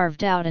state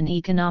carved out an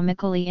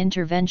economically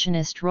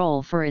interventionist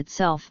role for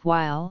itself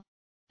while,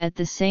 at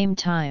the same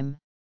time,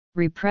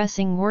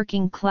 repressing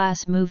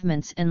working-class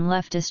movements and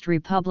leftist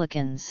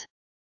Republicans.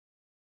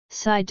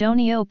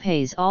 Sidonio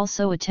Pais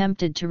also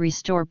attempted to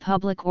restore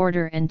public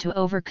order and to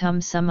overcome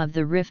some of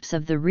the rifts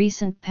of the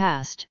recent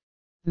past,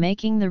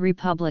 making the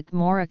Republic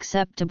more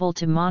acceptable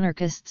to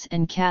monarchists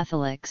and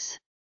Catholics.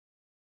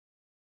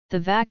 The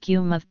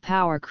vacuum of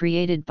power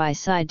created by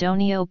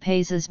Sidonio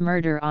Pais's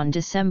murder on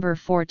December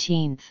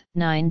 14,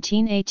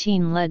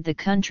 1918 led the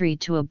country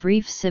to a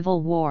brief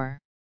civil war.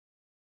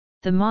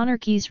 The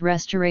monarchy's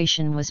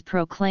restoration was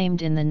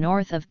proclaimed in the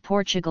north of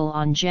Portugal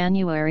on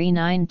January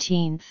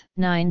 19,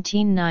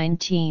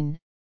 1919,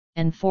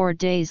 and 4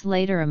 days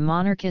later a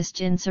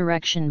monarchist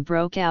insurrection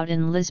broke out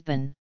in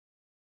Lisbon.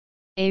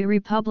 A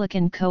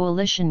Republican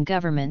coalition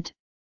government,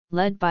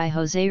 led by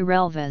José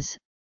Relvas,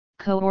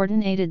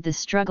 coordinated the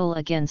struggle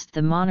against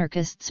the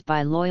monarchists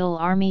by loyal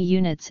army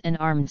units and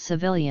armed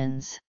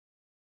civilians.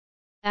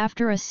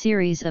 After a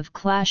series of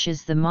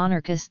clashes, the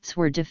monarchists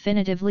were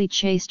definitively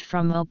chased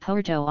from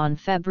Oporto on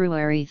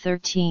February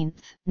 13,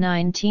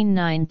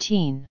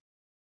 1919.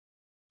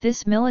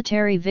 This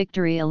military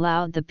victory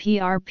allowed the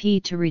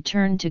PRP to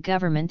return to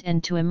government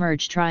and to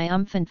emerge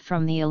triumphant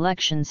from the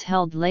elections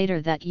held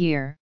later that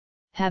year,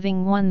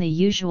 having won the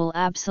usual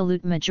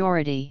absolute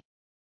majority.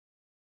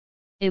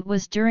 It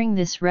was during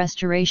this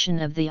restoration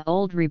of the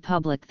old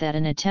republic that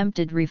an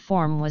attempted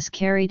reform was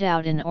carried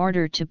out in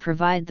order to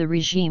provide the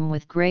regime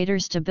with greater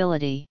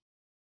stability.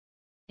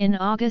 In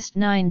August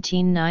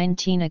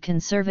 1919 a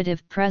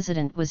conservative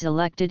president was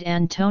elected,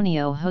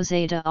 Antonio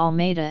José de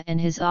Almeida, and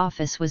his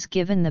office was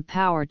given the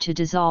power to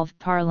dissolve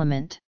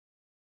parliament.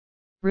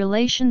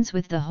 Relations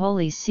with the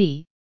Holy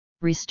See,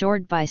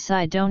 restored by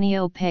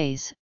Sidonio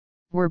Pais,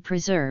 were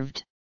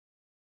preserved.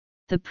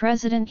 The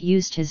president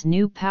used his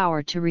new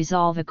power to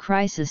resolve a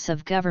crisis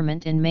of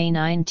government in May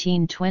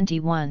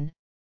 1921,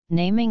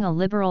 naming a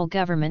liberal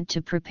government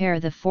to prepare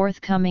the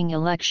forthcoming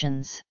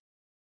elections.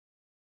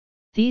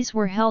 These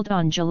were held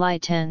on July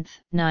 10,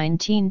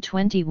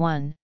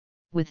 1921,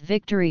 with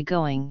victory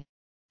going,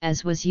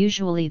 as was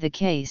usually the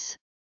case,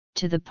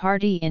 to the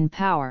party in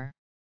power.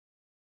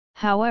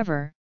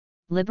 However,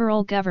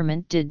 liberal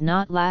government did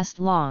not last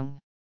long.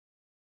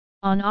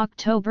 On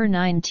October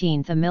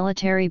 19 a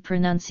military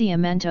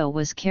pronunciamento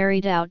was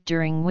carried out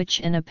during which,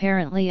 and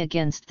apparently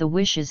against the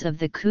wishes of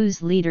the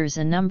coup's leaders,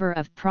 a number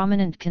of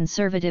prominent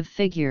conservative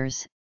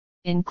figures,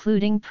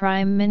 including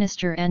Prime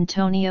Minister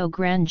Antonio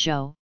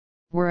Granjo,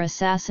 were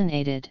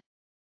assassinated.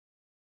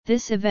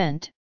 This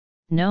event,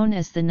 known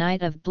as the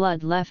Night of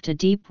Blood, left a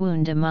deep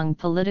wound among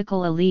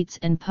political elites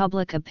and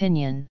public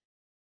opinion.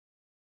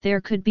 There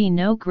could be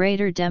no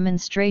greater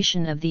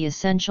demonstration of the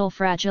essential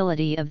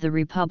fragility of the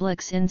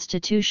Republic's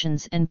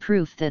institutions and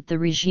proof that the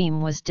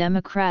regime was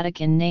democratic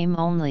in name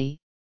only,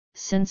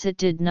 since it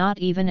did not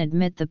even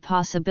admit the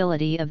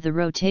possibility of the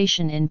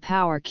rotation in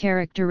power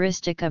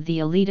characteristic of the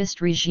elitist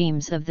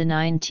regimes of the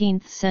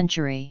 19th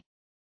century.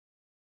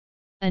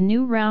 A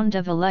new round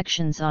of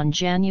elections on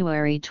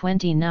January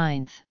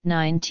 29,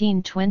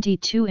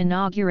 1922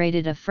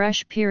 inaugurated a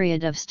fresh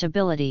period of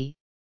stability.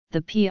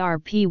 The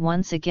PRP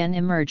once again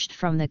emerged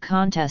from the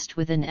contest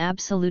with an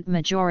absolute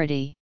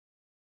majority.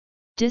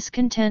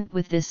 Discontent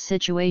with this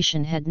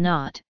situation had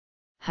not,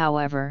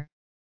 however,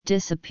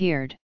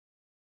 disappeared.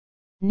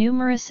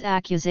 Numerous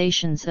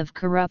accusations of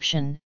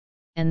corruption,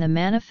 and the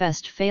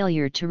manifest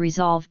failure to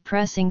resolve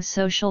pressing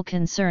social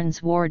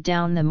concerns wore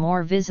down the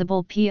more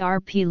visible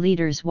PRP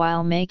leaders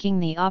while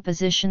making the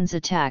opposition's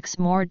attacks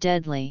more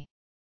deadly.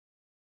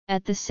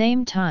 At the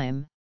same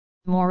time,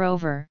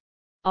 moreover,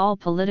 all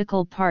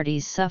political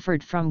parties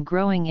suffered from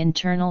growing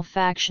internal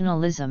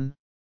factionalism,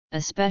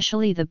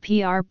 especially the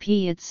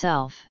PRP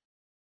itself.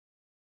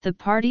 The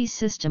party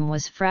system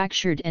was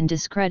fractured and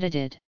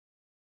discredited.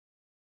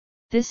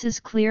 This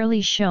is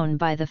clearly shown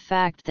by the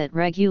fact that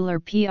regular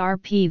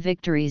PRP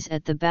victories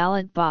at the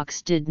ballot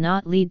box did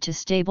not lead to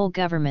stable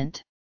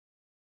government.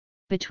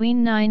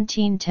 Between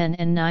 1910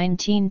 and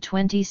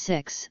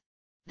 1926,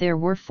 there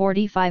were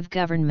 45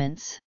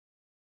 governments.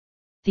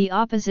 The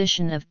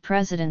opposition of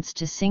presidents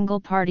to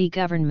single-party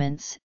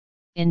governments,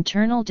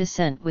 internal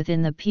dissent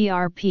within the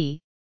PRP,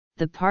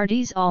 the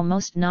party's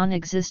almost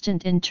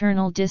non-existent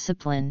internal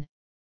discipline,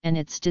 and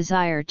its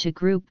desire to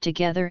group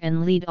together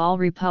and lead all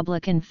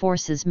Republican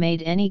forces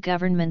made any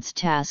government's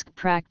task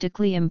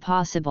practically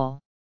impossible.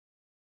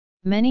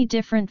 Many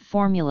different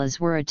formulas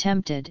were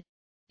attempted,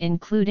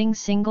 including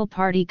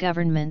single-party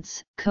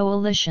governments,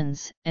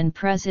 coalitions, and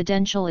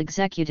presidential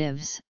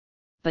executives,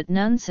 but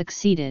none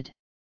succeeded.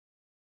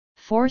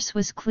 Force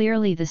was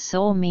clearly the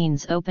sole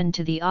means open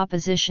to the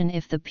opposition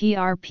if the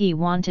PRP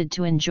wanted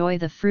to enjoy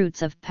the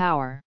fruits of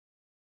power.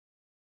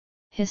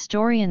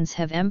 Historians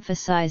have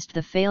emphasized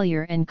the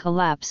failure and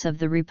collapse of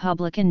the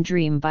Republican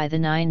dream by the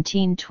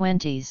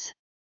 1920s.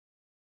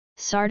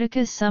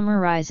 Sardica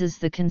summarizes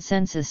the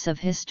consensus of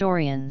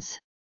historians.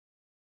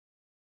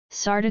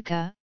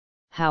 Sardica,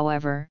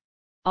 however,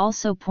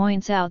 also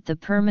points out the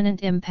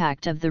permanent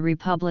impact of the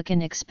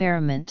Republican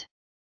experiment.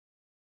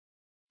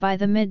 By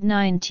the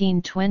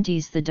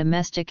mid-1920s, the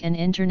domestic and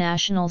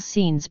international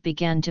scenes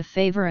began to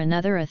favor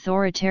another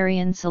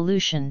authoritarian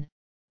solution,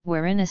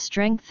 wherein a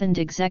strengthened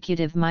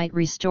executive might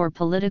restore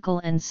political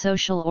and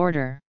social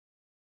order.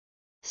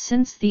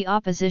 Since the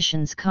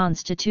opposition's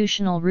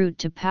constitutional route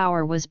to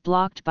power was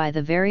blocked by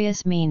the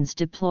various means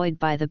deployed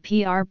by the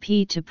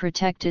PRP to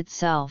protect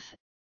itself,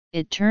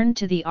 it turned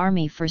to the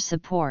army for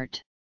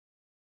support.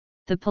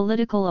 The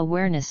political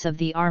awareness of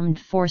the armed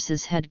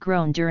forces had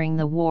grown during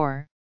the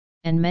war,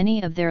 and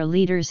many of their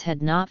leaders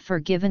had not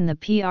forgiven the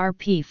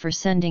PRP for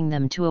sending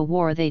them to a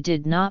war they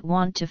did not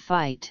want to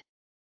fight.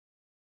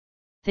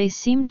 They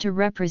seemed to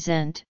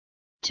represent,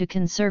 to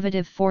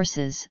conservative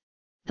forces,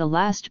 the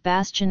last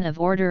bastion of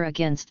order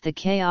against the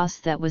chaos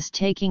that was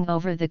taking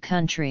over the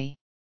country.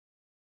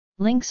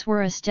 Links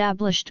were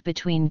established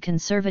between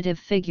conservative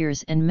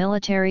figures and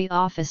military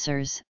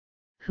officers,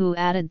 who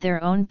added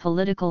their own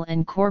political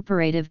and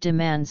corporative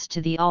demands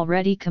to the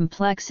already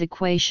complex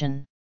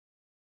equation.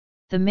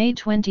 The May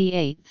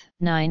 28,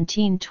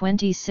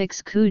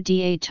 1926 coup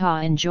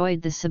d'état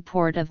enjoyed the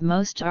support of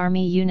most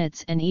army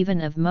units and even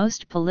of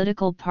most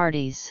political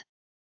parties.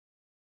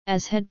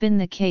 As had been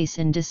the case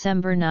in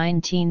December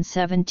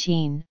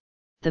 1917,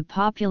 the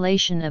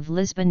population of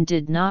Lisbon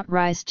did not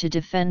rise to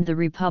defend the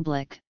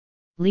Republic,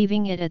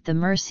 leaving it at the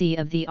mercy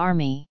of the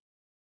army.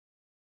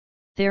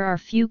 There are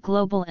few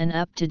global and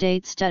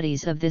up-to-date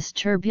studies of this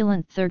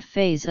turbulent third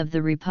phase of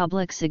the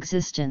Republic's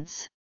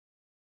existence.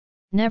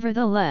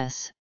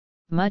 Nevertheless,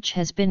 much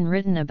has been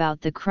written about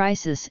the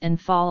crisis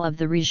and fall of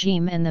the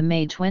regime and the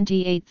May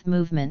 28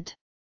 movement.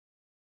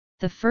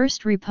 The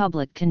First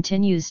Republic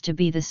continues to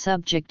be the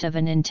subject of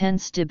an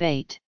intense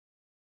debate.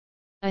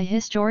 A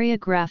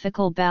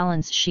historiographical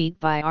balance sheet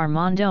by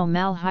Armando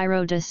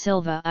Malheiro da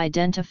Silva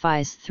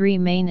identifies three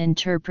main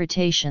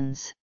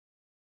interpretations.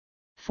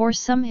 For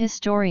some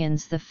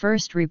historians, the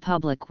First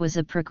Republic was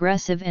a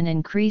progressive and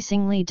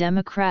increasingly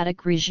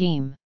democratic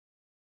regime.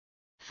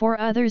 For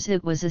others,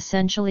 it was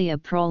essentially a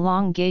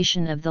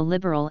prolongation of the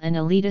liberal and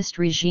elitist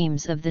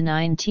regimes of the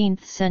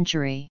 19th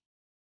century.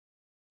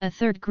 A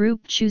third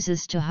group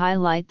chooses to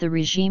highlight the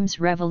regime's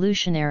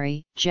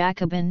revolutionary,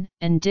 Jacobin,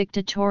 and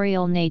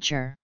dictatorial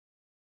nature.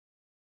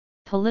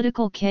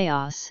 Political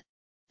chaos,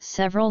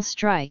 several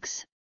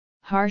strikes,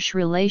 harsh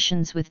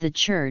relations with the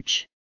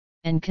Church,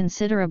 and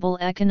considerable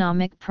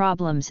economic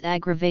problems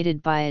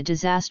aggravated by a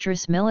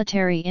disastrous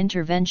military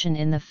intervention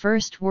in the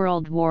First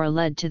World War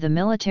led to the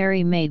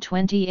military May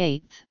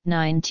 28,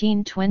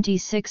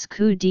 1926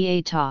 coup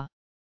d'état.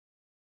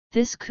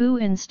 This coup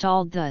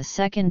installed the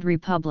Second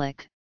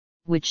Republic,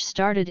 which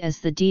started as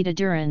the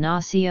Ditadura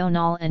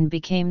Nacional and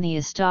became the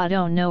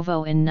Estado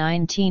Novo in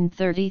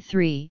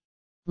 1933,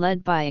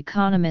 led by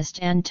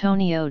economist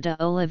Antonio de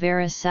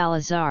Oliveira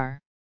Salazar.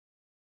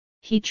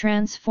 He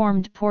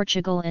transformed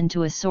Portugal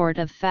into a sort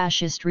of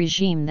fascist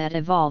regime that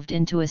evolved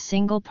into a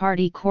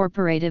single-party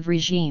corporative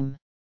regime.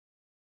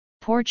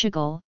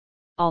 Portugal,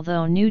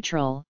 although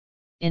neutral,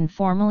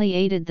 informally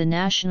aided the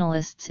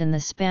nationalists in the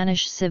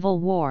Spanish Civil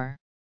War.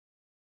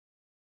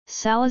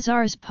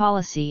 Salazar's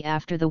policy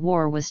after the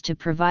war was to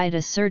provide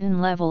a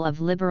certain level of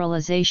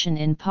liberalization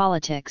in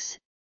politics,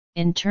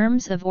 in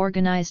terms of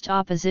organized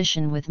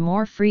opposition with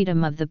more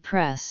freedom of the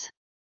press.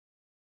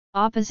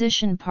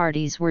 Opposition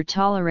parties were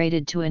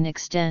tolerated to an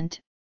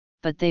extent,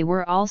 but they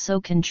were also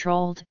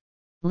controlled,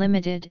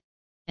 limited,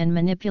 and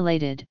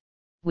manipulated,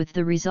 with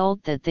the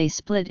result that they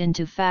split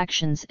into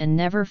factions and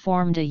never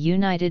formed a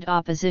united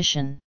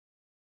opposition.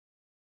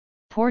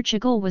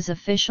 Portugal was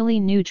officially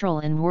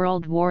neutral in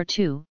World War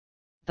II,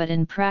 but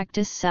in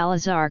practice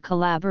Salazar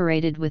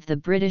collaborated with the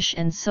British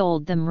and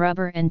sold them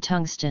rubber and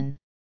tungsten.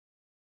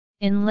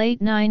 In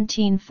late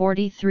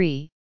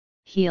 1943,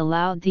 he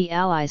allowed the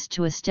Allies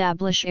to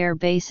establish air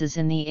bases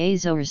in the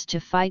Azores to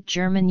fight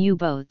German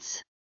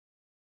U-boats.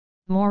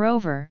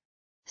 Moreover,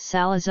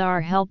 Salazar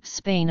helped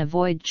Spain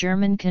avoid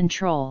German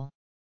control.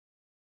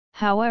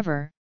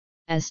 However,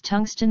 as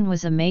tungsten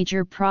was a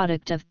major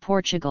product of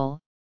Portugal,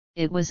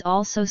 it was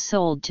also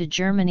sold to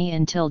Germany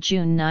until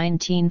June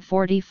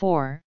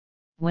 1944,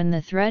 when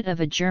the threat of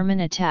a German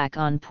attack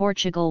on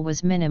Portugal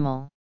was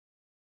minimal.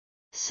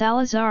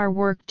 Salazar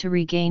worked to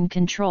regain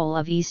control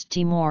of East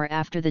Timor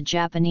after the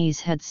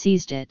Japanese had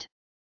seized it.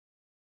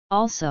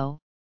 Also,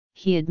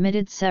 he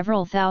admitted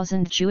several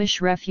thousand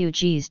Jewish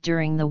refugees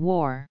during the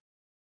war.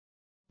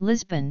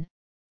 Lisbon,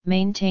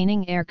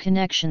 maintaining air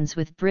connections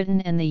with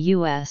Britain and the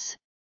US,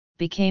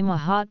 became a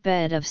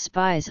hotbed of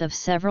spies of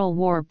several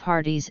war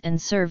parties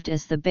and served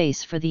as the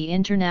base for the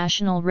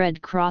International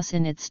Red Cross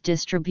in its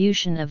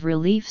distribution of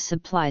relief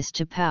supplies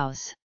to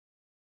POWs.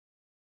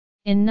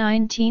 In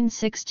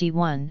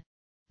 1961,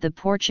 the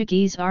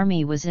Portuguese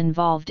army was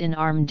involved in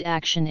armed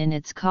action in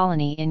its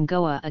colony in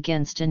Goa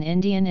against an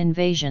Indian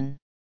invasion.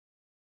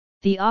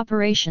 The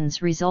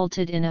operations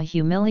resulted in a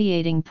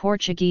humiliating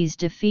Portuguese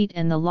defeat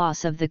and the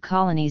loss of the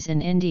colonies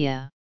in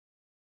India.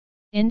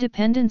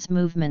 Independence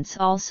movements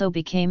also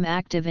became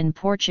active in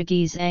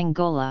Portuguese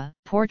Angola,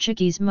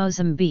 Portuguese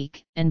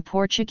Mozambique, and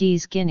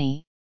Portuguese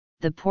Guinea.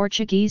 The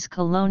Portuguese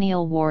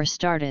colonial war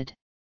started.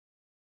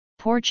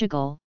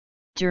 Portugal,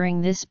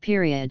 during this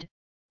period,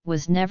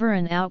 was never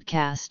an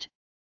outcast,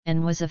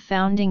 and was a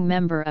founding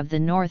member of the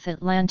North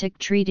Atlantic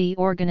Treaty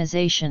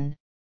Organization,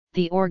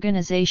 the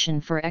Organization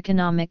for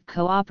Economic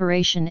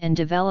Cooperation and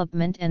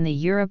Development, and the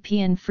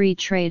European Free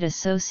Trade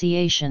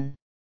Association.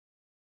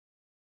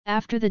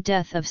 After the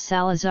death of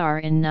Salazar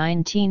in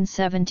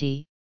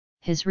 1970,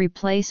 his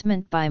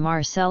replacement by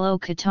Marcelo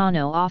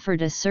Caetano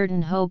offered a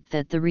certain hope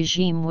that the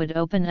regime would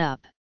open up,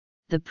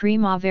 the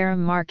Primavera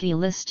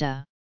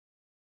Marxista.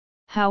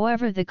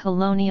 However, the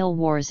colonial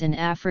wars in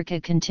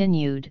Africa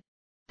continued,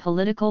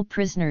 political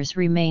prisoners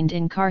remained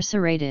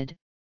incarcerated,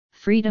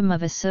 freedom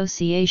of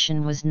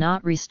association was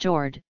not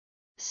restored,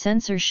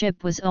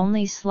 censorship was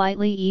only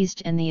slightly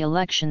eased, and the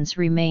elections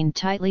remained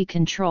tightly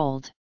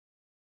controlled.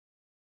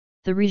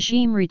 The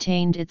regime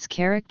retained its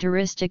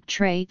characteristic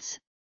traits: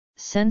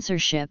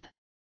 censorship,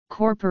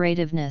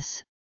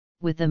 corporativeness,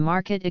 with the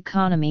market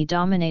economy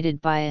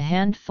dominated by a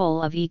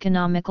handful of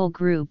economical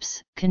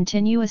groups,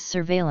 continuous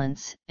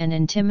surveillance and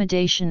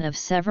intimidation of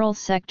several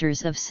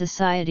sectors of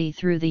society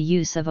through the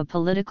use of a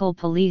political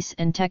police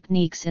and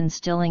techniques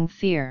instilling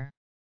fear.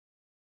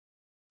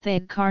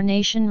 The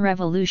Carnation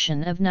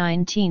Revolution of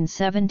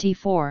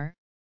 1974,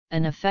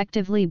 an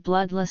effectively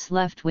bloodless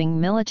left-wing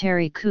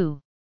military coup,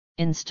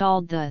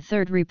 installed the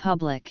Third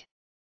Republic.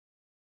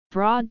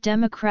 Broad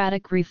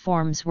democratic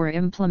reforms were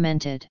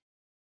implemented.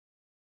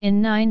 In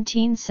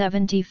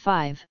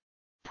 1975,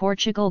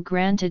 Portugal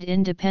granted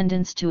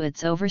independence to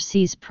its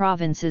overseas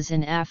provinces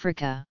in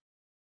Africa.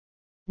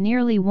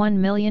 Nearly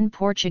 1 million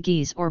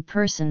Portuguese or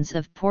persons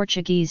of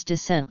Portuguese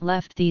descent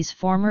left these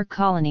former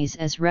colonies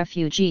as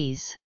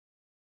refugees.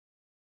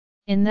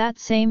 In that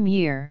same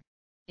year,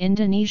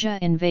 Indonesia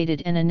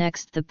invaded and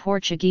annexed the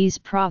Portuguese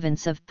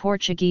province of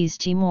Portuguese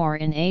Timor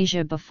in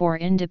Asia before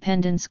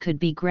independence could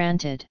be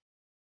granted.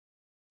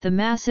 The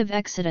massive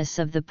exodus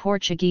of the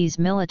Portuguese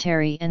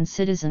military and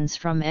citizens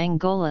from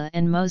Angola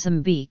and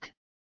Mozambique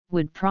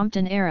would prompt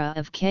an era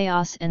of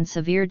chaos and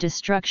severe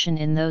destruction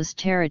in those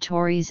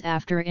territories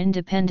after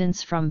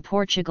independence from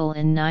Portugal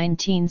in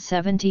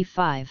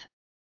 1975.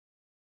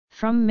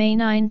 From May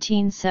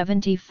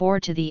 1974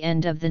 to the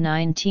end of the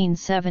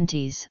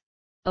 1970s,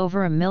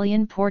 over 1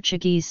 million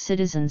Portuguese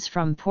citizens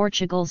from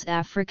Portugal's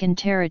African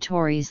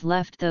territories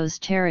left those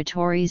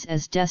territories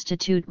as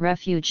destitute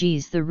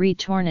refugees, the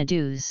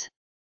retornados.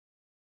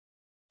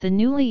 The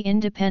newly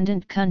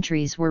independent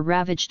countries were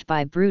ravaged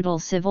by brutal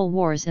civil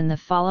wars in the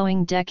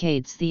following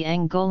decades: the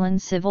Angolan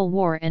Civil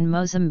War and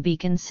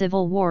Mozambican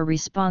Civil War,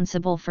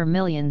 responsible for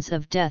millions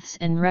of deaths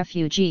and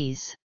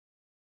refugees.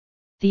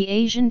 The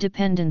Asian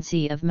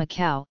dependency of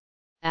Macau,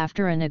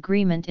 after an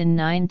agreement in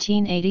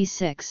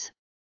 1986,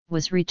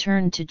 was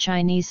returned to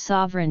Chinese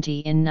sovereignty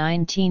in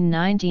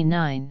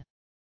 1999.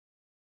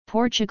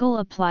 Portugal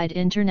applied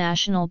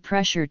international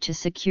pressure to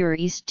secure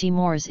East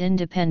Timor's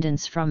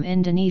independence from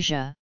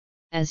Indonesia,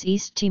 as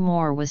East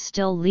Timor was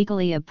still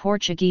legally a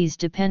Portuguese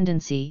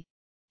dependency,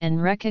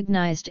 and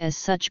recognized as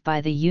such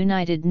by the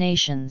United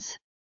Nations.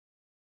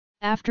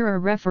 After a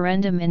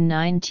referendum in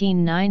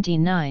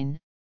 1999,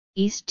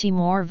 East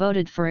Timor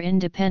voted for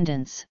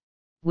independence,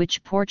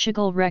 which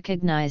Portugal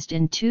recognized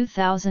in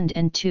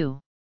 2002.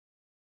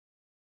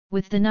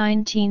 With the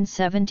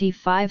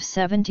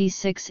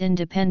 1975-76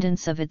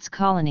 independence of its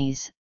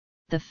colonies,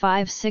 the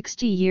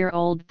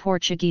 560-year-old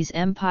Portuguese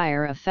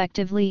Empire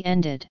effectively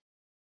ended.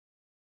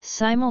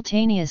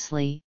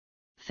 Simultaneously,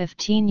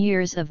 15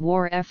 years of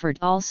war effort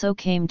also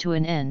came to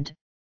an end.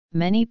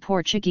 Many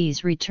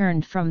Portuguese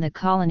returned from the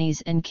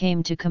colonies and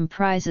came to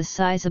comprise a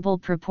sizable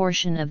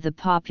proportion of the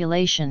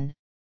population,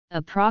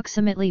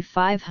 approximately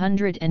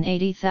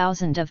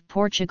 580,000 of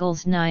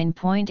Portugal's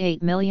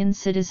 9.8 million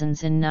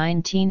citizens in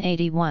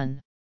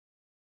 1981.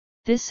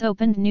 This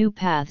opened new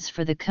paths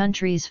for the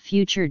country's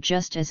future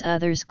just as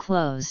others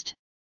closed.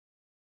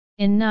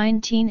 In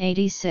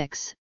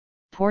 1986,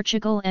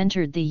 Portugal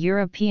entered the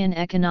European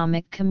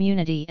Economic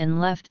Community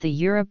and left the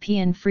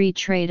European Free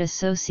Trade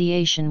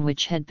Association,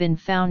 which had been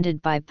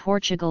founded by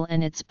Portugal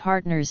and its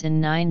partners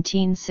in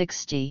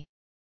 1960.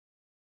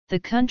 The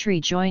country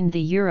joined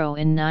the euro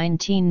in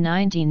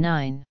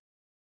 1999.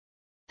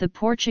 The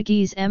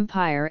Portuguese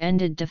Empire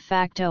ended de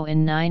facto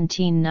in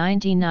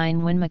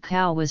 1999 when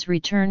Macau was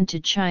returned to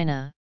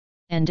China,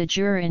 and de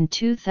jure in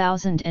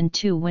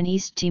 2002 when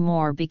East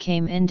Timor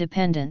became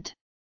independent.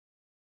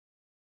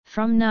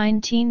 From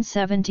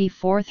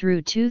 1974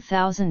 through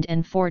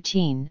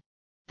 2014,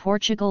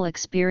 Portugal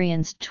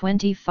experienced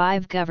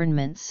 25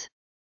 governments.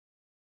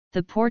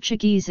 The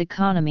Portuguese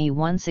economy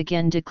once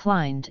again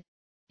declined,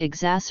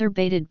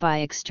 exacerbated by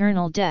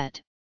external debt,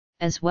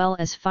 as well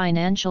as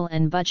financial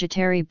and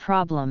budgetary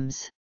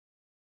problems.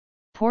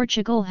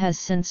 Portugal has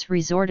since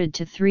resorted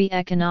to 3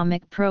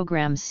 economic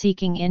programs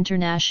seeking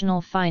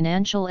international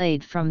financial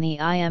aid from the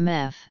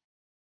IMF.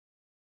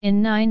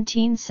 In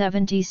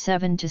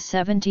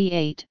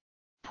 1977–78,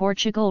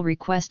 Portugal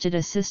requested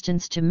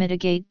assistance to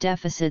mitigate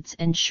deficits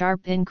and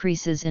sharp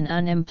increases in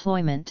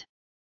unemployment.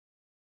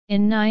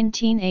 In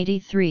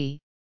 1983,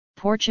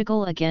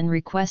 Portugal again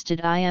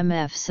requested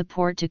IMF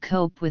support to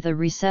cope with a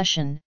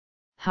recession,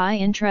 high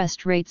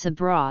interest rates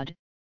abroad,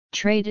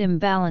 trade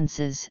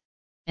imbalances,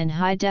 and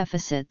high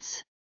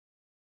deficits.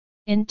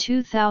 In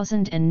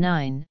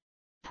 2009,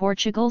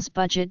 Portugal's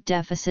budget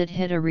deficit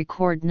hit a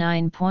record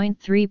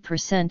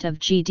 9.3% of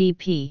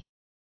GDP.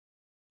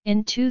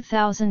 In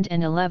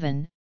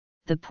 2011,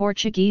 the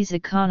Portuguese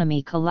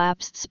economy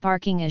collapsed,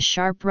 sparking a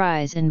sharp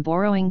rise in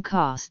borrowing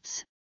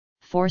costs,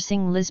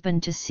 forcing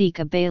Lisbon to seek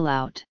a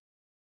bailout.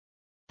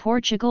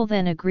 Portugal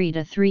then agreed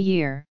a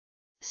 3-year,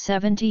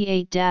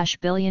 €78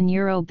 billion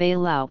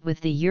bailout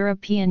with the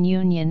European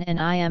Union and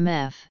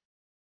IMF.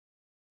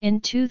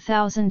 In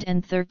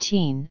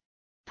 2013,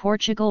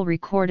 Portugal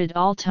recorded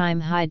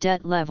all-time high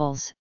debt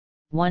levels,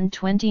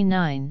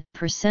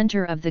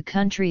 129% of the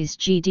country's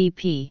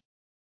GDP.